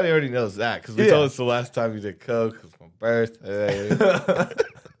everybody already knows that because we told us the last time you did Coke. It was my birthday.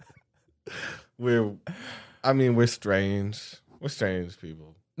 We're strange. We're strange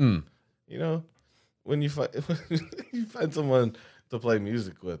people. Mm. When you find someone to play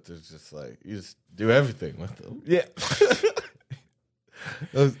music with, it's just like you just do everything with them. Yeah.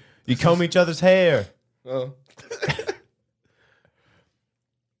 You comb each other's hair. Oh.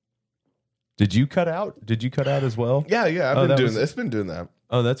 Did you cut out as well? Yeah. I've been doing that. It's been doing that.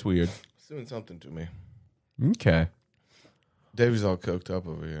 Oh, that's weird. It's doing something to me. Okay. Davy's all coked up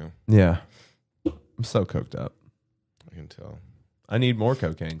over here. Yeah. I'm so coked up. I can tell. I need more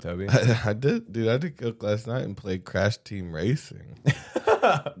cocaine, Toby. I did coke last night and played Crash Team Racing.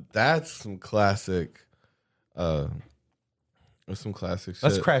 That's some classic. Some classic shit.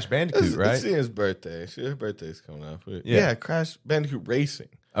 That's Crash Bandicoot, right? It's Ian's birthday. Her birthday's coming up. Yeah, Crash Bandicoot Racing.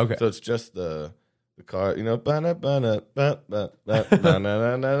 Okay. So it's just the car, It's like,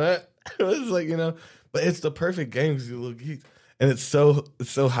 but it's the perfect game because you look geek. And it's so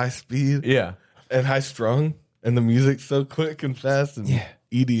high speed. Yeah. And high strung. And the music's so quick and fast and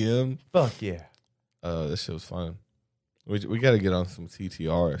EDM. Fuck yeah. This shit was fun. We got to get on some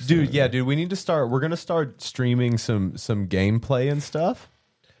TTR. Dude, we need to start. We're going to start streaming some gameplay and stuff.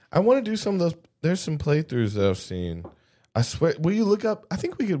 I want to do some of those. There's some playthroughs that I've seen. I swear. Will you look up? I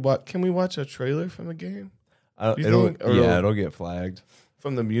think we could watch. Can we watch a trailer from the game? It'll get flagged.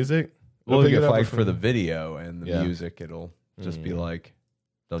 From the music? We'll get flagged for the video and the music. It'll just be like,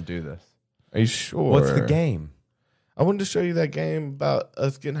 don't do this. Are you sure? What's the game? I wanted to show you that game about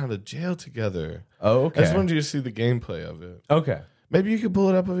us getting out of jail together. Oh, okay. I just wanted you to see the gameplay of it. Okay. Maybe you could pull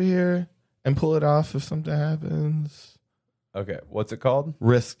it up over here and pull it off if something happens. Okay. What's it called?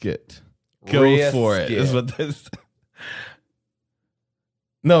 Risk It. Go for it. Is what this.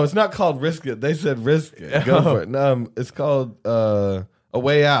 No, it's not called Risk It. They said Risk It. Go for it. No, it's called A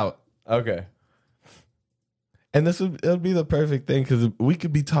Way Out. Okay. And it'll be the perfect thing because we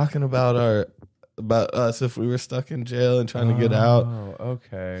could be talking about us if we were stuck in jail and trying to get out. Oh,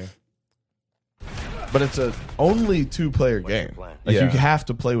 okay. But it's a only 2-player game. Like you have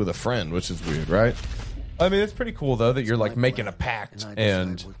to play with a friend, which is weird, right? I mean, it's pretty cool though that you're like making a pact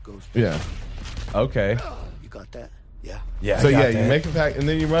and yeah. Okay. You got that? Yeah. So I got you that. make a pack and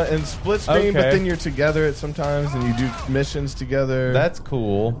then you run and split screen, but Okay. then you're together at sometimes and you do missions together. That's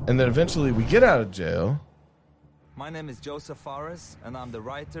cool. And then eventually we get out of jail. My name is Joseph Fares, and I'm the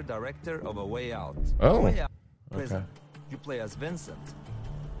writer-director of A Way Out. Oh. A Way Out prison. You play as Vincent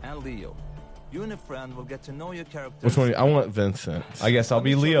and Leo. You and a friend will get to know your characters. Which one? I want Vincent. I guess I'll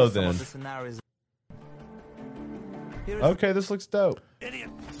be Let me show Leo you some then. of the scenarios. Here is Okay, this looks dope.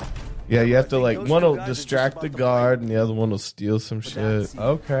 Yeah, you have to like Those one two will guys are distract just the about to guard fight. and the other one will steal some But shit. that's it.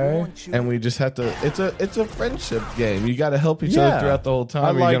 Okay. We want you- And we just have to. It's a friendship game. You got to help each Yeah. other throughout the whole I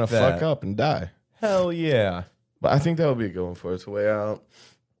time. Or like you're gonna that. fuck up and die. Hell yeah. But I think that would be a good one for us. A Way Out.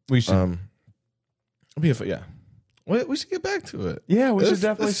 We should. It'd be a fun, yeah. We should get back to it. Yeah, we should This-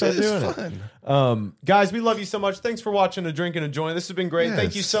 definitely this start shit is doing fun. it. Guys, we love you so much. Thanks for watching A Drink and a Joint. This has been great.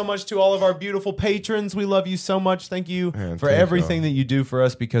 Thank you Yes. so much to all of our beautiful patrons. We love you so much. Thank you Man, for thank everything y'all. that you do for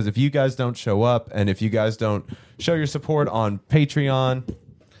us, because if you guys don't show up and if you guys don't show your support on Patreon,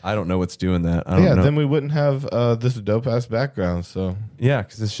 I don't know what's doing that. I don't Yeah, know. then we wouldn't have this dope ass background. So Yeah,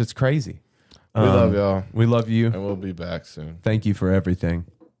 because this shit's crazy. we love y'all. We love you. And we'll be back soon. Thank you for everything.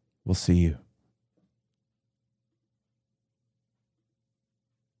 We'll see you.